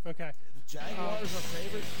 3.5. Okay. The Jaguars are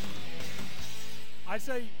favorites. I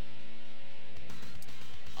say.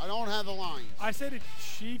 I don't have the lines. I say the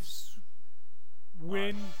Chiefs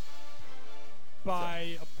win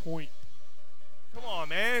by a point. Come on,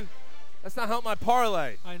 man. That's not help my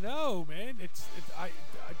parlay. I know, man. It's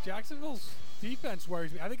Jacksonville's defense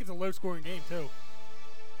worries me. I think it's a low-scoring game too.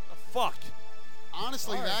 The fuck.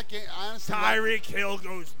 Honestly, that game. Honestly, Tyreek Hill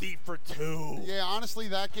goes deep for 2. Yeah, honestly,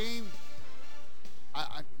 that game.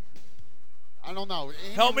 I don't know.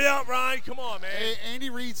 Help me out, Ryan. Come on, man. Andy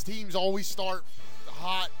Reid's teams always start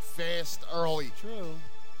hot, fast, early. True.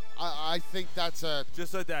 I think that's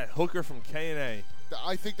just like that hooker from K&A.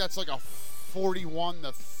 I think that's like a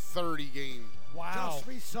 41-30 game. Wow. Just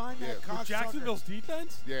re-sign that cocksucker. Jacksonville's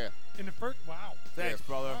defense? Yeah. In the first. Wow. Thanks,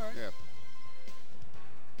 brother. All right.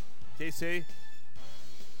 Yeah. KC.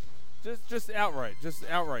 Just outright.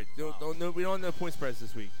 We don't know point spreads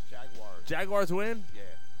this week. Jaguars win? Yeah.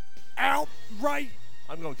 Outright.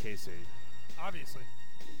 I'm going KC. Obviously.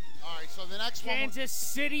 All right, so the next one. Kansas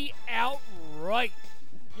City outright.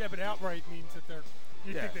 Yeah, but outright means that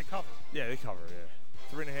you think they cover. Yeah, they cover,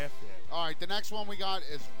 yeah. 3.5, yeah. All right, the next one we got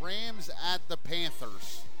is Rams at the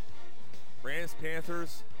Panthers. Rams,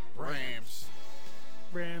 Panthers. Rams.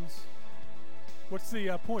 What's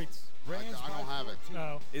the points? Rams I don't have it.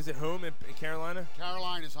 No. Is it home in Carolina?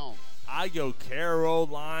 Carolina's home. I go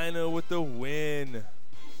Carolina with the win.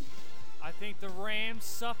 I think the Rams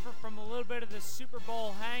suffer from a little bit of the Super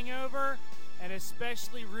Bowl hangover, and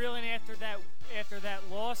especially reeling after that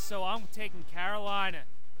loss. So I'm taking Carolina.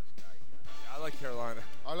 I like Carolina.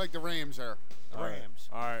 I like the Rams there. All right. Rams.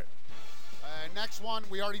 All right. Next one,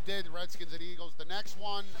 we already did the Redskins and Eagles. The next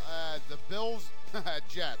one, the Bills,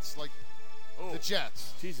 Jets. Like the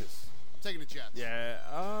Jets. Jesus. I'm taking the Jets.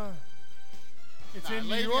 Yeah. It's in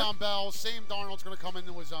New York. Le'Veon Bell, Sam Darnold's going to come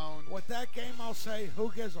into his own. With that game, I'll say,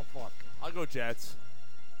 who gives a fuck? I'll go Jets.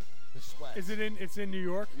 The sweat. It's in New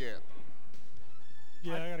York? Yeah.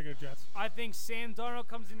 Yeah, I got to go Jets. I think Sam Darnold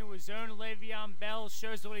comes into his own. Le'Veon Bell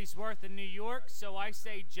shows what he's worth in New York. So I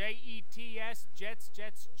say Jets,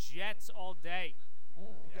 Jets all day.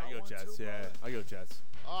 Yeah, I go Jets. I go Jets.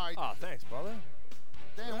 All right. Oh, thanks, brother.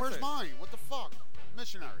 Dan, where's mine? What the fuck?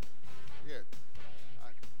 Missionary. Yeah.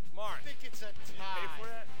 Mark. I think it's a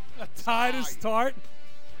tie. A tie to start?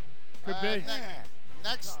 Could be.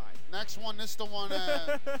 Next one. This is the one.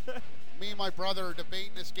 Me and my brother are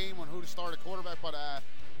debating this game on who to start a quarterback, but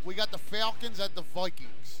we got the Falcons at the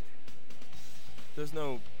Vikings. There's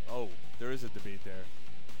no. Oh, there is a debate there.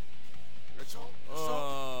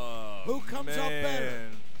 Who comes up better,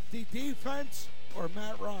 the defense or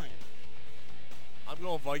Matt Ryan? I'm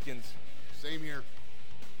going Vikings. Same here.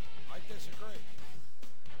 I disagree.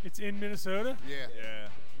 It's in Minnesota? Yeah.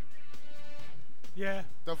 Yeah.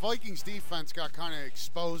 The Vikings defense got kind of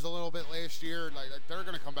exposed a little bit last year. Like they're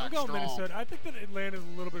going to come back I'm going strong. Minnesota. I think that Atlanta's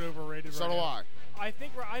a little bit overrated. So right do now. I. I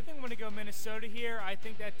think I'm going to go Minnesota here. I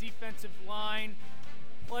think that defensive line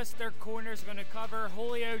plus their corners are going to cover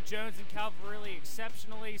Julio Jones and Calvin Ridley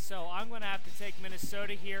exceptionally. So I'm going to have to take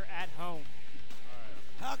Minnesota here at home.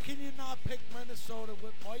 How can you not pick Minnesota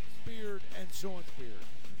with Mike's beard and Sean's beard?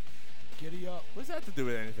 Giddy up. What does that have to do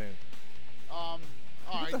with anything? All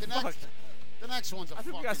right. The next one's a I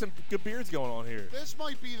think we got some good beards going on here. This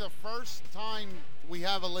might be the first time we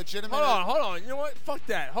have a legitimate. Hold on. You know what? Fuck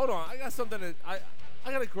that. Hold on. I got something that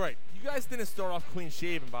I got a gripe. You guys didn't start off clean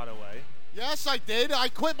shaven, by the way. Yes, I did. I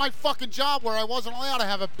quit my fucking job where I wasn't allowed to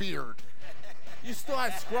have a beard. You still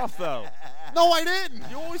had scruff, though. No, I didn't.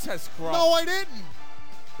 You always had scruff. No, I didn't.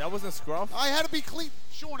 That wasn't scruff? I had to be clean.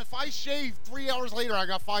 Sean, if I shave 3 hours later, I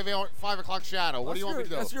got 5 o'clock shadow. What do you want me to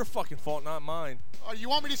do? That's your fucking fault, not mine. You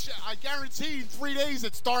want me to I guarantee in 3 days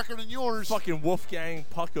it's darker than yours. Fucking Wolfgang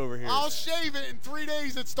Puck over here. I'll shave it in 3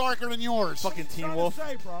 days. It's darker than yours. Fucking Teen Wolf. What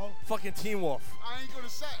are you trying to say, bro? Fucking Teen Wolf. I ain't gonna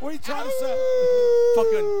say. What are you trying to say?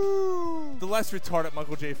 Fucking the less retarded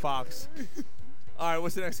Michael J. Fox. All right,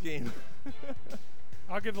 what's the next game?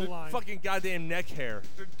 I'll give the line. Fucking goddamn neck hair.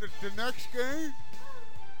 The next game?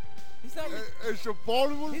 He's not. It's the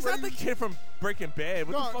Baltimore. He's not the kid from Breaking Bad.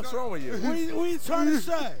 What the fuck's wrong with you? What are you trying to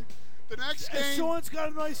say? The next game. Sean's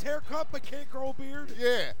got a nice haircut but can't grow a beard?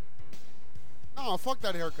 Yeah. No, fuck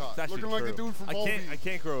that haircut. Looking like the dude from Volbeat. I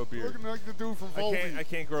can't grow a beard. Looking like the dude from Volbeat. I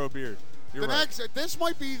can't grow a beard. You're right. This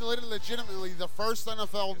might be legitimately the first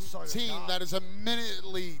NFL team that is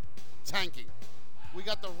immediately tanking. We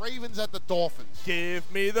got the Ravens at the Dolphins.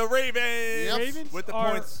 Give me the Ravens. Yep. Ravens with the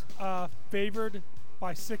are points. Favored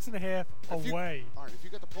by 6.5 away. All right, if you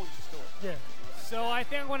got the points, just do it. Yeah. So I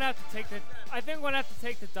think I'm going to have to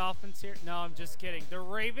take the Dolphins here. No, I'm just kidding. The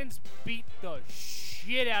Ravens beat the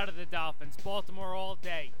shit out of the Dolphins. Baltimore all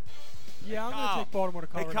day. Yeah, I'm going to take Baltimore to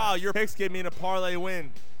cover. Hey, Kyle, your picks gave me a parlay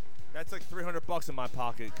win. That's like $300 in my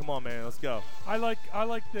pocket. Come on, man. Let's go. I like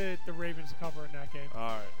the Ravens to cover in that game. All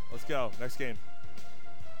right. Let's go. Next game.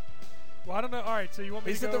 Well, I don't know. All right, so you want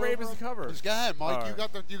me He to said go the Ravens over to them? cover. Just go ahead, Mike. All You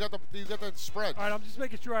got the spread. All right, I'm just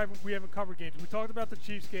making sure we haven't covered games. We talked about the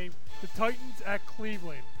Chiefs game. The Titans at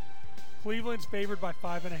Cleveland. Cleveland's favored by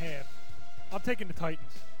 5.5. I'm taking the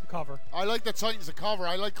Titans to cover. I like the Titans to cover.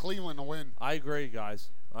 I like Cleveland to win. I agree, guys.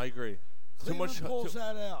 I agree. Cleveland pulls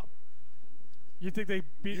that out. You think they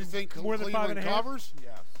beat You think more than Cleveland 5.5? covers?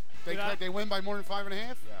 Yes. They win by more than 5.5?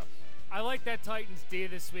 Yes. I like that Titans D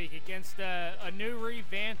this week against a new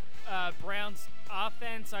revamped Browns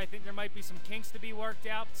offense. I think there might be some kinks to be worked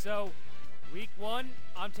out. So, week 1,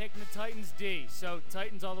 I'm taking the Titans D. So,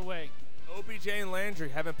 Titans all the way. OBJ and Landry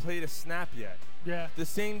haven't played a snap yet. Yeah. The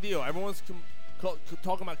same deal. Everyone's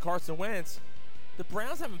talking about Carson Wentz. The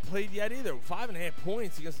Browns haven't played yet either. 5.5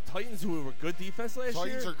 points against the Titans, who were a good defense last year.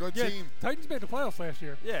 Titans are a good team. Titans made the playoffs last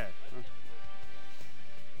year. Yeah.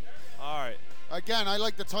 All right. Again, I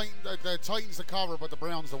like the Titans to cover, but the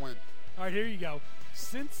Browns to win. All right, here you go.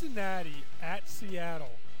 Cincinnati at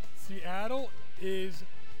Seattle. Seattle is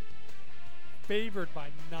favored by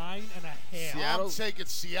 9.5. I'm taking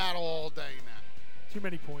Seattle all day now. Too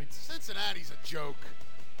many points. Cincinnati's a joke.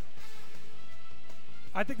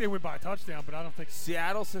 I think they win by a touchdown, but I don't think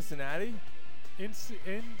Seattle, Cincinnati. in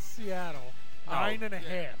Seattle,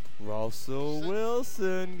 9.5. Russell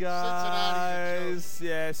Wilson, guys.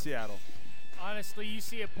 Yeah, Seattle. Honestly, you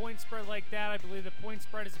see a point spread like that, I believe the point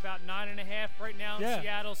spread is about 9.5 right now in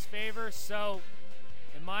Seattle's favor. So,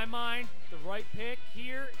 in my mind, the right pick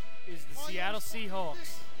here is the Seattle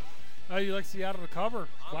Seahawks. Oh, you like Seattle to cover?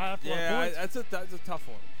 Wow, that's a lot of points. That's a tough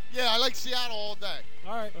one. Yeah, I like Seattle all day.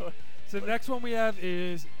 All right. So the next one we have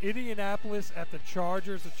is Indianapolis at the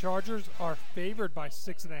Chargers. The Chargers are favored by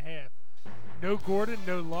 6.5. No Gordon,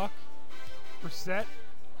 no Luck. Brissett.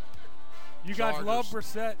 You guys Chargers. love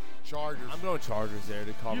Brissett. Chargers. I'm going Chargers there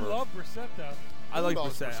to cover. You love Brissett, though. I like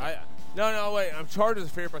Brissett. No, wait. I'm Chargers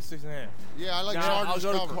favored by 6.5. Yeah, I like Chargers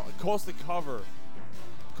I'll go cover. to Colts to cover.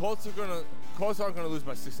 Colts aren't gonna lose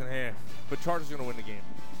by 6.5, but Chargers are gonna win the game.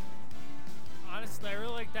 Honestly, I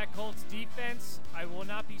really like that Colts defense. I will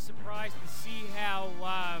not be surprised to see how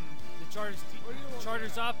the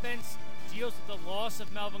Chargers offense deals with the loss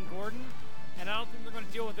of Melvin Gordon, and I don't think they're going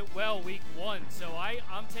to deal with it well week 1. So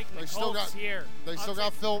I'm taking the Colts here. They still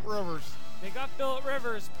got Phillip Rivers. They got Phillip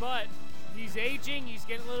Rivers, but he's aging. He's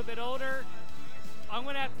getting a little bit older. I'm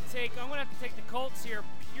going to have to take the Colts here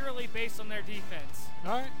purely based on their defense.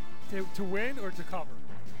 All right. To win or to cover?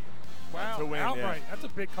 Wow, to win, outright. yeah. That's a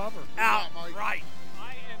big cover. Outright.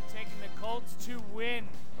 I am taking the Colts to win.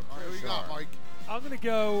 All right, who you got, Mike? I'm going to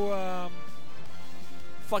go...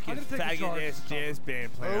 Fucking faggot-ass jazz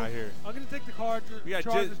band playing out here. I'm going to take the We got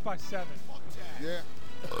Chargers by 7. Yeah.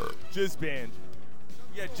 Jizz band.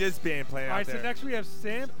 You got Jizz band playing out there. All right, so next we have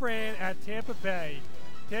San Fran at Tampa Bay.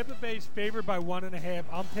 Tampa Bay's favored by 1.5.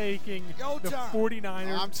 I'm taking the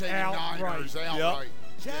 49ers I'm taking Niners outright.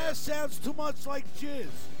 Jazz sounds too much like jizz.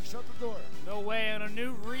 Shut the door. No way. On a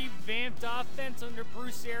new revamped offense under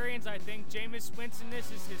Bruce Arians, I think Jameis Winston,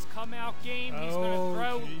 this is his come-out game. He's going to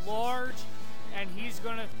throw large, and he's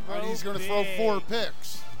going to throw And he's going to big. throw 4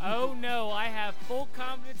 picks. Oh, no. I have full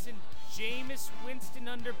confidence in Jameis Winston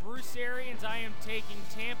under Bruce Arians. I am taking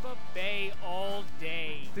Tampa Bay all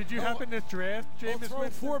day. Did you happen to draft Jameis Winston?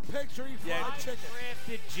 4 picks or he I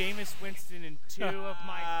drafted Jameis Winston in 2 of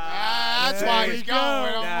my That's why he's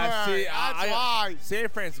going. That's why. San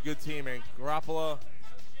Fran's a good team, man. Garoppolo.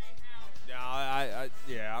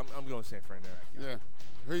 Yeah, I'm going San Fran there. Yeah.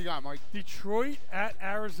 Who you got, Mike? Detroit at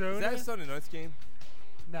Arizona. Is that a Sunday night's game?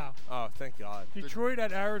 No. Oh, thank God. Detroit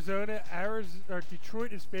at Arizona.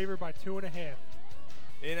 Detroit is favored by 2.5.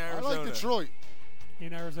 In Arizona. I like Detroit.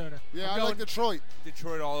 In Arizona. Yeah, I like Detroit.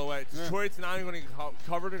 Detroit all the way. Yeah. Detroit's not even going to get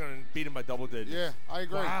covered. They're going to beat them by double digits. Yeah, I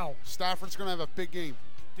agree. Wow. Stafford's going to have a big game.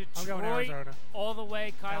 I'm going Detroit Arizona. all the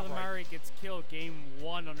way. Kyler Murray gets killed game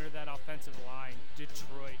 1 under that offensive line.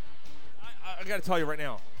 Detroit. I got to tell you right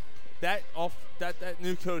now, that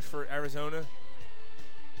new coach for Arizona,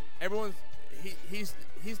 everyone's he's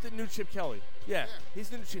the new Chip Kelly. Yeah, he's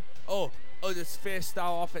the new Chip. Oh, this fast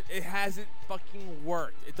style offense. It hasn't fucking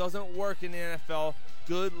worked. It doesn't work in the NFL.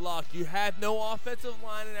 Good luck. You have no offensive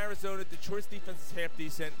line in Arizona. Detroit's defense is half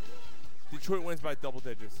decent. Detroit wins by double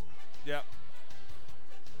digits. Yep.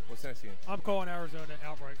 What's next game? I'm calling Arizona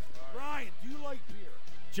outright. Ryan, do you like beer?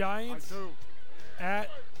 Giants I do. at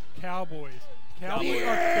Cowboys. Cowboys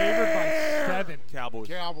are favored by 7.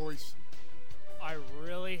 Cowboys. I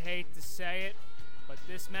really hate to say it, but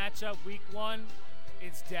this matchup, week 1,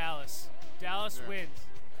 it's Dallas. Dallas wins.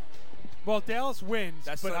 Well, Dallas wins,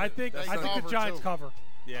 but I think the Giants cover.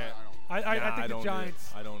 Yeah. I think the Giants.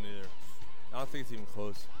 I don't either. I don't think it's even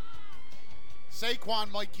close.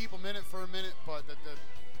 Saquon might keep him in it for a minute, but the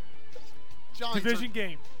Giants Division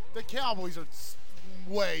game. The Cowboys are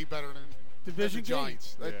way better than Division the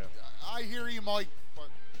Giants. game. I hear you, Mike, but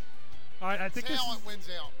I think talent wins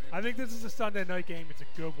out, man. I think this is a Sunday night game. It's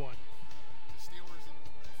a good one. Steelers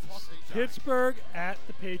and St. John. Pittsburgh at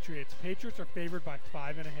the Patriots. Patriots are favored by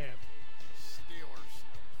 5.5.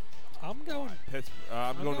 Steelers. I'm going. Pittsburgh.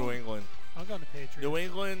 I'm going New England. I'm going to Patriots. New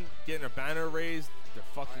England getting a banner raised. The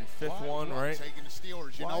fucking fifth one, right? I'm taking the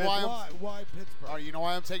Steelers. You know why? Why Pittsburgh? You know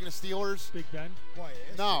why I'm taking the Steelers? Big Ben. Why?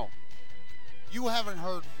 No. You haven't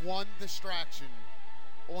heard one distraction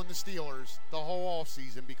on the Steelers the whole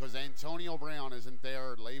offseason because Antonio Brown isn't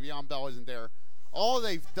there, Le'Veon Bell isn't there. All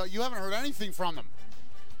they've done, you haven't heard anything from them.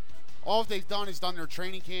 All they've done is done their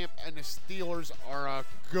training camp, and the Steelers are a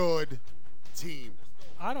good team.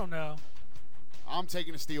 I don't know. I'm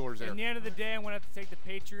taking the Steelers there. At the end of the day, I'm going to have to take the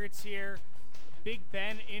Patriots here. Big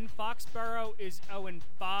Ben in Foxborough is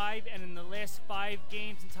 0-5, and in the last 5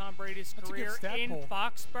 games in Tom Brady's career in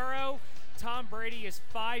Foxborough, Tom Brady is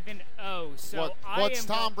 5-0. So what's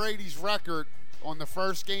Tom Brady's record on the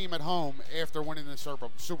first game at home after winning the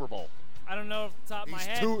Super Bowl? I don't know off the top of my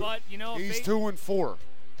head, but you know, he's 2-4.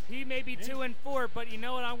 He may be 2-4, but you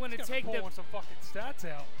know what? I'm going to take the. Pulling some fucking stats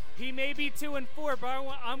out. He may be 2-4, but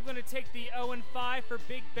I'm going to take the 0-5 for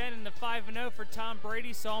Big Ben and the 5-0 for Tom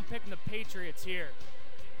Brady. So I'm picking the Patriots here.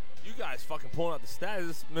 You guys fucking pulling out the stats.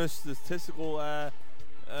 This is the most statistical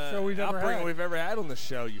show we've ever upbringing had. we've ever had on the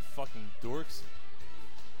show. You fucking dorks.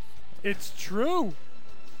 It's true.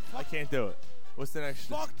 I can't do it. What's the next?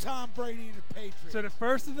 Fuck Tom Brady and the Patriots. So the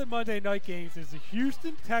first of the Monday night games is the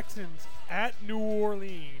Houston Texans at New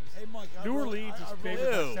Orleans. Hey, Mike. New Orleans is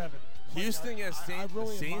favored by 7. Houston against I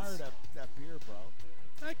really Saints. admire that beer, bro.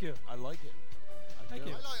 Thank you. I like it. Thank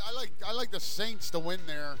you. I like the Saints to win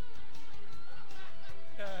there.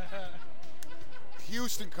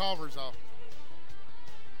 Houston covers up.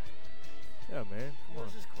 Yeah, man. Come on.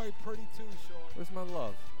 Yours is quite pretty too, Sean. Where's my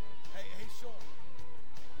love? Hey, Sean.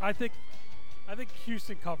 I think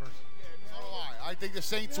Houston covers. So do I. I think the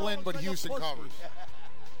Saints win, but Houston covers.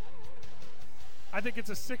 I think it's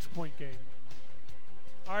a 6-point game.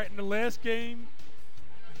 All right, in the last game,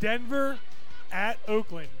 Denver at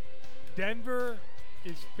Oakland. Denver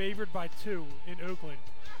is favored by 2 in Oakland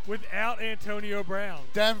without Antonio Brown.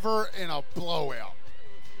 Denver in a blowout.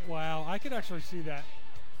 Wow, I could actually see that.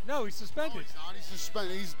 No, he's suspended. No, he's not. He's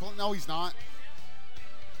suspended. No, he's not.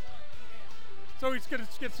 So he's going to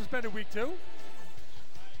get suspended week 2?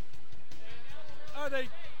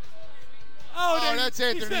 Oh, that's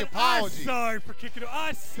Anthony. He said, Apology. I'm sorry for kicking him.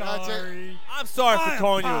 I'm sorry. I'm sorry for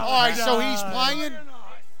calling you. All right, so he's playing.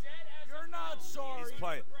 You're not sorry. He's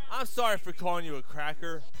playing. I'm sorry for calling you a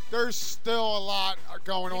cracker. There's still a lot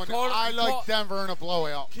going on. I like Denver in a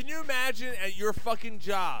blowout. Can you imagine at your fucking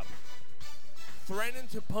job threatening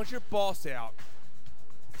to punch your boss out?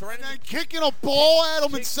 And then kicking a ball at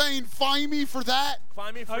him and saying, "Find me for that."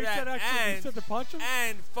 Find me for He that. said to punch him?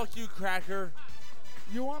 And fuck you, cracker.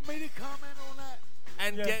 You want me to comment on that?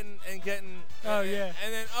 And getting. Oh, yeah.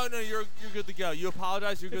 And then, oh no, you're good to go. You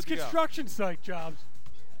apologize. You're It's good to go. construction site jobs.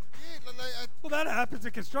 Well, that happens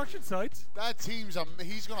at construction sites. That team's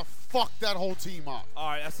he's gonna fuck that whole team up. All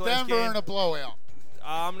right, that's the last Denver game. in a blowout.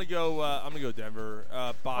 I'm gonna go Denver.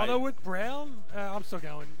 By. Although with Brown, I'm still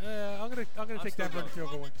going. I'm gonna take Denver in the field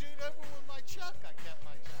goal win.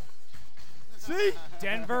 See?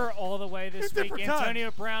 Denver all the way this It's week. different times.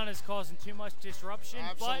 Antonio Brown is causing too much disruption.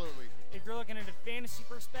 Absolutely. But if you're looking at a fantasy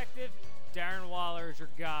perspective, Darren Waller is your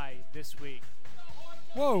guy this week.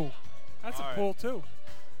 Whoa, that's All a right. pull too.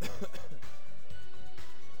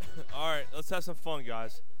 All right, let's have some fun,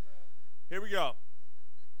 guys. Here we go.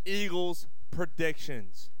 Eagles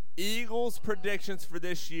predictions. Eagles predictions for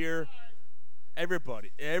this year.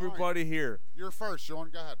 Everybody here. You're first,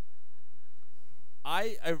 Sean. Go ahead.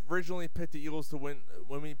 I originally picked the Eagles to win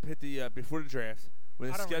when we picked the before the draft. When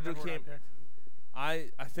the I don't schedule remember what came, I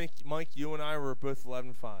picked. I think Mike, you and I were both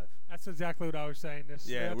 11-5. That's exactly what I was saying.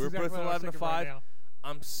 Yeah, that's we were exactly both what I was 11-5. thinking right now.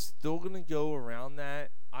 I'm still gonna go around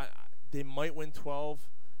that. They might win 12.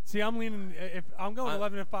 See, I'm leaning. If I'm going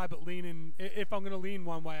 11-5, but leaning. If I'm going to lean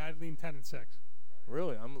one way, I'd lean 10-6.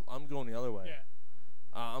 Really, I'm going the other way. Yeah.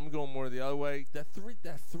 I'm going more the other way. That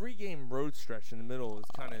three game road stretch in the middle is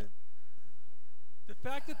kind of. The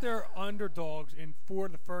fact that they're underdogs in 4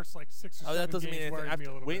 of the first 6 or 7 that doesn't games mean worries anything. me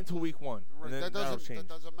a little Wait bit. until week 1. And then That that'll change. that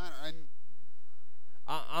doesn't matter. And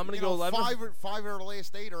I'm gonna go 11. Five of the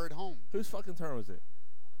last 8 are at home. Whose fucking turn was it?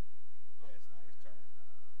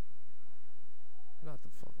 Not the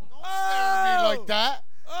fucking. Don't stare at me like that.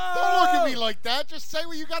 Don't look at me like that. Just say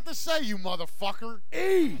what you got to say, you motherfucker.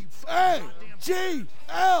 E-A-G-L-E-S,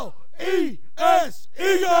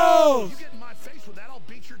 Eagles!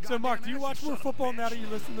 So, Mark, do you watch more football now that you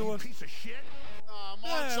listen to us?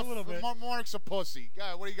 Mark's a little bit. Mark's a pussy.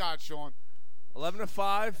 Yeah, what do you got, Sean?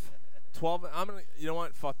 11-5, 12. I'm gonna. You know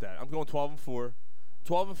what? Fuck that. I'm going 12-4.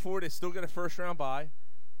 12-4. They still get a first round bye.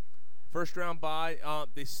 First round bye.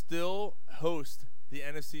 They still host the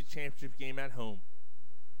NFC Championship game at home,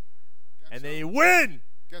 and they win.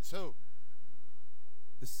 Guess who?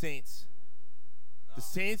 The Saints. The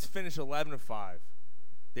Saints finish 11-5.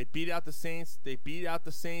 They beat out the Saints. They beat out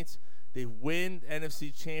the Saints. They win the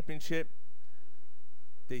NFC Championship.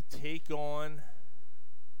 They take on.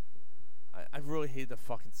 I really hate to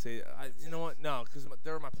fucking say it. You know what? No, because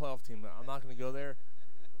they're my playoff team. I'm not going to go there.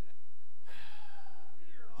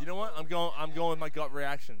 You know what? I'm going with my gut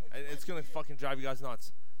reaction. It's going to fucking drive you guys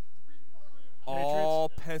nuts. All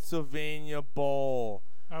Pennsylvania Bowl.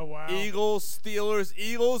 Oh, wow. Eagles, Steelers.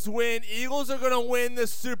 Eagles win. Eagles are going to win the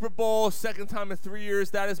Super Bowl second time in 3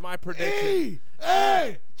 years. That is my prediction.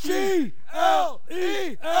 E-A-G-L-E-S,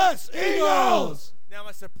 Eagles! Now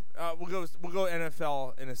we'll go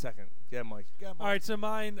NFL in a second. Yeah, Mike. All right, so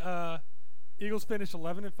mine, Eagles finish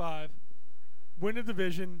 11-5, win the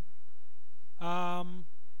division.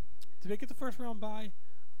 Did they get the first round bye?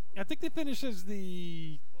 I think they finished as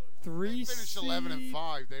the 3 They finished seed.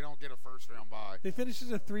 11-5. They don't get a first round bye. They finished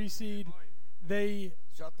as a 3 seed. They.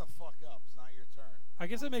 Shut the fuck up. It's not your turn. I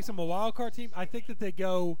guess that makes them a wild card team. I think that they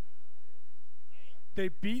go. They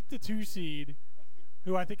beat the 2 seed,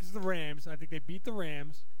 who I think is the Rams. I think they beat the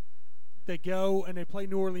Rams. They go and they play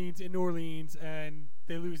New Orleans in New Orleans, and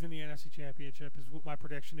they lose in the NFC Championship, is what my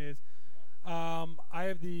prediction is. I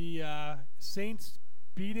have the Saints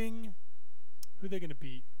beating. Who are they going to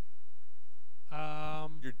beat?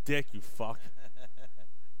 Your dick, you fuck.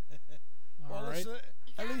 All right.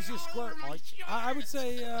 At least you squirt, Mike. I would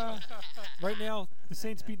say right now the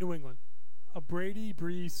Saints beat New England. A Brady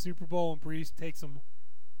Breeze Super Bowl, and Breeze takes them.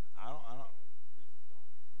 I don't.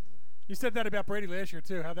 You said that about Brady last year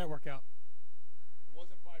too. How'd that work out? It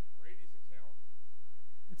wasn't by Brady's account.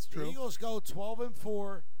 It's true. The Eagles go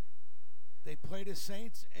 12-4. They play the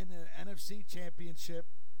Saints in the NFC Championship.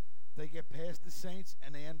 They get past the Saints,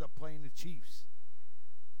 and they end up playing the Chiefs.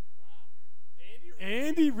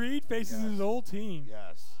 Andy Reid faces his old team.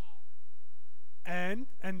 Yes. And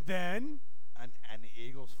then. And the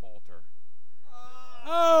Eagles falter.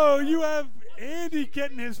 Oh, you have Andy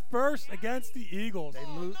getting his first against the Eagles. They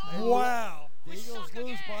lose. Wow. The Eagles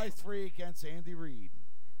lose by 3 against Andy Reid.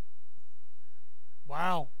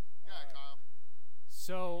 Wow.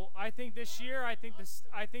 So I think this year, I think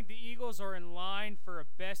the Eagles are in line for a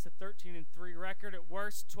best of 13-3 record. At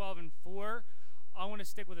worst, 12-4. I want to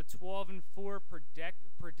stick with a 12-4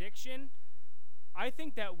 prediction. I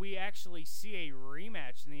think that we actually see a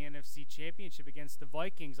rematch in the NFC Championship against the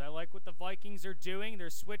Vikings. I like what the Vikings are doing. They're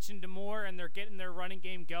switching to more, and they're getting their running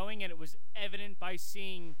game going, and it was evident by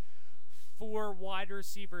seeing 4 wide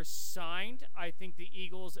receivers signed. I think the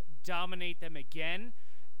Eagles dominate them again.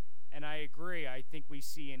 And I agree. I think we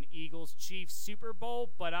see an Eagles-Chiefs Super Bowl,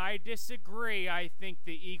 but I disagree. I think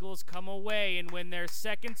the Eagles come away and win their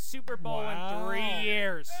second Super Bowl in 3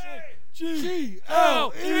 years. G-L-E-S,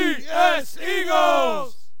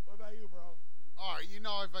 Eagles! What about you, bro? All right, you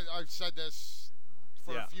know I've said this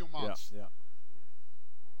for a few months. Yeah.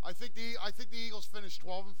 I think the Eagles finished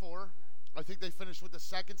 12-4. I think they finished with the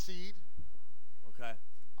 2nd seed. Okay.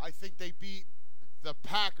 I think they beat the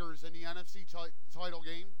Packers in the NFC title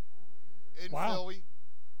game in Philly.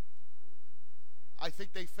 I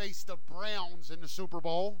think they faced the Browns in the Super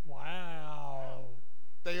Bowl. Wow.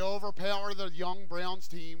 They overpower the young Browns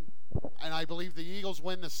team, and I believe the Eagles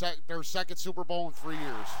win their second Super Bowl in 3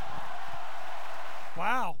 years.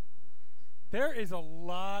 Wow. There is a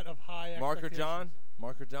lot of high Mark or expectations.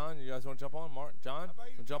 John, you guys want to jump on? John,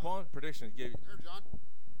 jump on? Prediction. Here, John.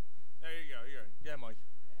 There you go. Yeah, Mike.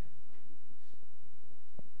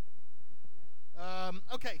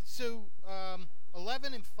 Okay, so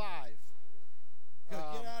 11-5. Get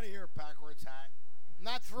out of here, backwards hat.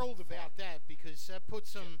 Not thrilled about that because that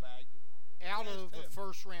puts them out of the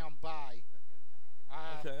first round bye.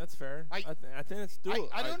 Okay, that's fair. I think that's doable.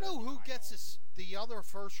 I don't know who gets the other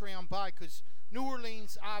first round bye because New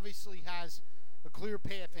Orleans obviously has a clear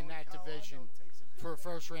path in that division for a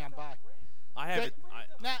first round bye.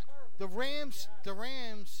 The Rams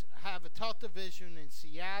have a tough division in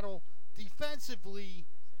Seattle. Defensively,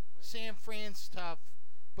 San Fran's tough,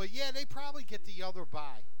 but yeah, they probably get the other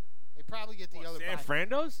bye. They probably get the other bye. San Fran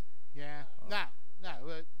does? Yeah. No.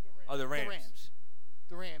 The Rams.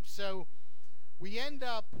 The Rams. So we end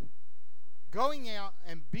up going out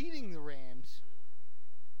and beating the Rams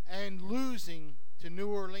and losing to New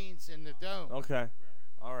Orleans in the Dome. Okay.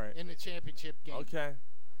 All right. In the championship game. Okay.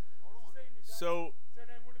 So then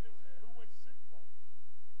who wins the Super Bowl?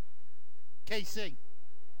 KC.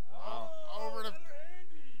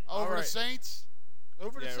 Over the Saints.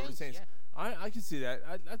 Over the Saints. Yeah. I can see that.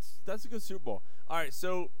 That's a good Super Bowl. All right,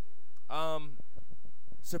 so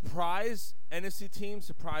surprise NFC team,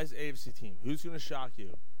 surprise AFC team. Who's going to shock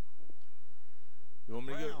you? You want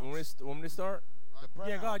me to start?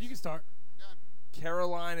 Yeah, God, you can start.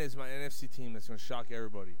 Carolina is my NFC team that's going to shock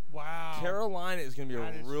everybody. Wow. Carolina is going to be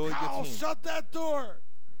a really good team. Shut that door.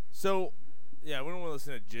 So, yeah, we don't want to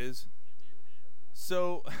listen to Jizz.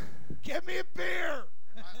 So, get me a beer.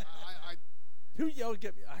 Who yelled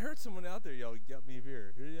 "get me"? I heard someone out there yell "get me a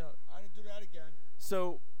beer." Who yelled? I didn't do that again.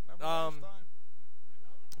 So, last time?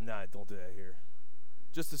 Nah, don't do that here.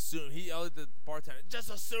 Just assume he yelled at the bartender. Just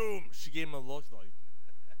assume. She gave him a look like.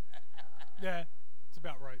 Yeah, it's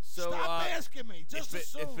about right. So, stop asking me. Just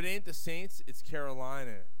assume. If it ain't the Saints, it's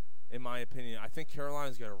Carolina, in my opinion. I think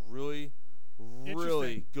Carolina's got a really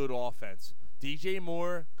good offense. DJ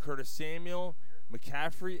Moore, Curtis Samuel,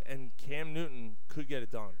 McCaffrey, and Cam Newton could get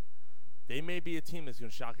it done. they may be a team that's going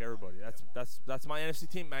to shock everybody. That's my NFC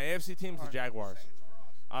team. My AFC team is the Jaguars.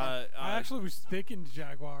 I actually was thinking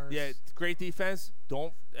Jaguars. Yeah, great defense.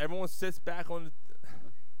 Everyone sits back on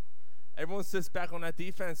that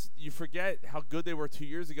defense. You forget how good they were 2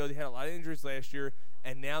 years ago. They had a lot of injuries last year,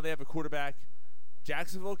 and now they have a quarterback.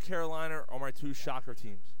 Jacksonville, Carolina are my 2 shocker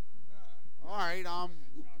teams. All right, go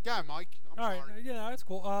ahead, Mike. All right, yeah, that's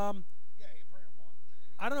cool. I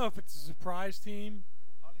don't know if it's a surprise team.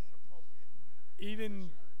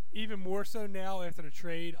 Even more so now after the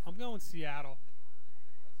trade, I'm going Seattle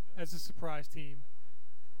as a surprise team.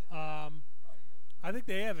 I think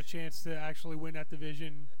they have a chance to actually win that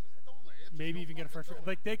division. Maybe even get a first.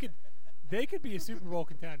 Like they could be a Super Bowl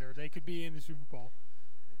contender. They could be in the Super Bowl.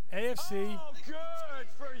 AFC. Oh, good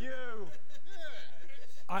for you.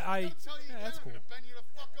 That's cool. Bend you the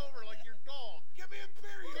fuck over like your dog. Give me a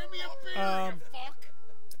beer. Give me a beer, you fuck.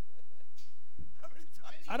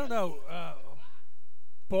 I don't know.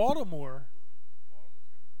 Baltimore.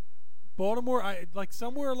 I like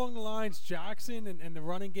somewhere along the lines. Jackson and the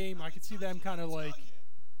running game. I could see them kind of like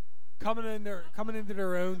coming into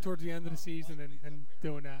their own towards the end of the season and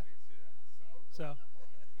doing that. So.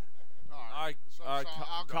 All right,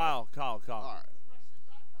 Kyle. All right.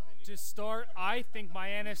 To start, I think my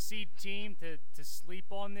NFC team to sleep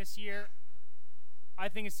on this year, I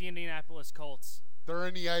think it's the Indianapolis Colts. They're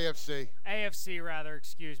in the AFC. AFC, rather,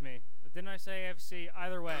 excuse me. Didn't I say AFC?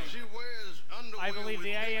 Either way. I believe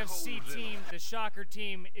the AFC team, the shocker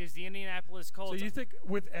team, is the Indianapolis Colts. So you think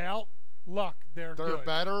without Luck, they're good?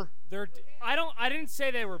 Better? I didn't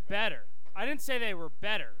say they were better. I said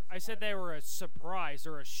they were a surprise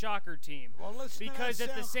or a shocker team. Well, because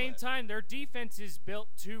at the same time, their defense is built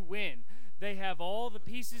to win. They have all the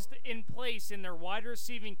pieces in place in their wide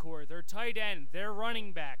receiving core, their tight end, their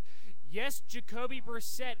running back. Yes, Jacoby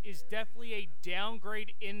Brissett is definitely a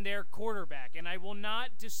downgrade in their quarterback, and I will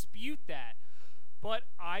not dispute that. But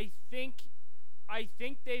I think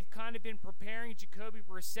they've kind of been preparing Jacoby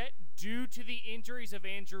Brissett due to the injuries of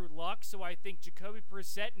Andrew Luck, so I think Jacoby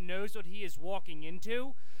Brissett knows what he is walking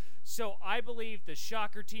into. So I believe the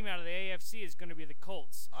shocker team out of the AFC is going to be the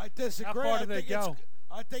Colts. I disagree. How far do they go?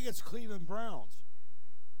 I think it's Cleveland Browns.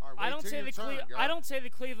 Right, I don't say the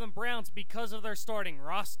Cleveland Browns because of their starting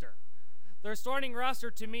roster. Their starting roster,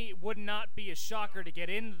 to me, would not be a shocker to get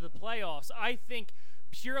into the playoffs. I think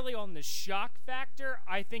purely on the shock factor,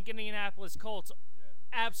 I think Indianapolis Colts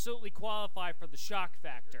absolutely qualify for the shock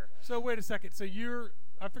factor. So wait a second. So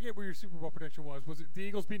I forget where your Super Bowl prediction was. Was it the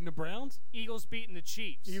Eagles beating the Browns? Eagles beating the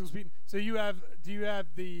Chiefs. So do you have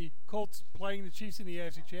the Colts playing the Chiefs in the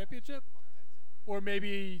AFC Championship? Or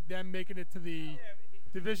maybe them making it to the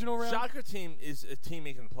divisional round? Shocker team is a team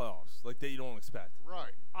making the playoffs, like that you don't expect.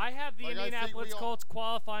 Right. I have the Indianapolis Colts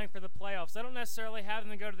qualifying for the playoffs. I don't necessarily have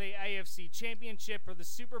them go to the AFC Championship or the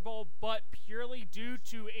Super Bowl, but purely due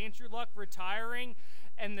to Andrew Luck retiring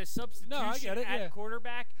and the substitution at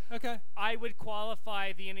quarterback, I would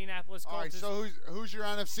qualify the Indianapolis Colts. All right, so who's your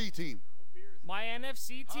NFC team? My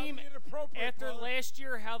NFC team, after last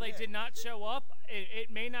year, how they did not show up,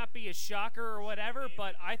 it may not be a shocker or whatever,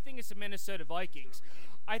 but I think it's the Minnesota Vikings.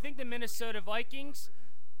 I think the Minnesota Vikings,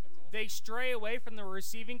 they stray away from the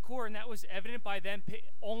receiving core, and that was evident by them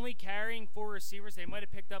only carrying 4 receivers. They might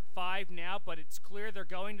have picked up 5 now, but it's clear they're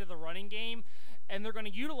going to the running game, and they're going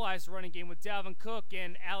to utilize the running game with Dalvin Cook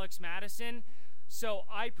and Alex Madison. So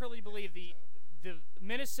I probably believe the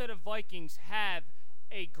Minnesota Vikings have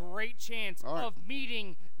a great chance of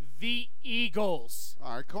meeting the Eagles.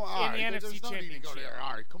 All right, come on. In the NFC Championship.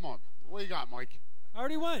 All right, come on. What do you got, Mike? I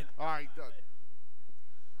already went. All right.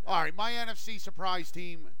 All right, my NFC surprise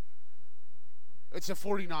team, it's the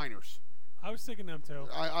 49ers. I was thinking them too.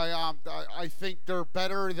 I think they're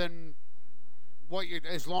better than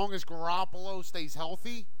as long as Garoppolo stays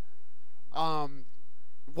healthy.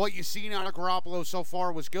 What you've seen out of Garoppolo so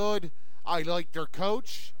far was good. I like their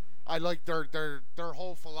coach. I like their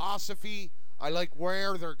whole philosophy. I like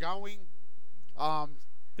where they're going.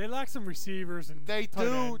 They lack some receivers. And they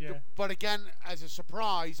do, yeah. But again, as a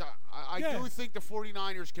surprise, I do think the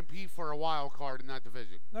 49ers compete for a wild card in that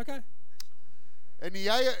division. Okay. In the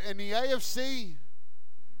AFC,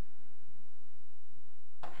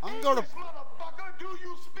 I'm going to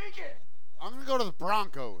go to the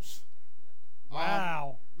Broncos.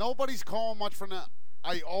 Wow. Nobody's calling much from that.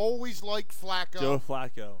 I always liked Flacco. Joe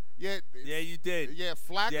Flacco. Yeah, you did. Yeah,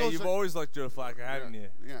 Flacco. Yeah, you've always liked Joe Flacco, haven't you?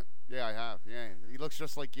 Yeah, I have. Yeah, he looks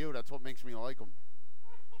just like you. That's what makes me like him.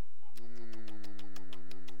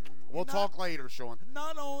 We'll talk later, Sean.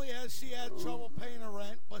 Not only has she had trouble paying her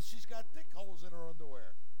rent, but she's got dick holes in her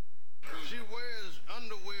underwear. She wears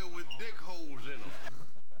underwear with dick holes in them.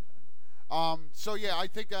 So yeah, I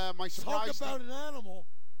think my surprise. Talk about an animal.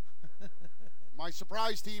 My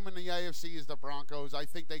surprise team in the AFC is the Broncos. I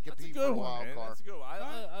think they compete for a wild card. That's a good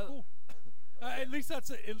one. Cool. At least that's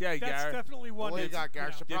that's Garrett. definitely one. What do you got,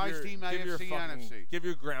 Garrett? Surprise team AFC, NFC. Give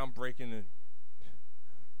your groundbreaking.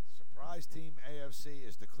 Surprise team AFC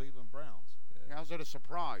is the Cleveland Browns. How's that a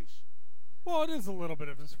surprise? Well, it is a little bit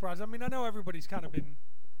of a surprise. I mean, I know everybody's kind of been.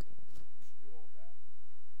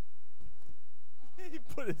 He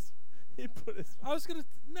put his. I was gonna.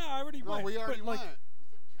 No, I already went. No, we already but, went.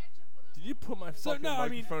 Did you put my fucking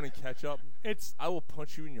microphone in ketchup? I will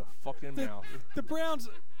punch you in your fucking mouth. The Browns.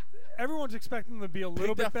 Everyone's expecting them to be a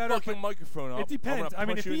little bit better. Pick that fucking microphone up. It depends. I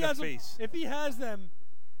mean, if he has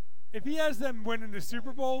them winning the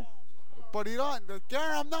Super Bowl. But he don't.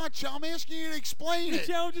 Gary, I'm asking you to explain it. He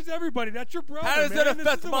challenges everybody. That's your brother. How does that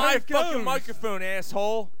affect my fucking goes. microphone,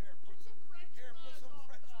 asshole?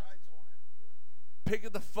 Pick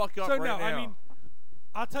it the fuck up right now. I mean,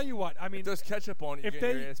 I'll tell you what. I mean, if there's ketchup on it, you're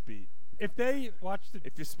getting your ass beat. If they watch the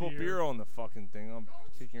If you spill beer on the fucking thing, I'm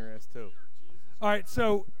kicking your ass too. All right,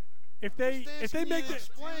 so if they make the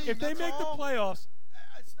playoffs.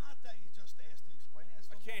 It's not that you just asked to explain.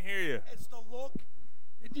 I can't hear you. It's the look.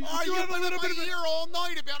 You you have a little bit of here all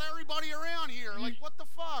night about everybody around here. Like, what the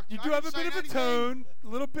fuck? You do have a bit of a tone, a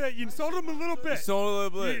little bit. You sold him a little bit. You sold a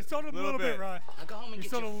little bit. You sold him a little bit, Ryan. Now go home and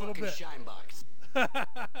get your fucking shine box.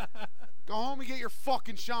 Go home and get your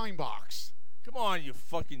fucking shine box. Come on, you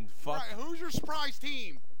fucking fuck. Right, who's your surprise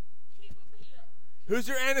team? Who's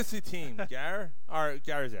your NFC team, Gary? All right,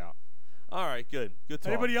 Gary's out. All right, good. Good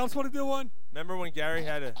talk. Anybody else want to do one? Remember when Gary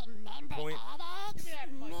had a point?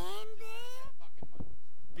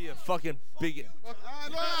 Be a fucking bigot. He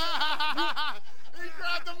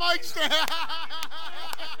grabbed the mic stand.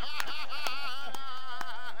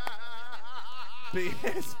 Big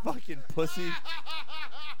ass fucking pussy.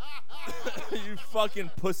 You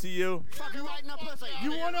fucking pussy, you. Fucking right in the pussy.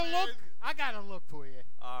 You want to look? I got to look for you.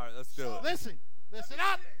 All right, let's do it. Listen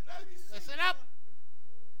up. Listen up.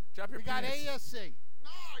 Drop your We got penis. ASC. No,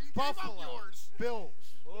 you Buffalo. gave up yours. Bills.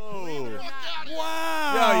 Whoa.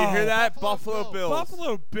 Wow. Yo, you hear that? Buffalo Bills.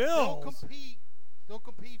 Buffalo Bills. They'll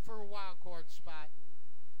compete for a wild card spot.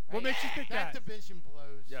 What makes you think that? That division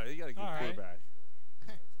blows. Yeah, you got a good quarterback.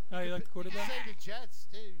 Oh, you like the quarterback? You say the Jets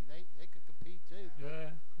too. They could compete too. Yeah.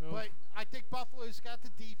 Well. But I think Buffalo's got the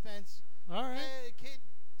defense. All right.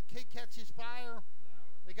 The kid catches fire.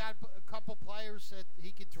 They got a couple players that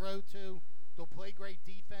he could throw to. They'll play great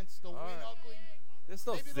defense. They'll win ugly. This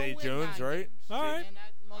still Maybe Zay they'll win Jones, 9 right? games. All right. And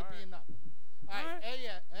that might be enough. All right.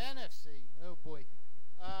 NFC. Oh boy.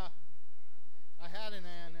 I had an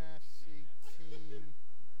NFC team.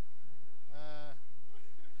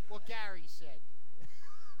 What Gary said.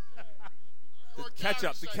 The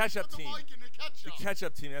catch-up team. The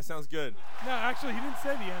catch-up team. That sounds good. No, actually, he didn't say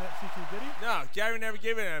the NFC team, did he? No, Gary never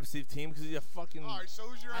gave an NFC team because he's a fucking. All right, so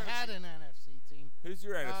who's your I NFC? had an NFC team. Who's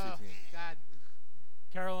your NFC team? God.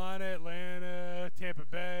 Carolina, Atlanta, Tampa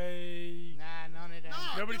Bay. Nah, none of that.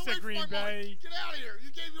 Nah, Nobody get said away Green from my Bay. mic. Get out of here. You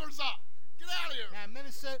gave yours up. Get out of here. Nah,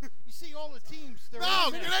 Minnesota. You see all the teams. They're No,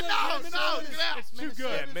 in get Minnesota. out. No, Minnesota's- get out. It's Too good.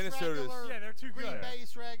 Minnesota's Yeah, Minnesota's- regular, Yeah, they're too Green good.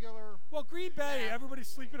 Bay's regular. Well, Green Bay, everybody's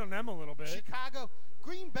sleeping on them a little bit. Chicago.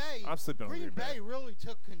 Green Bay. I'm sleeping on Green Green Bay. Bay really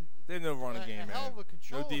took They have no running game, a hell man. of a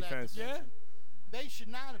control No of that defense. division. They should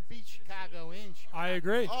not have beat Chicago in Chicago. I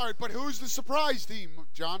agree. All right, but who's the surprise team,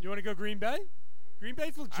 John? You want to go Green Bay? Green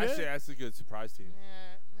Bay's legit. I say that's a good surprise team.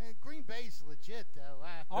 Yeah, Green Bay's legit though.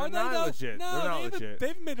 Are They're they not though? legit. No, They're not legit. They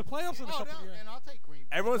haven't made the playoffs in a couple no, years. and I'll take Green Bay.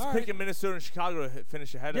 Everyone's All right. picking Minnesota and Chicago to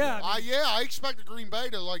finish ahead Yeah, of them. Yeah, I expected Green Bay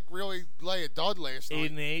to like really lay a dud last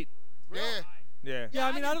night. 8-8. Yeah, Yeah. Yeah,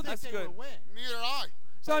 I mean, I don't think think they would win. neither I.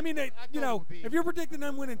 So I mean, I thought it would be- if you're predicting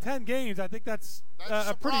them winning 10 games, I think that's a pretty.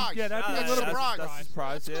 surprise. Yeah, that'd be That's a little surprise. bit That's a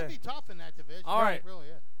surprise, It's gonna yeah. be tough in that division. All right. It really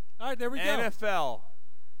is. All right, there we go. NFL.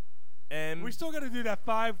 And We still got to do that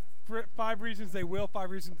five reasons they will, 5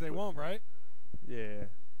 reasons they won't, right? yeah,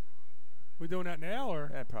 We doing that now,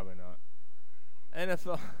 or probably not.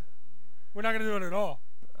 NFL. we're not gonna do it at all?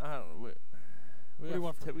 I don't know. We do you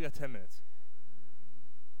want we got 10 minutes.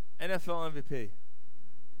 NFL MVP.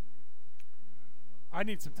 I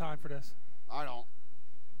need some time for this. I don't.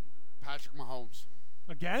 Patrick Mahomes.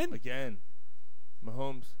 Again?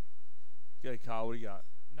 Mahomes. Yeah, Kyle, what do you got?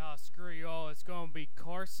 Nah, screw you all. It's going to be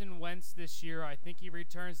Carson Wentz this year. I think he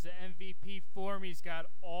returns to MVP form. He's got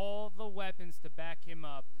all the weapons to back him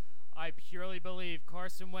up. I purely believe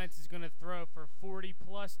Carson Wentz is going to throw for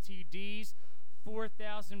 40-plus TDs,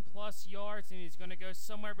 4,000-plus yards, and he's going to go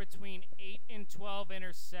somewhere between 8 and 12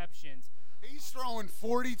 interceptions. He's throwing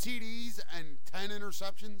 40 TDs and 10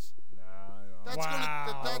 interceptions. Nah,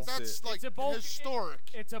 That's that's like It's a bold, historic.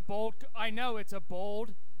 It's a bold. I know it's a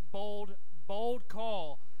bold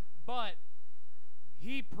call, but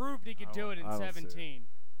he proved he could do it in I don't see it. 17.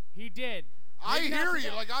 He did. I Maybe hear not you.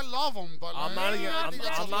 today. Like I love him, but I'm not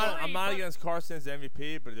I'm not against Carson's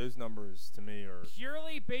MVP, but those numbers to me are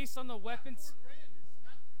purely based on the weapons.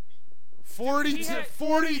 40 He had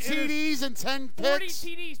 40 TDs and 10 40 picks.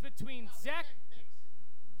 TDs between Zach.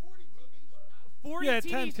 40 Yeah,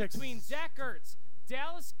 10 TDs picks. between Zach Ertz,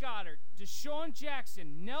 Dallas Goedert, Deshaun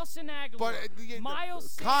Jackson, Nelson Aguilar, But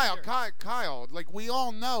Miles Kyle, Sanders. Kyle, like we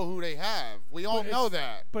all know who they have. We all know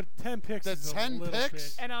that. But 10 picks The is 10 a little picks?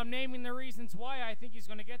 bit. And I'm naming the reasons why I think he's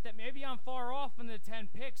going to get that. Maybe I'm far off in the 10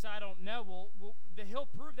 picks. I don't know. He'll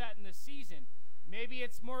prove that in the season. Maybe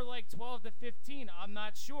it's more like 12 to 15. I'm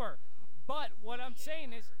not sure. But what I'm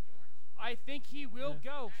saying is I think he will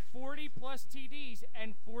go 40-plus TDs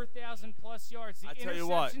and 4,000-plus yards. The I tell you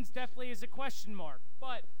what. interceptions definitely is a question mark.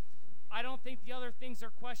 But I don't think the other things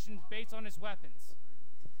are questions based on his weapons.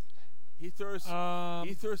 he throws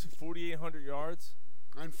 4,800 yards.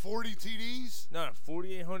 And 40 TDs? No,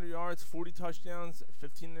 4,800 yards, 40 touchdowns,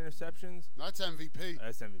 15 interceptions. That's MVP.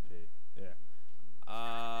 That's MVP. Yeah.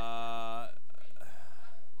 I'll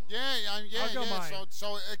go mine.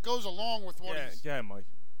 So it goes along with what he's. Go ahead, Mike.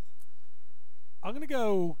 I'm going to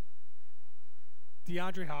go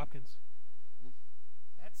DeAndre Hopkins.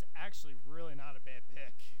 That's actually really not a bad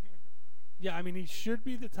pick. Yeah, I mean, he should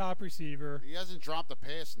be the top receiver. He hasn't dropped a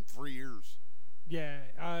pass in 3 years. Yeah,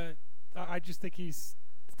 I just think he's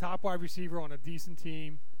the top wide receiver on a decent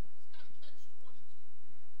team.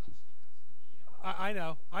 I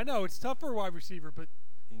know. It's tough for a wide receiver, but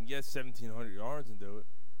You can get 1,700 yards and do it.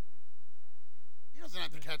 He doesn't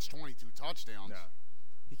have to catch 22 touchdowns. No.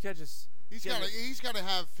 He catches. He's got to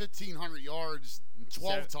have 1,500 yards and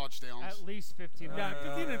 12 touchdowns. At least 15. yeah,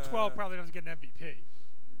 15 and 12 probably doesn't get an MVP.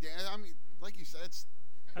 Yeah, I mean, like you said, it's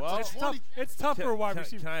It's tough for a wide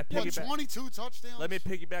receiver. Can I what, piggyback? 22 touchdowns. Let me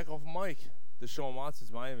piggyback off of Mike. Deshaun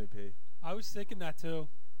Watson's my MVP. I was thinking that too.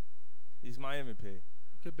 He's my MVP.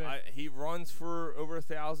 Could be. He runs for over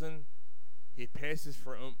 1,000. He passes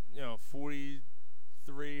for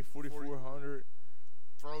 43, 4,400.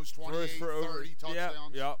 Throws 28, for over 30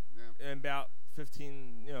 touchdowns. Yep. And about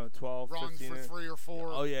 15, 12, Runs 15. for 3 or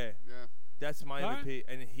 4. Oh yeah. Yeah. That's my All right. MVP,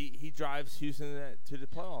 and he drives Houston to the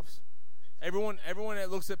playoffs. Everyone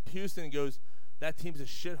that looks at Houston goes, that team's a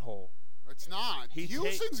shithole. It's not.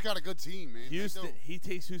 Houston's got a good team, man. He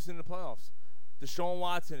takes Houston to the playoffs. Deshaun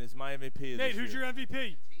Watson is my MVP. Nate, who's your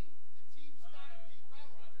MVP?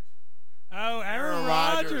 Oh, Aaron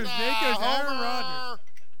Rodgers. Nate goes Aaron Rodgers.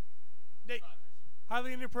 Nate,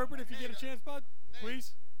 highly inappropriate if you get a chance, bud.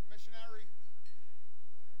 Please. Missionary.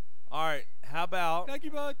 All right, how about? Thank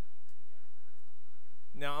you, bud.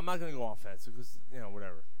 Now I'm not going to go offensive because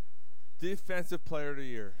whatever. Defensive Player of the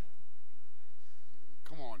Year.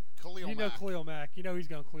 Come on, Khalil You know Mack. Khalil Mack. You know he's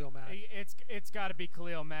going Khalil Mack. It's got to be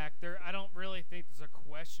Khalil Mack. I don't really think there's a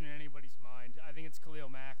question in anybody's mind. I think it's Khalil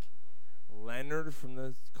Mack. Leonard from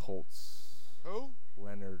the Colts. Who?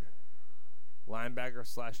 Leonard. Linebacker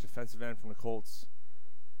 / defensive end from the Colts.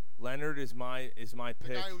 Leonard is my pick.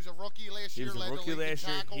 The guy who was a rookie last He year. was a led rookie the league in last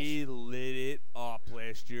year. tackles. He lit it up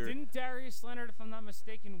last year. Didn't Darius Leonard, if I'm not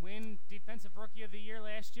mistaken, win Defensive Rookie of the Year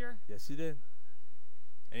last year? Yes, he did.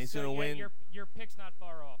 And he's So, going to yeah, win. Your pick's not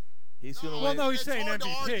far off. He's going to Well, win. no, he's It's saying hard to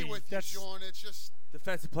argue MVP. with you, That's Sean. It's just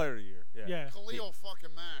Defensive Player of the Year. yeah. Khalil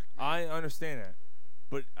fucking Mack. I understand that.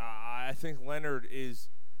 But I think Leonard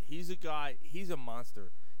he's a guy, he's a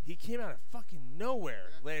monster. He came out of fucking nowhere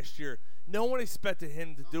last year. No one expected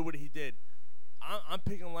him to do what he did. I'm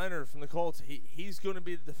picking Leonard from the Colts. He's going to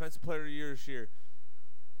be the Defensive Player of the Year this year.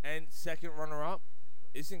 And second runner-up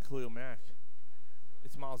isn't Khalil Mack.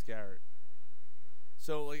 It's Myles Garrett.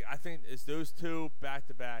 So, I think it's those two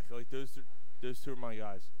back-to-back. Those two are my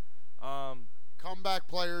guys. Comeback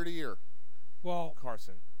Player of the Year. Well,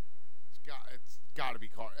 Carson. It's got to be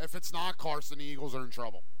Carson. If it's not Carson, the Eagles are in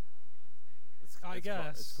trouble. I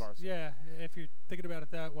guess. It's Carson. Yeah, if you're thinking about it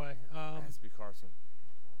that way. It has to be Carson.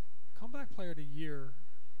 Comeback Player of the Year,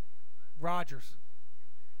 Rodgers.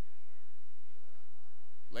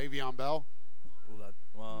 Le'Veon Bell.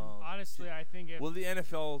 Honestly, I think if Will the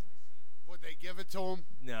NFL? Would they give it to him?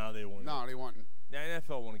 No, they won't. No, they wouldn't. The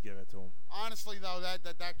NFL won't give it to him. Honestly, though,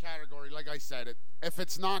 that category, like I said, if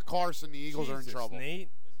it's not Carson, the Eagles are in Jesus, trouble. Nate.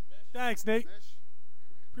 Thanks, Nate.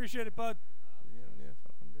 Appreciate it, bud. Yeah,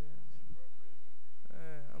 fucking do.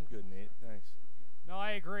 I'm good, Nate. Thanks. No,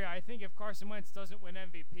 I agree. I think if Carson Wentz doesn't win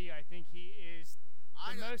MVP, I think he is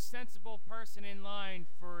the most sensible person in line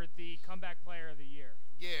for the Comeback Player of the Year.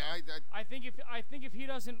 Yeah, I think if he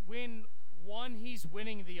doesn't win one, he's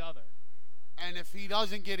winning the other. And if he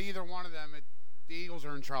doesn't get either one of them, the Eagles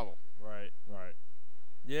are in trouble. Right.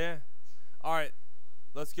 Yeah. All right.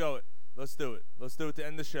 Let's go. Let's do it. Let's do it to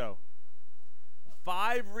end the show.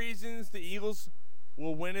 5 reasons the Eagles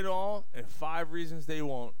will win it all, and 5 reasons they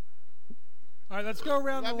won't. All right, let's go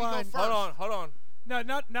around the line. Hold on. No,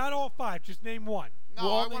 not all 5. Just name one. No,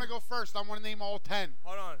 I want to go first. I want to name all 10.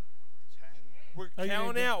 Hold on. 10. We're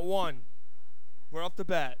counting out 1. We're off the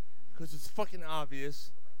bat because it's fucking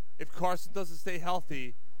obvious. If Carson doesn't stay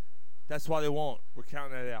healthy, that's why they won't. We're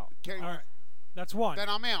counting that out. Okay. All right, that's 1. Then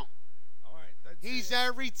I'm out. All right. He's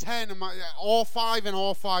every 10 of my, all 5 and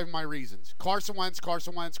all 5 of my reasons. Carson Wentz. Wow,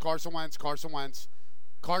 you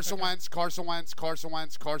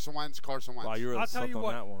I'll really tell you on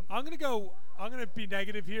what. that one. I'm gonna be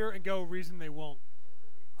negative here and go reason they won't.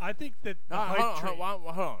 I think that the hype train. Hold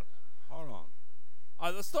on. All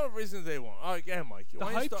right, let's start with reasons they won't. All right, go ahead, Mike. The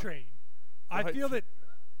hype train. I feel that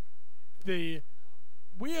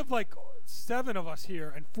we have like 7 of us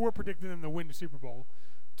here, and 4 predicted them to win the Super Bowl.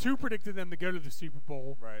 2 predicted them to go to the Super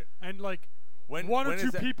Bowl. Right. And like when 1 or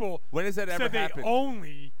 2 people when has that ever said happened? they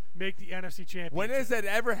only make the NFC Championship. When has that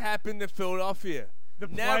ever happened in Philadelphia? The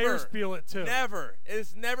Never. players feel it too. Never.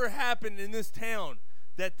 It's never happened in this town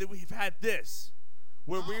that we've had this,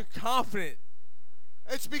 where we're confident.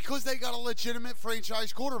 It's because they got a legitimate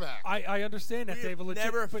franchise quarterback. I understand that they have a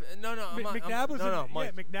legitimate. McNabb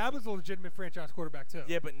was a legitimate franchise quarterback too.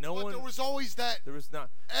 Yeah, but no one. There was always that. There was not.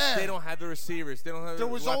 They don't have the receivers. They don't have. There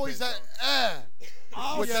was always that.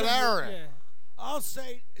 With that era. era. I'll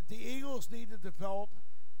say the Eagles need to develop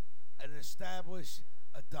and establish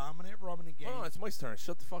a dominant running game. Hold on, it's Mike's turn.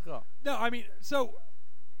 Shut the fuck up. No, I mean, so.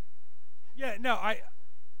 Yeah, no,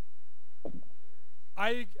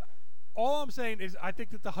 all I'm saying is I think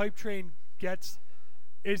that the hype train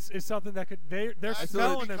is something that could they're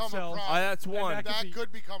smelling themselves. That's 1. That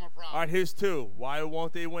could become a problem. All right, here's 2. Why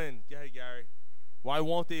won't they win? Go ahead, Gary. Why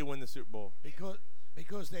won't they win the Super Bowl?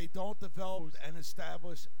 Because they don't develop and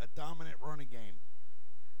establish a dominant running game.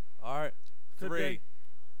 All right, 3.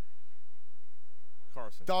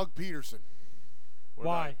 Carson. Doug Peterson.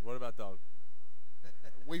 Why? What about Doug?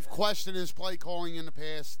 We've questioned his play calling in the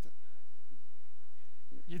past.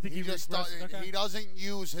 You think he he doesn't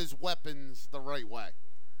use his weapons the right way.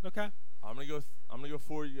 Okay. I'm gonna go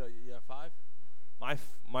 4. You got 5.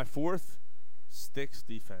 My 4th, sticks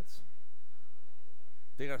defense.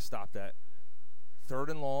 They gotta stop that.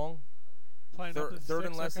 3rd and long. Third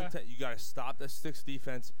and less than 10. You gotta stop that sticks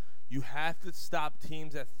defense. You have to stop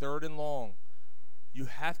teams at 3rd and long. You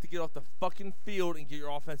have to get off the fucking field and get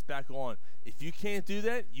your offense back on. If you can't do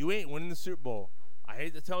that, you ain't winning the Super Bowl. I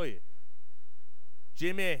hate to tell you.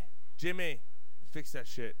 Jimmy, fix that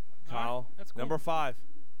shit. Kyle, that's cool. Number 5.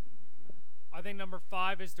 I think number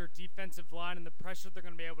 5 is their defensive line and the pressure they're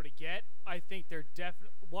going to be able to get. I think they're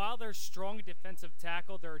while they're strong defensive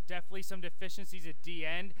tackle, there are definitely some deficiencies at D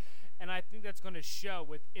end, and I think that's going to show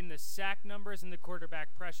in the sack numbers and the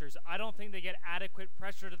quarterback pressures. I don't think they get adequate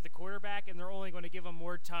pressure to the quarterback, and they're only going to give them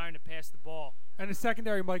more time to pass the ball. And the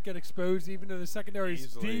secondary might get exposed, even though the secondary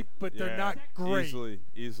is deep, but they're not great.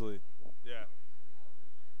 Easily. Yeah.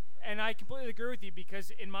 And I completely agree with you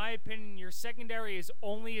because, in my opinion, your secondary is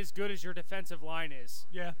only as good as your defensive line is.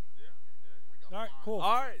 Yeah. All right, cool.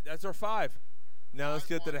 All right, that's our 5. Now let's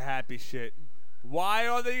get to the happy shit. Why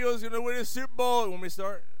are the Eagles going to win a Super Bowl? When we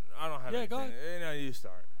start, I don't have anything. Go ahead. No, you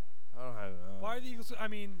start. I don't have. Why are the Eagles? I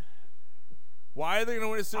mean, why are they going to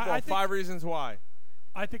win a Super Bowl? 5 reasons why.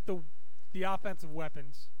 I think the offensive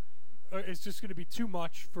weapons is just going to be too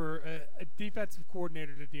much for a defensive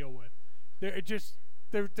coordinator to deal with.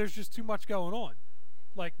 There's just too much going on.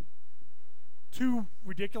 Like 2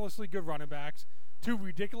 ridiculously good running backs, 2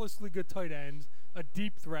 ridiculously good tight ends, a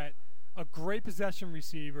deep threat, a great possession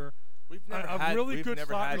receiver, a really good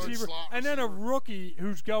slot receiver, and then a rookie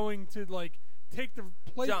who's going to take the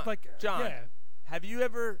play. John, have you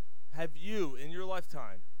in your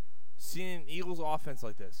lifetime seen an Eagles offense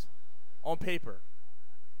like this on paper?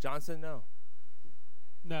 John said no.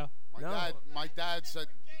 No. My dad said.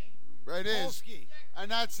 It is, and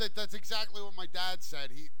that's it. That's exactly what my dad said.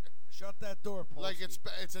 He shut that door, Paul. Like it's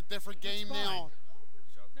a different game now.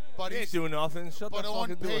 But he ain't doing nothing. But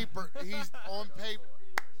on paper, he's on paper.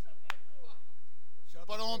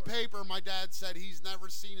 But on paper, my dad said he's never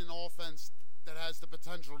seen an offense that has the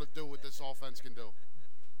potential to do what this offense can do.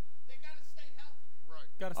 They gotta stay healthy. Right.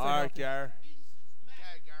 Gotta stay healthy. All right, Gar.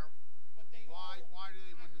 Why do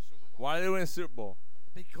they win the Super Bowl? Why do they win the Super Bowl?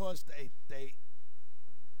 Because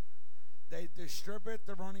they distribute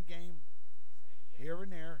the running game here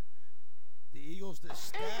and there. The Eagles just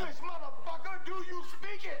stabbed. English, motherfucker, do you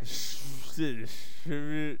speak it? Distribute.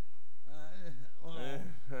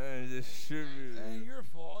 Distribute. Ain't your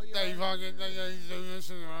fault.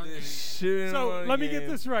 So let me get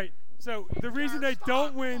this right. So the reason they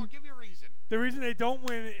don't win, the reason they don't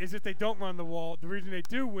win is if they don't run the wall. The reason they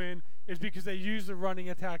do win is because they use the running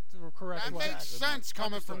attack the correct That way. makes sense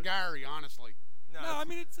coming from Gary, honestly. No, I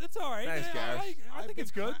mean it's all right. Thanks, Gary. I think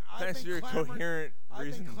it's good. Thanks for your coherent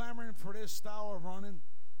reason. I've been clamoring for this style of running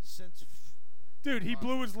since. Dude, he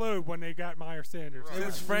blew his load when they got Miles Sanders. It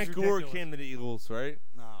was Frank Gore ridiculous. came to the Eagles, right?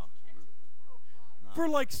 No. For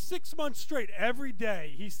like 6 months straight, every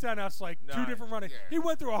day he sent us like two different running. He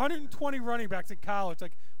went through 120 running backs in college.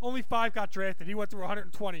 Like only 5 got drafted. He went through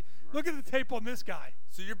 120. Look at the tape on this guy.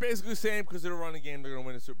 So you're basically saying because they're running game, they're going to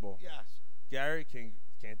win the Super Bowl. Yes. Gary can't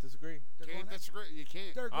disagree. Can't disagree. You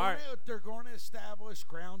can't. They're going to establish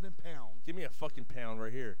ground and pound. Give me a fucking pound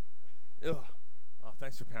right here. Ugh. Oh,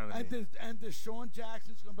 thanks for pounding me. And Deshaun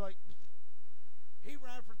Jackson's going to be like, he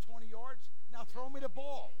ran for 20 yards. Now throw me the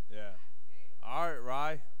ball. Yeah. All right,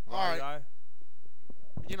 Rye. All right. Guy.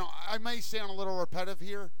 You know, I may sound a little repetitive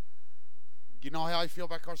here. You know how I feel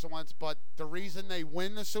about Carson Wentz, but the reason they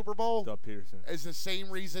win the Super Bowl Doug Peterson is the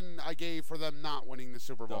same reason I gave for them not winning the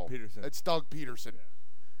Super Bowl. Doug Peterson. It's Doug Peterson.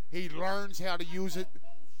 Yeah. He learns how to use it.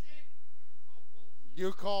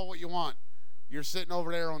 You call what you want. You're sitting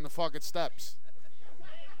over there on the fucking steps.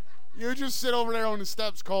 You just sit over there on the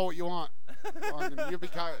steps, call what you want. You'll be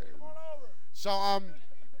so,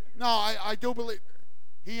 no, I do believe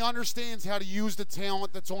he understands how to use the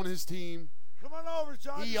talent that's on his team. Come on over,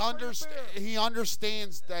 John. He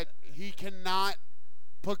understands that he cannot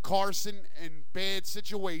put Carson in bad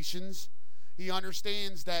situations. He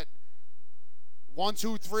understands that 1,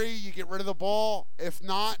 2, 3, you get rid of the ball. If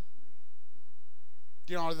not,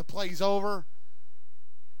 you know, the play's over.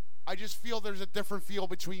 I just feel there's a different feel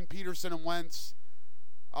between Peterson and Wentz.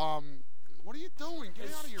 What are you doing?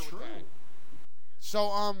 Get out of here with that.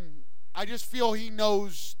 So, I just feel he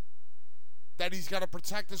knows that he's got to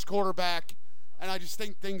protect his quarterback, and I just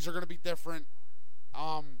think things are going to be different.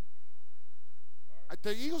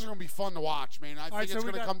 The Eagles are going to be fun to watch, man. I think it's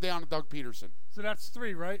going to come down to Doug Peterson. So that's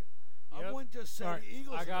 3, right? I wouldn't just say the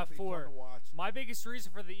Eagles I got are 4. fun to watch. My biggest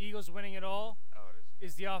reason for the Eagles winning it all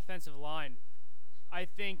is the offensive line. I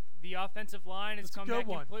think the offensive line has come back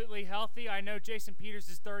completely healthy. I know Jason Peters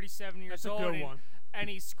is 37 years old. And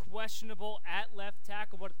he's questionable at left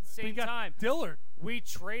tackle, but at the same time, Dillard. We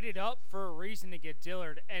traded up for a reason to get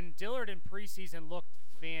Dillard, and Dillard in preseason looked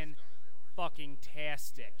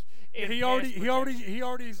fan-fucking-tastic. He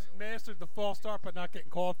already mastered the false start, but not getting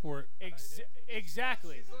called for it.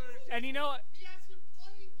 Exactly. And you know what?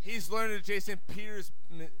 He's learned the Jason Peters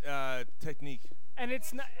technique. And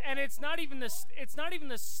it's not even the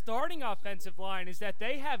starting offensive line. Is that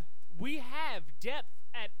we have depth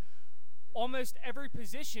at almost every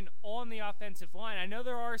position on the offensive line. I know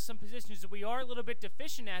there are some positions that we are a little bit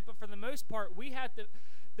deficient at, but for the most part, we have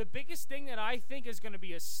the biggest thing that I think is going to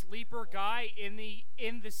be a sleeper guy in the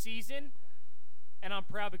season, and I'm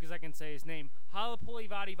proud because I can say his name, Halapuli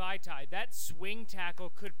Vaitai. That swing tackle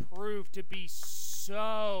could prove to be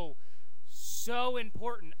so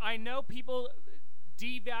important. I know people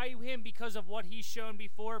devalue him because of what he's shown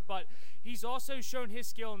before, but he's also shown his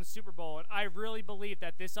skill in the Super Bowl, and I really believe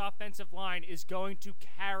that this offensive line is going to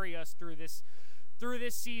carry us through this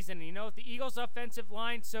season. You know, the Eagles' offensive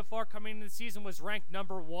line so far coming into the season was ranked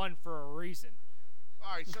number 1 for a reason.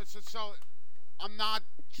 All right, so I'm not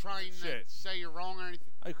trying to say you're wrong or anything.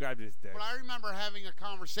 I grabbed his dick. But I remember having a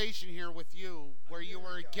conversation here with you where you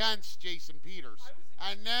were against Jason Peters,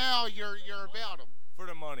 and now you're about him. For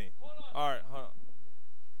the money. All right, hold on.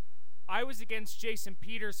 I was against Jason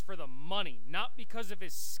Peters for the money, not because of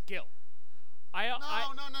his skill. No.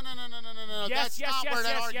 Yes, That's not where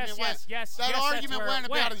that argument went. That argument went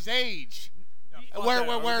about his age, where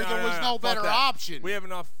there was no better option. We have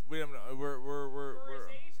enough. We're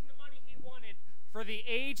For the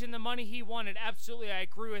age and the money he wanted, absolutely, I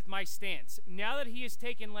agree with my stance. Now that he has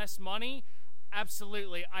taken less money,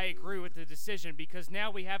 absolutely, I agree with the decision because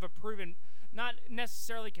now we have a proven. Not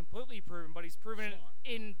necessarily completely proven, but he's proven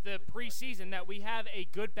in the preseason that we have a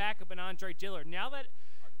good backup in Andre Dillard. Now that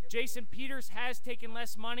Jason Peters has taken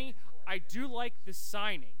less money, I do like the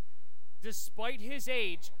signing. Despite his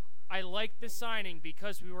age, I like the signing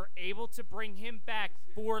because we were able to bring him back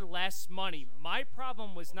for less money. My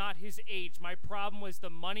problem was not his age. My problem was the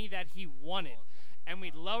money that he wanted. And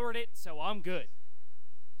we lowered it, so I'm good.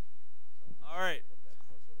 All right.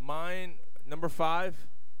 Mine, number 5.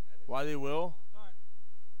 Why they will? Right.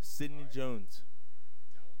 Sidney Jones.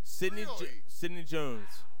 Sidney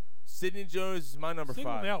Jones. Sidney Jones is my number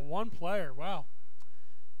Singling 5. out one player. Wow.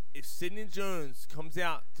 If Sidney Jones comes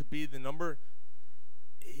out to be the number,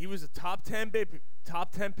 he was a top 10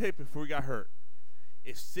 pick before he got hurt.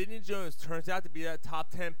 If Sidney Jones turns out to be that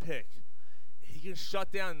top 10 pick, he can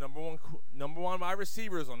shut down number one wide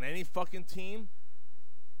receivers on any fucking team.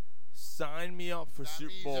 Sign me up for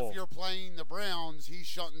Super Bowl. If you're playing the Browns, he's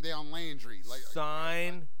shutting down Landry.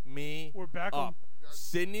 Sign me or Beckham. up.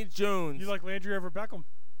 Sidney Jones. You like Landry over Beckham?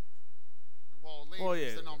 Well,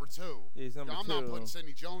 Landry's the number 2. Yeah, he's number 2. I'm not putting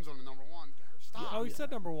Sidney Jones on the number 1. Stop. Oh, he said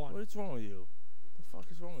number 1. What's wrong with you? The fuck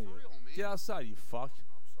is wrong with you? Real, Get outside, you fuck.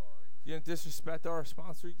 I'm sorry. You gonna disrespect our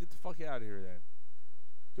sponsor? Get the fuck out of here then.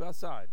 Go outside.